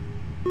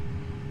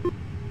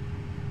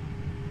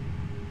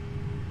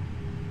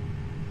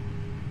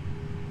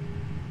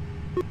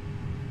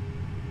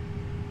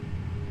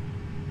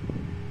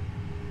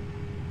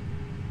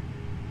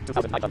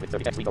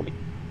 $2,930, text, read only.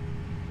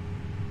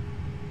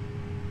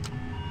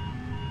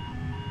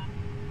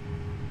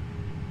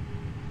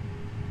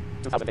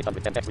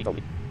 $2,810, text, read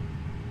only.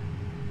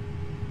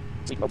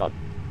 Sleep mode on.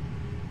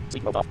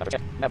 Sleep mode off, other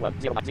check, map 1,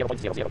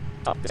 0.00.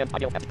 Top, descent,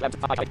 ideal, FT, land,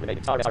 5 height,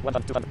 remaining, star, SR,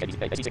 100, 200,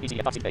 KBZN,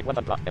 BZN, boxing, pay,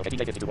 100, block,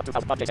 LKDJ 52,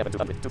 2,000, Bob J7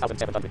 200,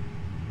 2,700.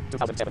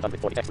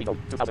 2,740, text, read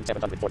only.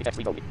 2,740, text,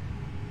 read only.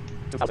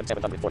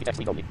 2,740, text,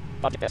 read only.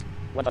 Bob J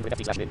 100,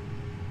 FT, slash min.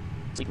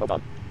 Sleep mode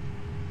on.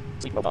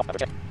 Sleep mode off, other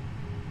check.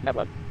 Map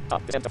 1.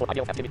 Top, descent for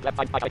ideal, FT, land,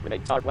 5 height,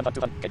 remaining, star, 100,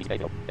 200,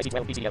 KBZN,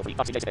 AC12, BZL 3,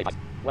 boxing, JZ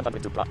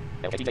 102, block,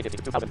 LKDJ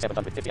 52,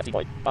 2,750, FT,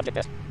 boy. Bob J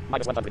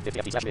minus 150,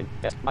 FT, slash min.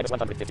 Minus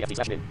 150, FT,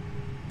 slash min.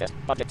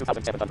 Bob J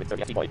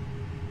 2,730, FT, boy.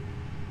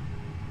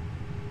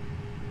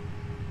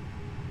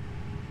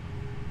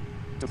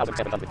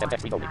 2,710,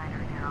 text, read only.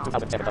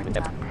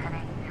 2,710.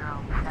 Heading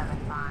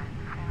 075.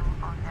 Soon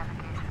on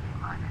navigation,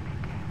 climb and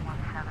maintain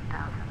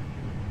 17,000.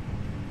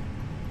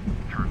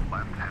 Turn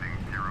left heading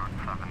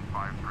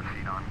 075,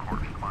 proceed on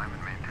course, climb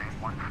and maintain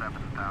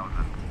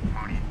 17,000,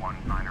 Mooney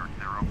 190.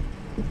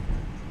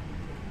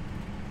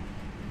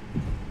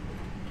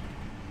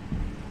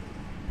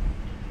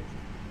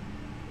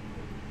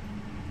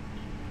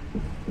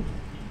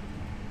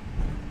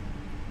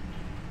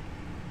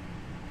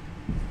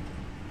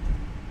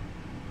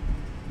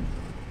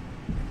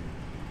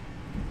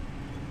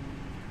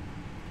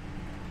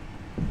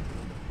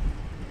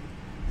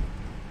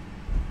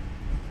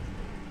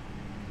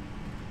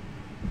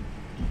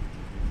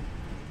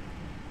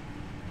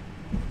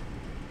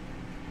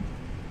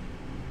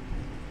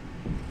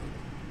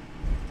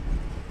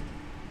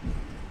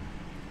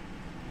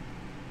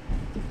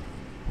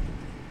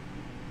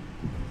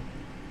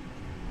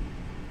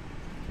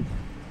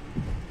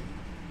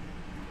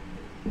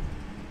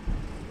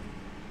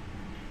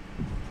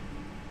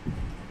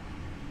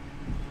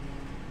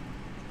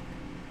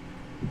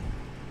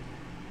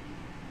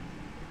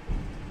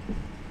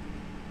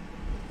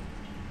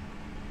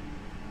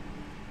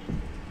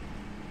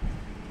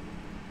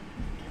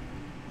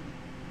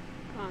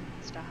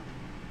 Stop.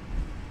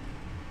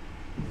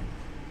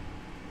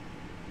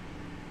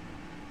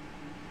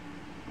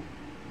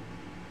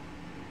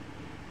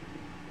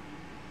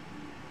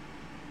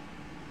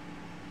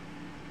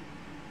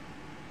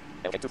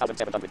 Okay,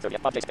 2,730,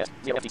 Bob J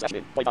 0 FT, slash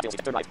min. Boy, Bob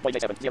turn right, boy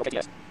J7, 0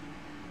 KTS.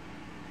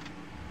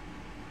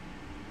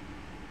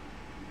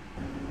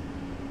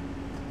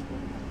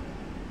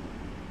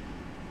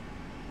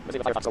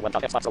 Mozilla Firefox 01,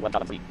 Xbox 01,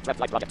 column 3. Left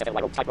flight project,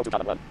 FLY, type go to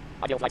column 1.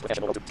 Ideal flight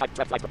professional, type,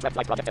 left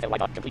flight project, FLY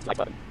dot, complete flight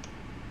button.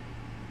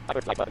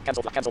 Backward flight button,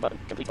 cancel button,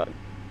 complete button.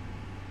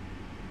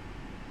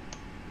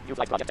 New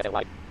flight project,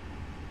 FLY.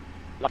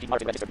 Lockheed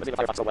Martin registered, Mozilla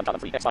Firefox 01, column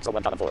 3, Xbox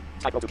 01, column 4.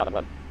 Type go to column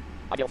 1.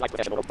 Ideal flight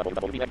professional,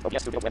 www,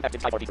 OBS studio, when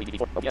active, type 43,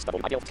 DD4, OBS,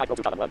 ideal type go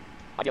to column 1.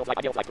 Ideal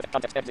flight,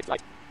 context, exit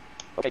flight.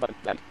 OK button,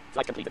 land.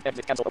 Flight completed,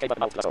 exit, cancel, OK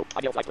button, out, plus O.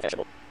 Ideal flight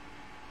professional.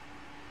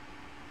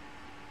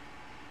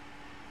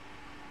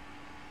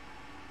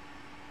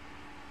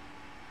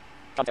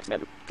 Context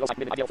menu. Close like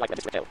min ideal flight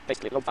register tail.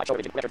 Paste click load file show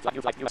origin record flight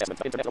new flight new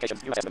assessment internet location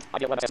new assessment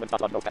ideal one assessment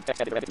dot log notepad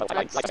text editor edit mode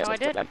line flight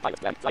assessment land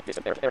pilot land flight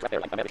distance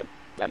airline American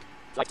land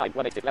flight time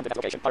 180 landed at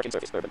location parking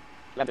surface urban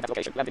landed at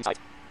location landing site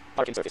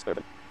parking surface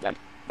urban land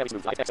very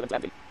smooth flight excellent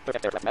landing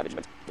perfect aircraft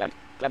management land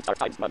start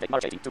time Monday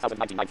March 18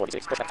 2019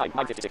 9:46 pushback time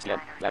 9:56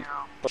 p.m. land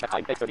pushback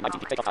time 8:30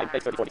 takeoff time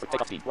 8:30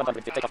 takeoff speed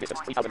 100 takeoff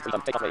distance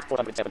 3,300 takeoff rate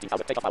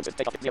 417,000 takeoff thousand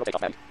takeoff zero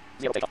takeoff land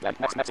zero takeoff land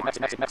maximum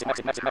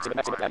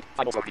land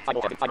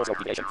final slope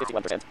deviation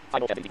 51%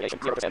 final heading deviation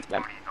 0%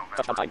 land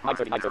touchdown time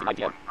 9:39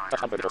 p.m.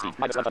 touchdown vertical speed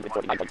minus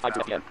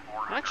 149.52 p.m.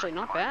 Actually,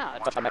 not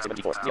bad. touchdown maximum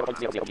d4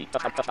 0.00 g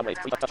touchdown rate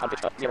 3 touchdown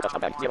pitch 0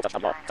 touchdown bang 0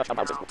 touchdown law touchdown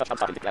bounces touchdown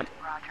starting land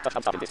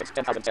touchdown starting distance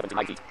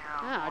 10,079 feet.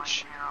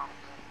 Ouch.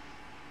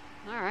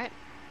 All right.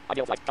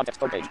 Ideal flight context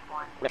home page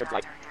record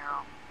flight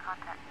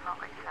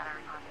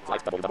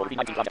flight www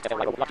 19 project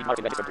FLY Lockheed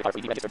Martin registered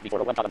R3D registered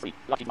before 1 column 3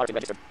 Lockheed Martin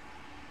registered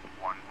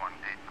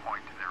 118.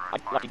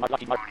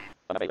 Lucky mark.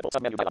 Unavailable.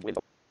 Submenu dialog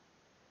window.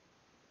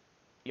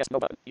 Yes, no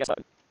button. Yes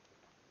button.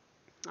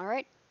 All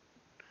right.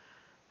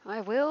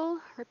 I will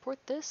report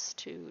this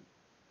to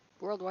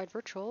Worldwide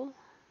Virtual,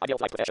 Ideal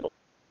flight professional.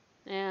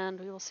 and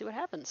we will see what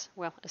happens.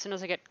 Well, as soon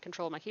as I get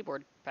control of my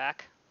keyboard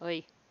back.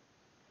 Oy.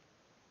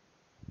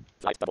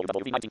 Flight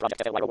WWV19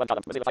 Project FLY row 1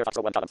 column. Mozilla Firefox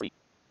row 1 column 3.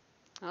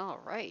 All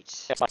right.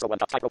 Xbox row 1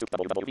 top. Type row 2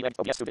 WWV length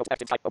OBS Studio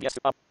active type OBS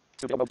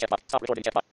studio mode checkbox. Stop recording checkbox.